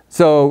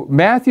 So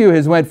Matthew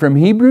has went from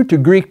Hebrew to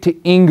Greek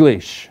to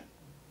English.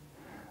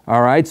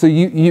 All right, so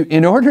you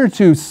in order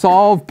to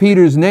solve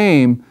Peter's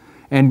name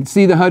and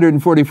see the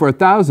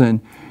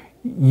 144,000,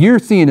 you're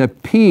seeing a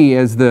P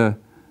as the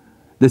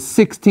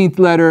 16th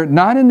letter,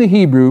 not in the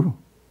Hebrew,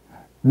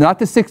 not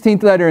the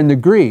 16th letter in the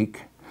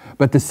Greek,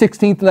 but the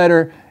 16th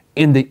letter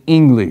in the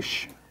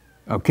English.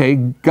 Okay,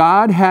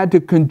 God had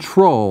to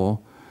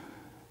control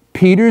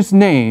Peter's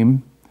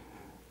name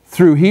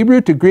through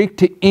Hebrew to Greek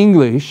to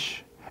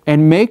English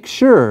and make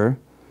sure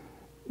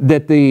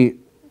that the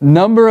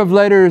number of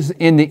letters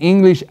in the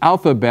English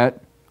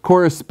alphabet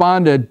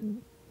corresponded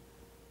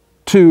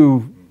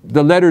to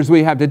the letters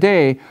we have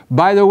today.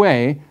 By the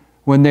way,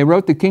 when they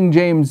wrote the King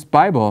James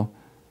Bible,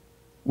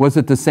 was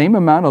it the same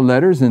amount of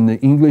letters in the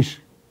English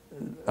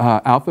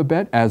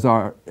alphabet as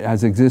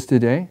exists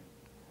today?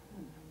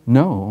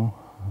 No.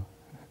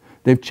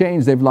 They've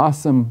changed. They've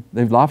lost some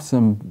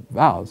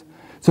vowels.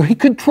 So he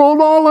controlled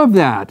all of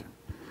that.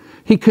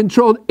 He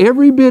controlled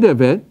every bit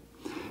of it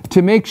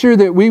to make sure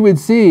that we would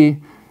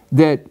see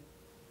that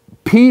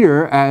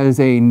Peter as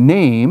a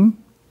name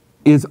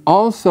is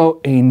also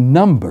a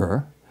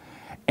number,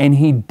 and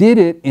he did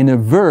it in a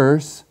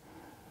verse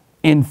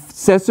in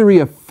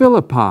Caesarea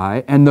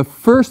Philippi, and the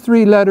first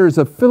three letters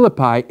of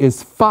Philippi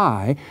is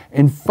Phi,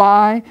 and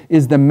Phi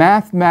is the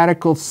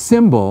mathematical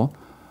symbol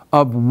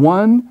of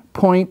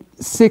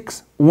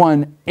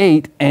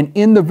 1.618, and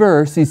in the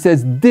verse he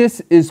says,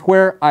 "This is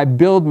where I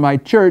build my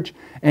church,"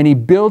 and he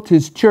built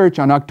his church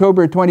on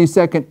October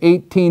 22nd,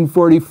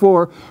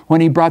 1844,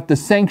 when he brought the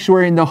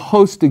sanctuary and the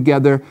host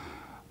together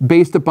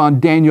based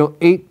upon Daniel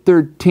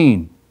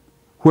 8:13,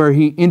 where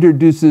he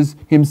introduces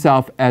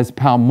himself as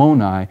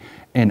Palmoni,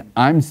 and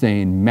I'm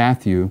saying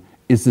Matthew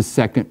is the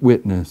second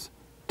witness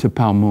to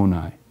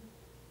Palmoni.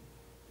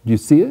 Do you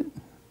see it?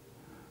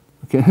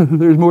 Okay,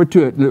 there's more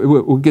to it.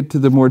 We'll get to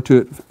the more to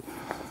it.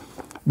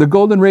 The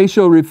golden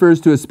ratio refers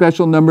to a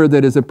special number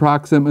that is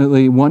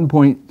approximately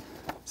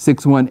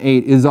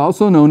 1.618. Is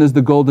also known as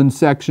the golden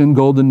section,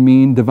 golden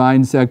mean,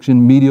 divine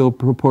section, medial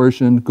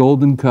proportion,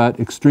 golden cut,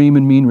 extreme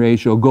and mean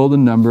ratio,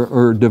 golden number,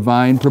 or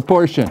divine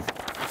proportion.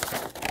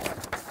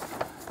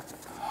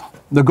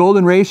 The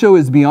golden ratio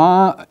is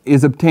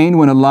obtained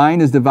when a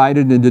line is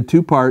divided into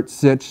two parts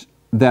such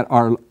that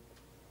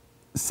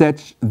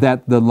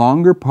the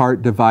longer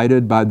part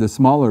divided by the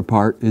smaller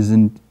part is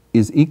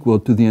equal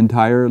to the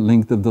entire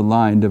length of the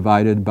line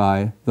divided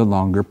by the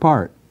longer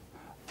part.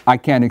 I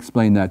can't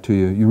explain that to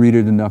you. You read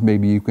it enough,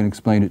 maybe you can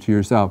explain it to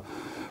yourself.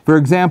 For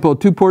example,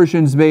 two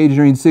portions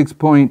measuring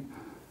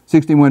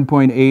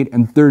 61.8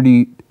 and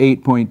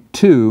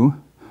 38.2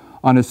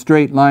 on a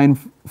straight line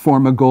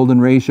form a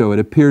golden ratio. It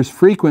appears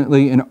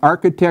frequently in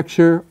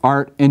architecture,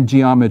 art, and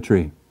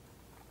geometry.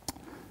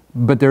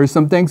 But there are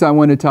some things I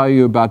want to tell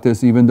you about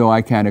this, even though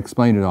I can't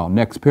explain it all.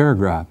 Next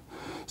paragraph.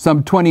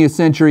 Some 20th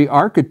century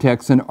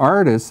architects and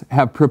artists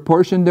have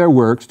proportioned their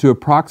works to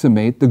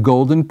approximate the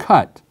golden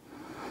cut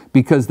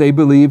because they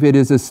believe it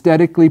is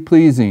aesthetically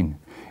pleasing.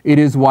 It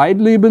is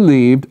widely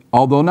believed,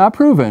 although not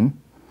proven,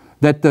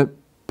 that the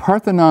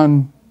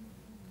Parthenon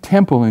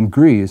temple in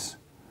Greece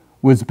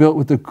was built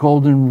with the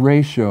golden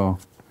ratio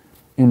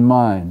in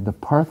mind. The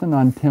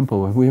Parthenon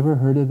temple, have we ever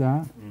heard of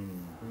that? Mm-hmm.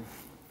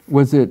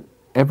 Was it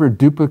ever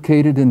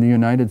duplicated in the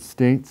United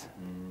States?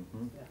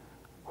 Mm-hmm.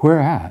 Where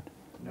at?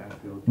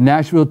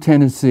 Nashville,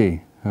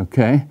 Tennessee.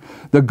 Okay.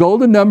 The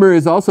golden number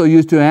is also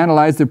used to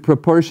analyze the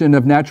proportion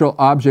of natural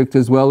objects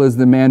as well as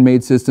the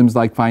man-made systems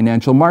like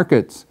financial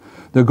markets.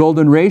 The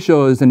golden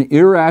ratio is an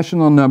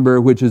irrational number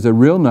which is a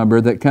real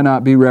number that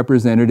cannot be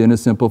represented in a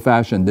simple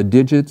fashion. The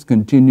digits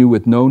continue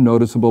with no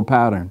noticeable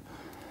pattern.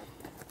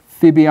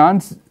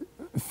 Fibonacci's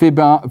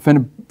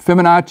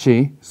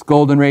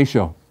golden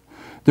ratio.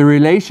 The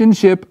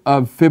relationship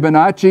of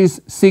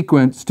Fibonacci's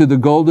sequence to the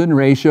golden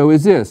ratio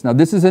is this. Now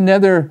this is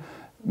another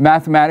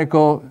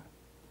mathematical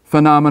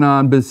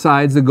phenomenon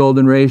besides the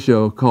golden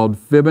ratio called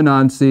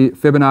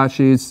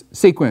Fibonacci's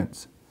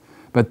sequence.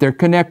 But they're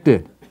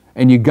connected,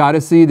 and you got to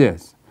see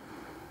this.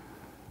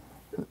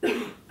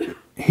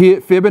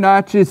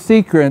 Fibonacci's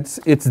sequence,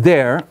 it's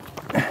there,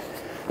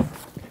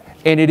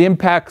 and it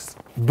impacts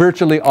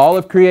virtually all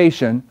of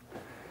creation.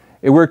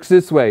 It works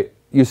this way.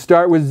 You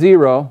start with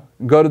 0,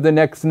 go to the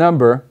next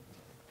number,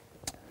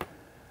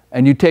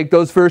 and you take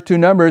those first two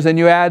numbers and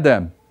you add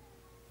them.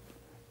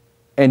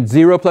 And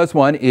 0 plus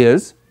 1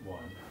 is? 1.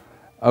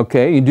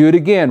 Okay, you do it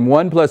again.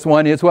 1 plus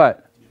 1 is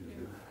what?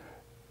 2.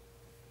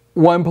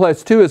 1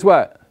 plus 2 is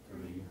what?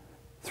 3.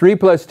 3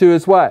 plus 2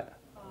 is what?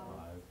 5.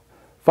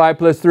 5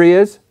 plus 3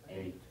 is?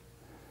 8.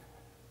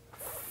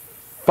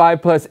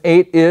 5 plus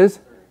 8 is?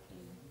 13.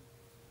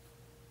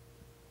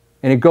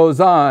 And it goes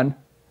on.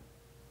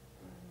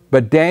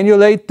 But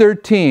Daniel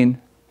 8:13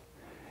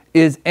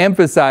 is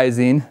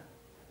emphasizing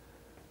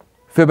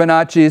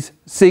Fibonacci's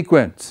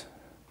sequence.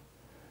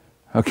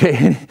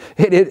 Okay,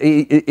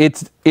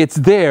 it's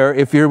there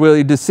if you're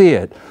willing to see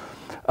it.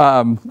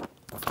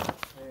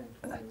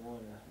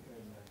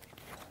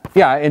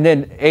 Yeah, and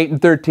then 8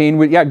 and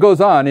 13, yeah, it goes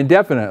on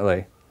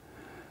indefinitely.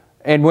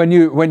 And when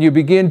you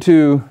begin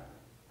to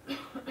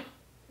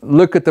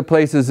look at the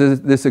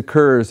places this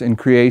occurs in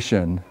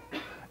creation,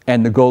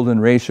 and the golden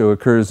ratio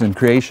occurs in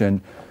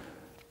creation,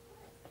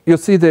 you'll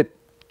see that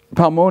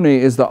Palmoni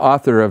is the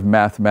author of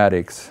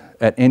mathematics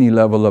at any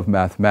level of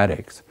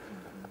mathematics.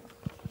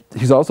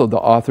 He's also the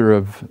author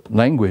of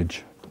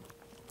language.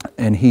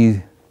 And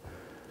he's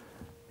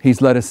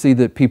let us see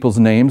that people's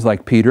names,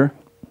 like Peter,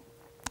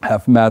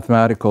 have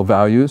mathematical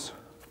values.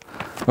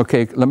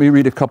 Okay, let me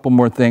read a couple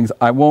more things.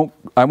 I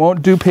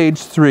won't do page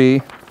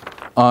 3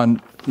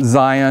 on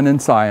Zion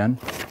and Sion,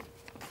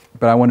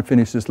 but I want to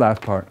finish this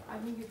last part. I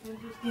think it's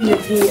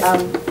interesting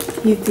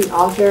that he's the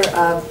author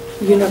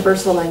of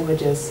universal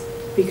languages,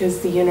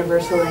 because the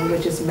universal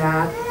language is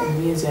math and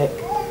music.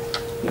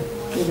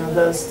 You know,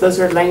 those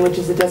are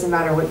languages. It doesn't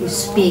matter what you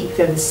speak;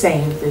 they're the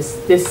same.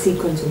 This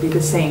sequence will be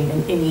the same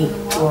in any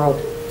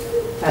world.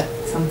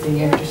 That's something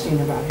interesting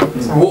about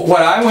him. Sorry.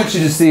 What I want you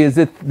to see is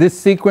that this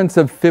sequence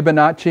of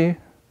Fibonacci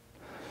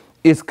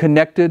is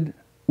connected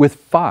with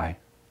phi.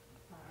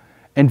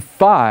 And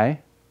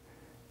phi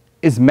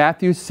is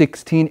Matthew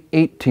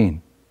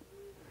 16:18.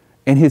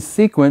 And his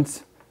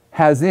sequence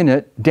has in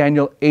it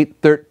Daniel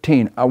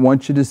 8:13. I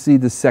want you to see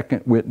the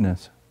second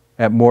witness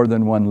at more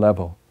than one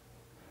level.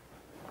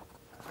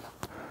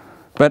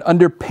 But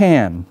under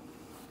Pan,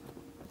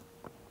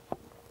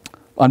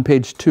 on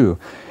page 2,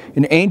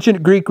 in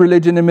ancient Greek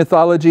religion and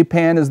mythology,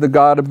 Pan is the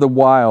god of the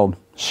wild,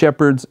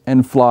 shepherds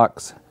and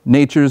flocks,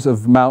 natures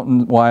of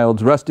mountain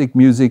wilds, rustic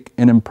music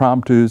and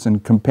impromptus,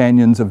 and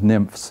companions of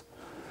nymphs.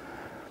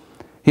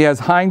 He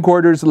has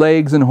hindquarters,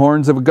 legs, and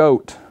horns of a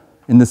goat,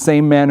 in the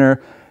same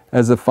manner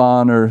as a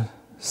faun or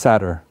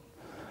satyr.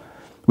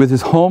 With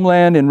his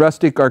homeland in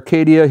rustic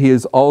Arcadia, he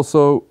is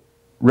also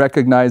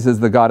recognized as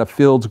the god of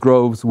fields,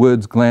 groves,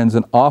 woods, glens,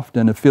 and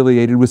often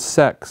affiliated with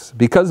sex.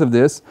 Because of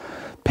this,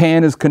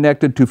 Pan is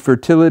connected to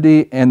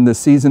fertility and the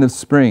season of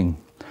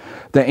spring.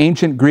 The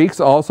ancient Greeks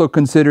also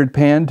considered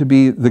Pan to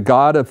be the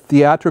god of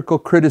theatrical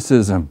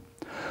criticism.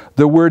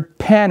 The word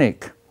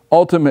panic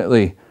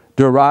ultimately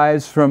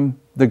derives from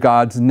the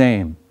god's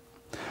name.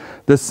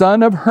 The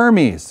son of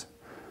Hermes.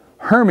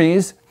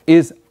 Hermes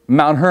is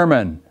Mount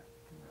Hermon,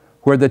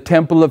 where the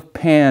temple of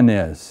Pan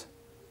is.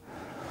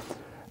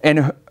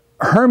 And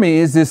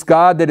Hermes, this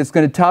god that it's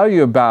going to tell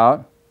you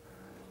about,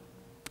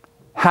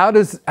 how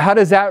does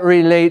that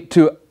relate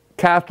to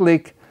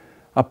Catholic,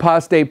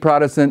 apostate,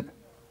 Protestant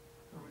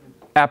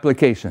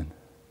application?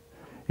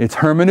 It's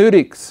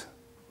hermeneutics.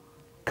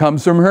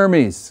 Comes from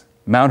Hermes,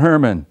 Mount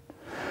Hermon.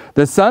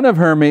 The son of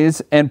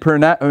Hermes and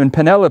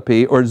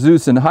Penelope, or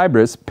Zeus and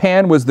Hybris,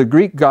 Pan was the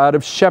Greek god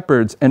of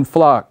shepherds and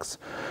flocks,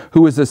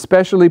 who was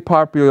especially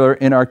popular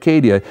in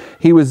Arcadia.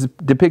 He was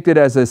depicted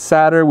as a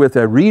satyr with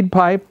a reed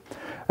pipe,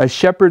 a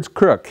shepherd's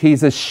crook.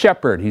 He's a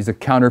shepherd. He's a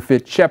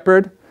counterfeit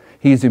shepherd.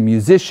 He's a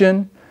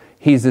musician.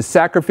 He's a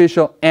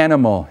sacrificial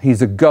animal.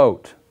 He's a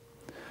goat.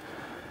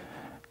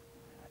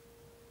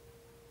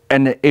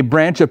 And a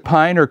branch of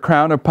pine or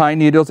crown of pine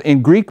needles.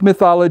 In Greek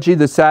mythology,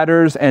 the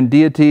satyrs and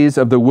deities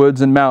of the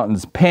woods and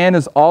mountains. Pan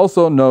is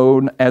also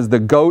known as the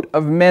goat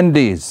of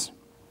Mendes,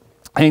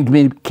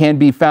 and can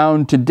be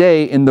found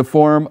today in the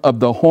form of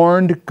the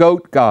horned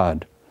goat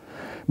god,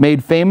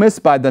 made famous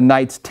by the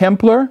Knights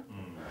Templar,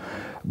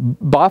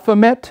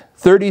 Baphomet,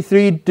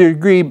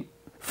 33-degree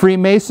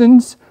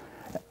Freemasons,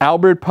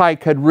 Albert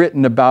Pike had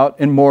written about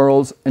in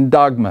Morals and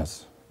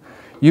Dogmas.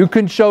 You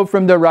can show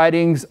from the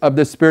writings of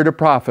the Spirit of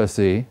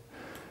Prophecy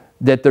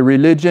that the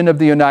religion of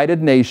the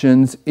United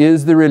Nations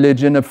is the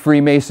religion of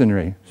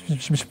Freemasonry.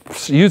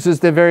 Uses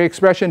the very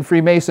expression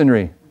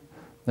Freemasonry.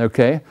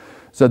 Okay?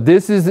 So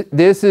this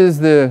is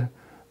the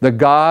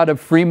god of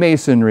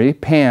Freemasonry,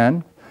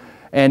 Pan.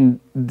 And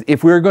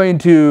if we're going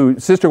to,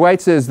 Sister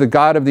White says the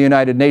God of the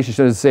United Nations,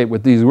 she doesn't say it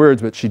with these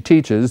words, but she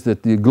teaches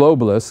that the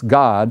globalist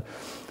God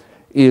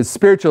is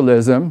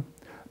spiritualism.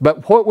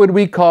 But what would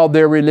we call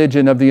their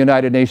religion of the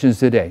United Nations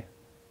today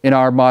in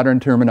our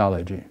modern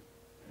terminology?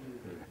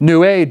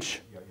 New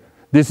Age.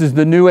 This is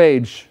the New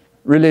Age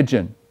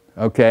religion.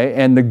 Okay?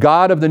 And the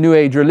God of the New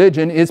Age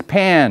religion is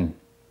Pan.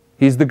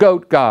 He's the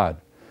goat god.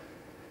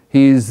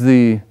 He's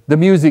the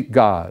music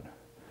god.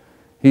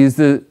 He's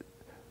the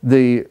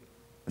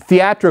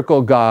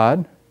theatrical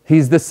god.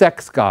 He's the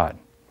sex god.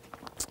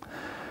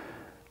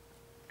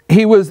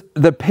 He was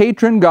the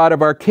patron god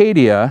of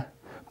Arcadia,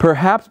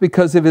 perhaps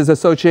because of his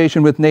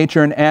association with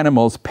nature and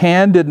animals.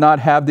 Pan did not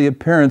have the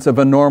appearance of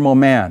a normal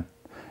man.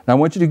 And I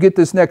want you to get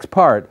this next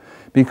part,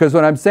 because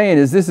what I'm saying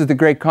is this is the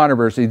great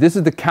controversy. This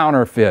is the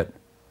counterfeit.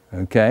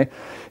 Okay?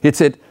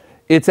 It's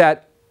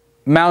at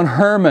Mount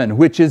Hermon,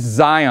 which is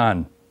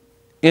Zion.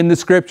 In the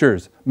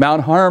scriptures,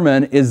 Mount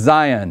Hermon is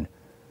Zion.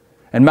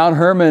 And Mount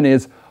Hermon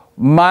is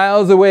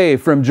miles away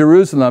from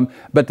Jerusalem,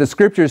 but the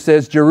scripture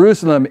says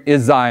Jerusalem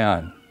is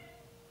Zion.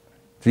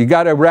 So you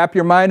got to wrap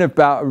your mind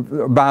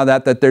about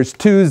that there's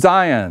two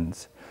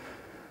Zions.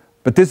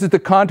 But this is the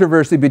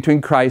controversy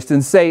between Christ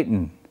and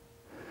Satan.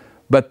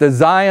 But the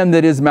Zion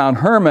that is Mount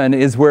Hermon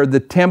is where the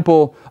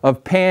temple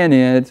of Pan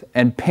is,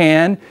 and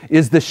Pan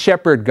is the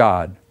shepherd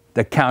god,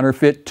 the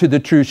counterfeit to the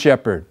true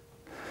shepherd.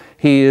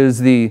 He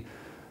is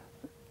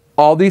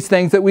all these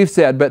things that we've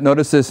said, but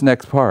notice this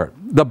next part.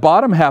 The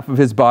bottom half of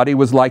his body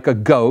was like a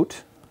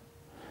goat,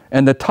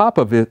 and the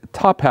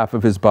top half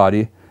of his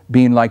body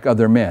being like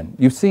other men.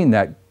 You've seen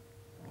that.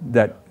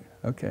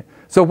 Okay.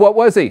 So what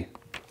was he?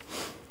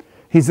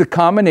 He's a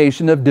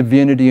combination of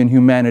divinity and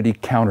humanity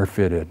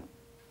counterfeited.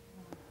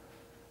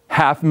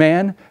 Half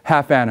man,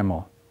 half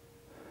animal.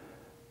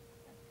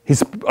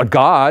 He's a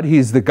god.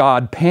 He's the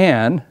god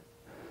Pan.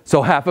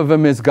 So half of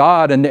him is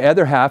God and the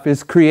other half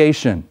is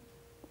creation.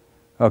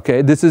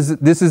 Okay, this is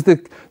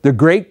the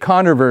great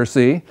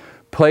controversy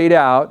played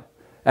out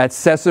at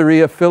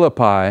Caesarea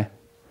Philippi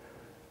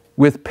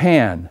with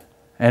Pan.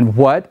 And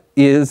what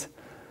is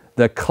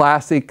the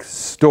classic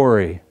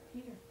story?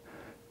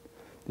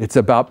 It's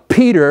about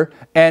Peter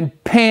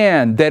and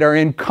Pan that are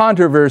in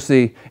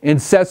controversy in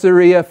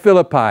Caesarea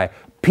Philippi.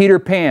 Peter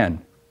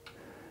Pan.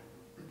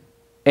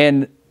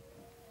 And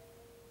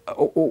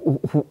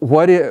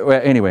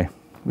anyway,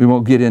 we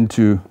won't get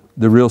into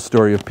the real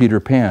story of Peter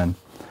Pan,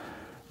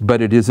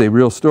 but it is a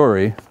real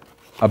story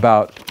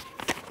about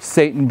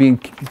Satan being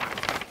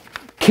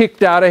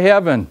kicked out of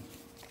heaven.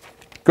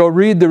 Go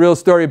read the real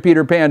story of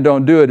Peter Pan.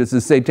 Don't do it. It's a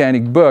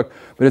satanic book.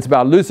 But it's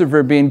about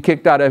Lucifer being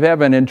kicked out of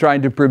heaven and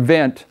trying to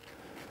prevent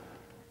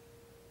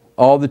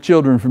all the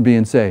children from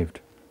being saved.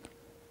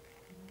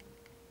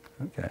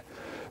 Okay.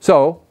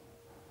 So,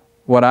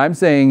 what I'm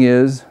saying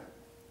is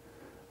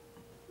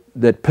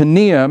that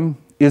Paneum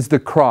is the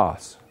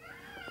cross.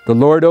 The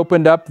Lord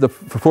opened up the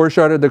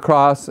foreshadowed of the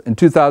cross in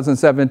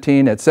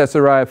 2017 at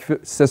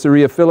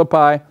Caesarea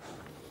Philippi.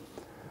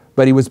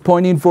 But he was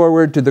pointing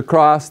forward to the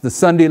cross, the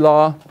Sunday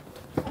law.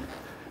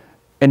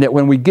 And that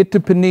when we get to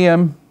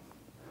Paneum,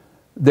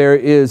 there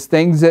is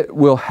things that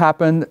will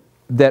happen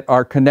that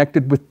are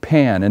connected with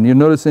Pan. And you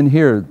notice in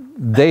here,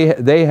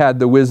 they had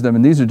the wisdom,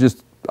 and these are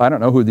just, I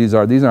don't know who these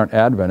are aren't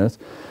Adventists,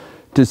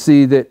 to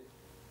see that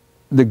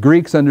the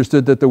Greeks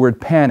understood that the word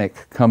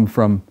panic come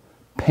from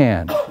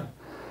Pan.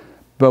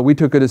 But we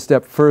took it a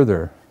step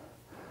further.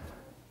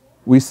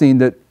 We've seen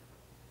that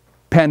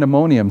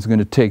pandemonium is going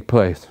to take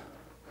place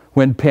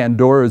when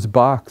Pandora's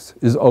box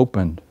is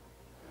opened.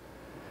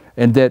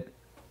 And that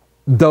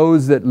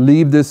those that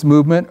leave this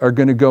movement are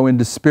going to go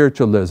into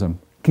spiritualism.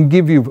 Can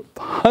give you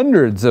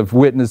hundreds of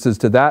witnesses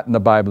to that in the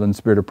Bible and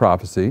Spirit of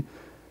Prophecy.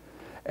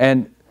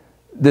 And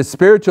the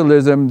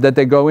spiritualism that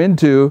they go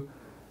into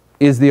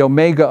is the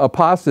Omega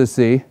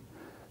apostasy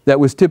that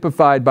was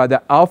typified by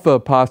the Alpha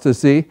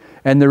apostasy,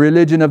 and the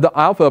religion of the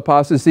Alpha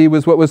apostasy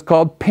was what was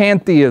called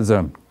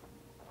pantheism.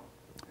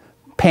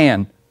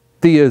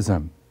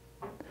 Pantheism.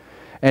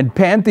 And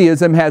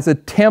pantheism has a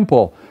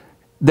temple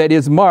that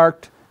is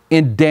marked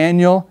in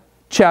Daniel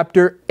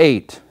chapter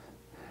 8.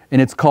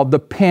 And it's called the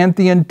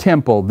Pantheon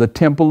Temple, the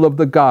Temple of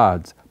the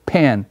Gods.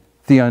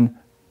 Pantheon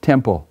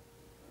Temple.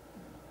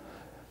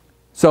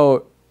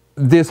 So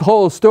this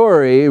whole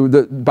story,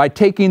 by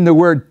taking the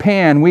word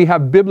Pan, we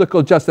have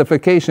biblical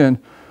justification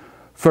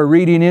for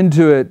reading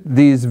into it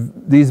these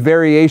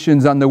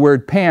variations on the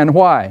word Pan.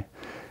 Why?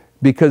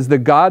 Because the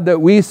God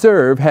that we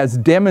serve has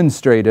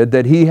demonstrated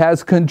that He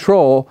has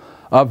control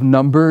of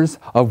numbers,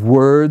 of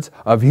words,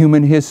 of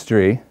human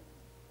history.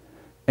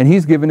 And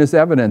He's given us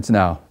evidence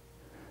now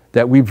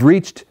that we've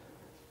reached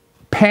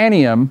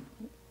Paneum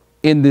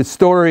in the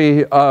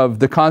story of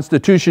the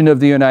Constitution of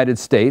the United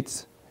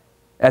States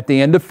at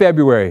the end of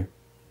February.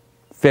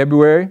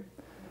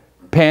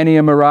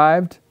 Paneum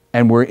arrived,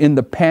 and we're in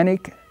the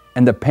panic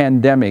and the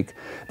pandemic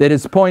that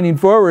is pointing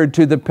forward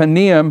to the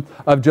Paneum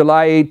of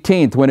July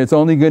 18th, when it's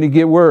only going to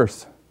get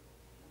worse.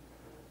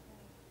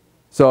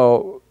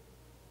 So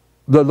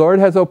the Lord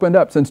has opened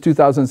up since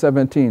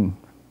 2017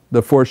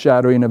 the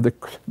foreshadowing of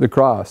the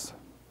cross,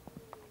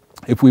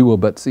 if we will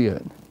but see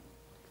it.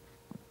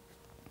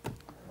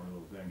 One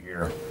little thing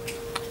here.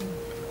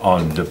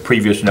 On the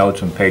previous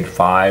notes on page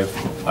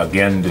 5,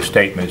 again the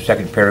statement,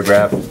 second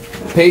paragraph.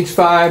 Page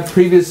 5,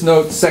 previous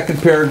note,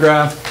 second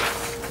paragraph.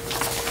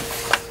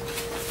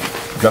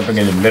 Jumping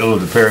in the middle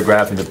of the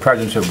paragraph, in the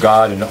presence of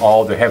God and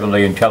all the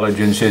heavenly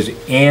intelligences,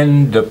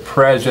 in the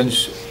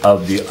presence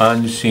of the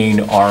unseen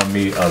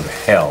army of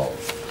hell,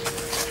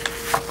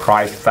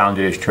 Christ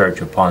founded His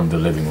church upon the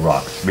living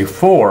rock.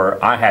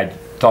 Before, I had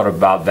thought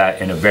about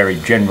that in a very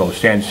general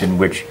sense, in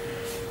which,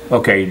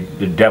 okay,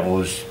 the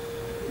devil's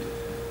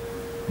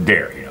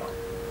there, you know.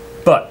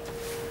 But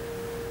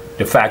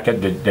the fact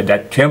that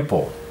that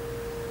temple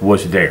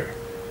was there,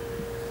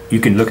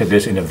 you can look at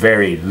this in a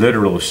very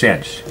literal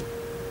sense.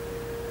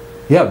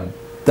 Yeah,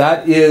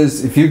 that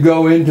is, if you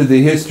go into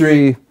the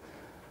history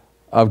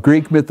of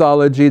Greek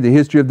mythology, the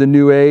history of the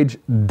New Age,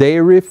 they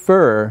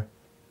refer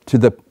to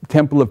the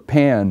Temple of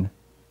Pan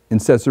in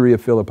Caesarea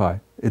Philippi.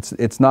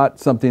 It's not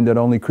something that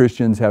only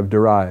Christians have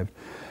derived.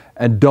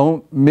 And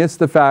don't miss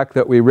the fact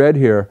that we read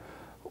here,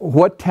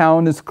 what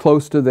town is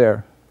close to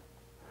there?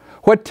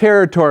 What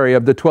territory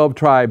of the 12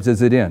 tribes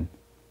is it in?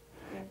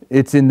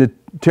 It's in the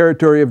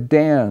territory of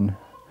Dan.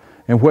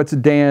 And what's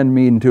Dan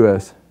mean to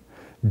us?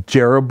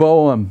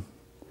 Jeroboam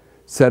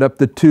set up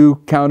the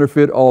two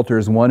counterfeit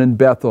altars, one in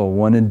Bethel,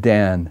 one in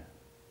Dan.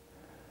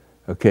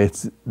 Okay,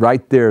 it's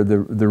right there, the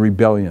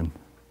rebellion.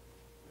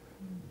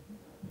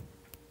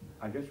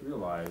 I just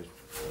realized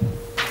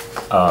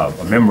a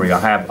memory I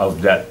have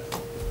of that.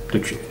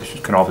 This is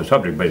kind of off the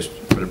subject, but it's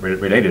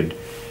related.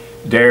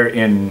 There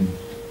in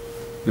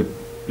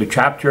the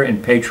chapter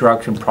in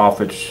Patriarchs and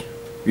Prophets,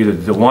 either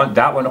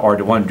that one or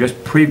the one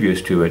just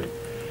previous to it,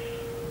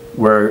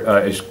 where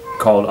it's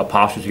called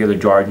Apostasy of the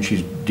Jordan.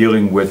 She's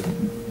dealing with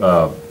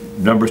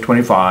Numbers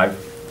 25.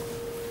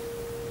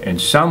 In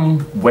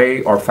some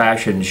way or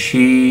fashion,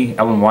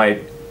 Ellen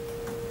White,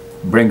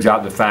 brings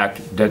out the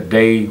fact that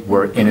they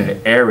were in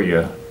an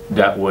area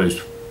that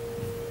was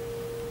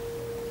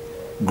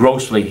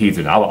grossly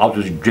heathen. I'll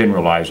just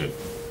generalize it.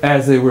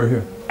 As they were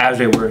here. As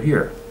they were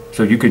here.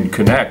 So you can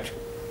connect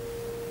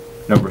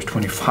Numbers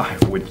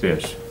 25 with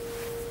this.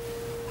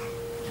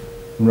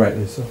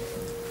 Rightly so.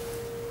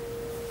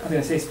 I was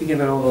going to say, speaking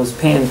about all those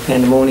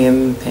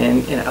pandemonium,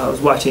 and I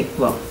was watching,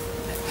 well,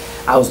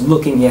 I was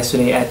looking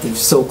yesterday at the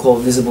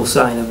so-called visible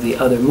sign of the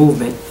other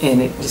movement,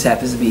 and it just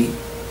happens to be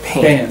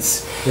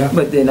pants. Yeah.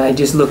 But then I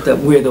just looked up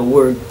where the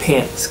word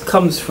pants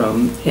comes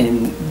from,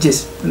 and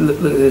just look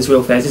at this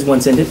real fast, just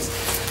one sentence.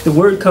 The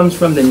word comes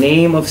from the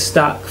name of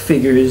stock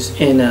figures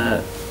in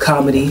a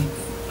comedy,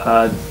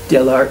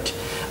 dell'arte,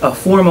 a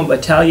form of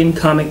Italian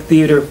comic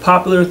theater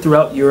popular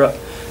throughout Europe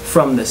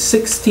from the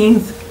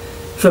 16th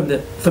to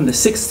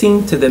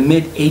the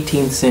mid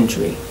 18th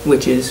century,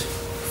 which is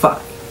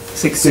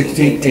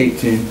 16,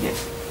 18. Yeah.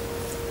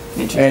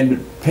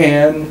 And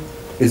pan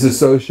is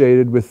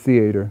associated with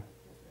theater.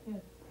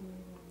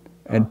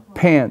 And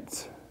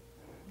pants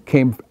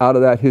came out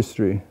of that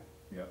history.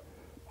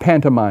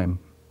 Pantomime.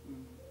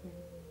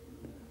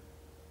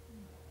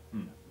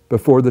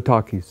 Before the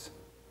talkies.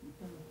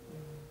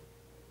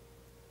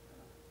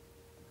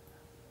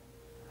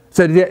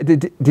 So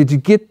did you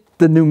get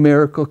the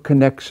numerical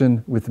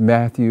connection with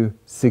Matthew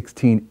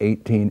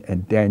 16:18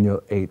 and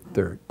Daniel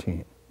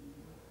 8:13?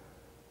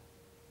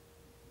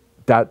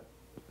 That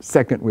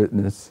second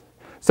witness.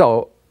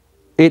 So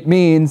it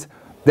means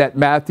that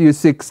Matthew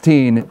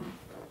 16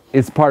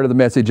 is part of the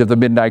message of the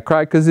midnight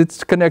cry, because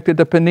it's connected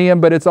to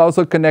Paneum, but it's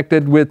also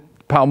connected with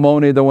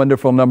Palmoni, the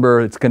wonderful number.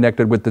 It's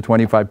connected with the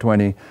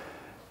 2520.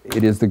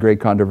 It is the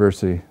great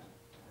controversy.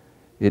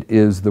 It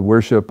is the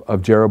worship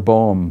of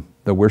Jeroboam,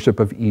 the worship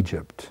of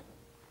Egypt,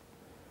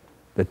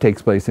 that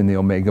takes place in the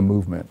Omega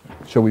movement.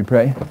 Shall we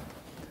pray?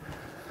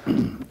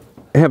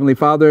 Heavenly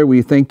Father,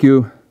 we thank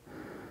you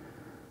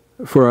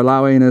for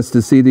allowing us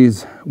to see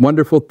these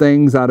wonderful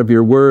things out of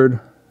your word,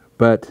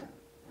 but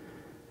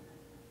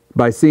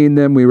by seeing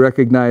them, we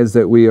recognize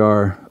that we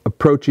are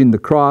approaching the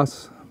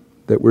cross,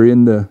 that we're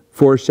in the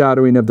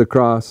foreshadowing of the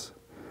cross,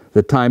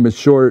 that time is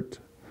short,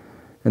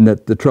 and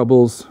that the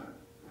troubles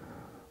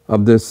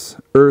of this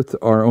earth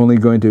are only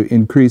going to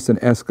increase and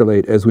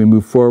escalate as we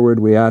move forward.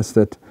 We ask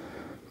that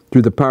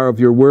through the power of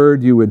your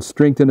word, you would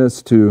strengthen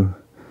us to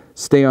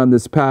stay on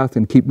this path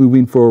and keep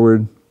moving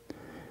forward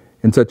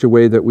in such a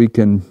way that we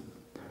can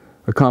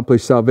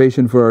accomplish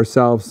salvation for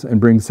ourselves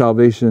and bring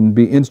salvation,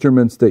 be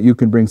instruments that you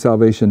can bring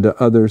salvation to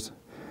others,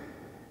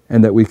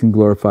 and that we can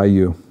glorify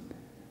you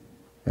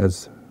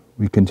as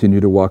we continue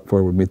to walk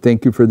forward. We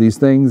thank you for these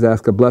things.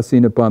 Ask a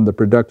blessing upon the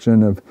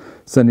production of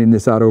sending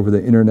this out over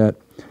the internet.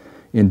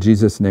 In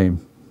Jesus'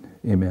 name,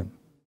 amen.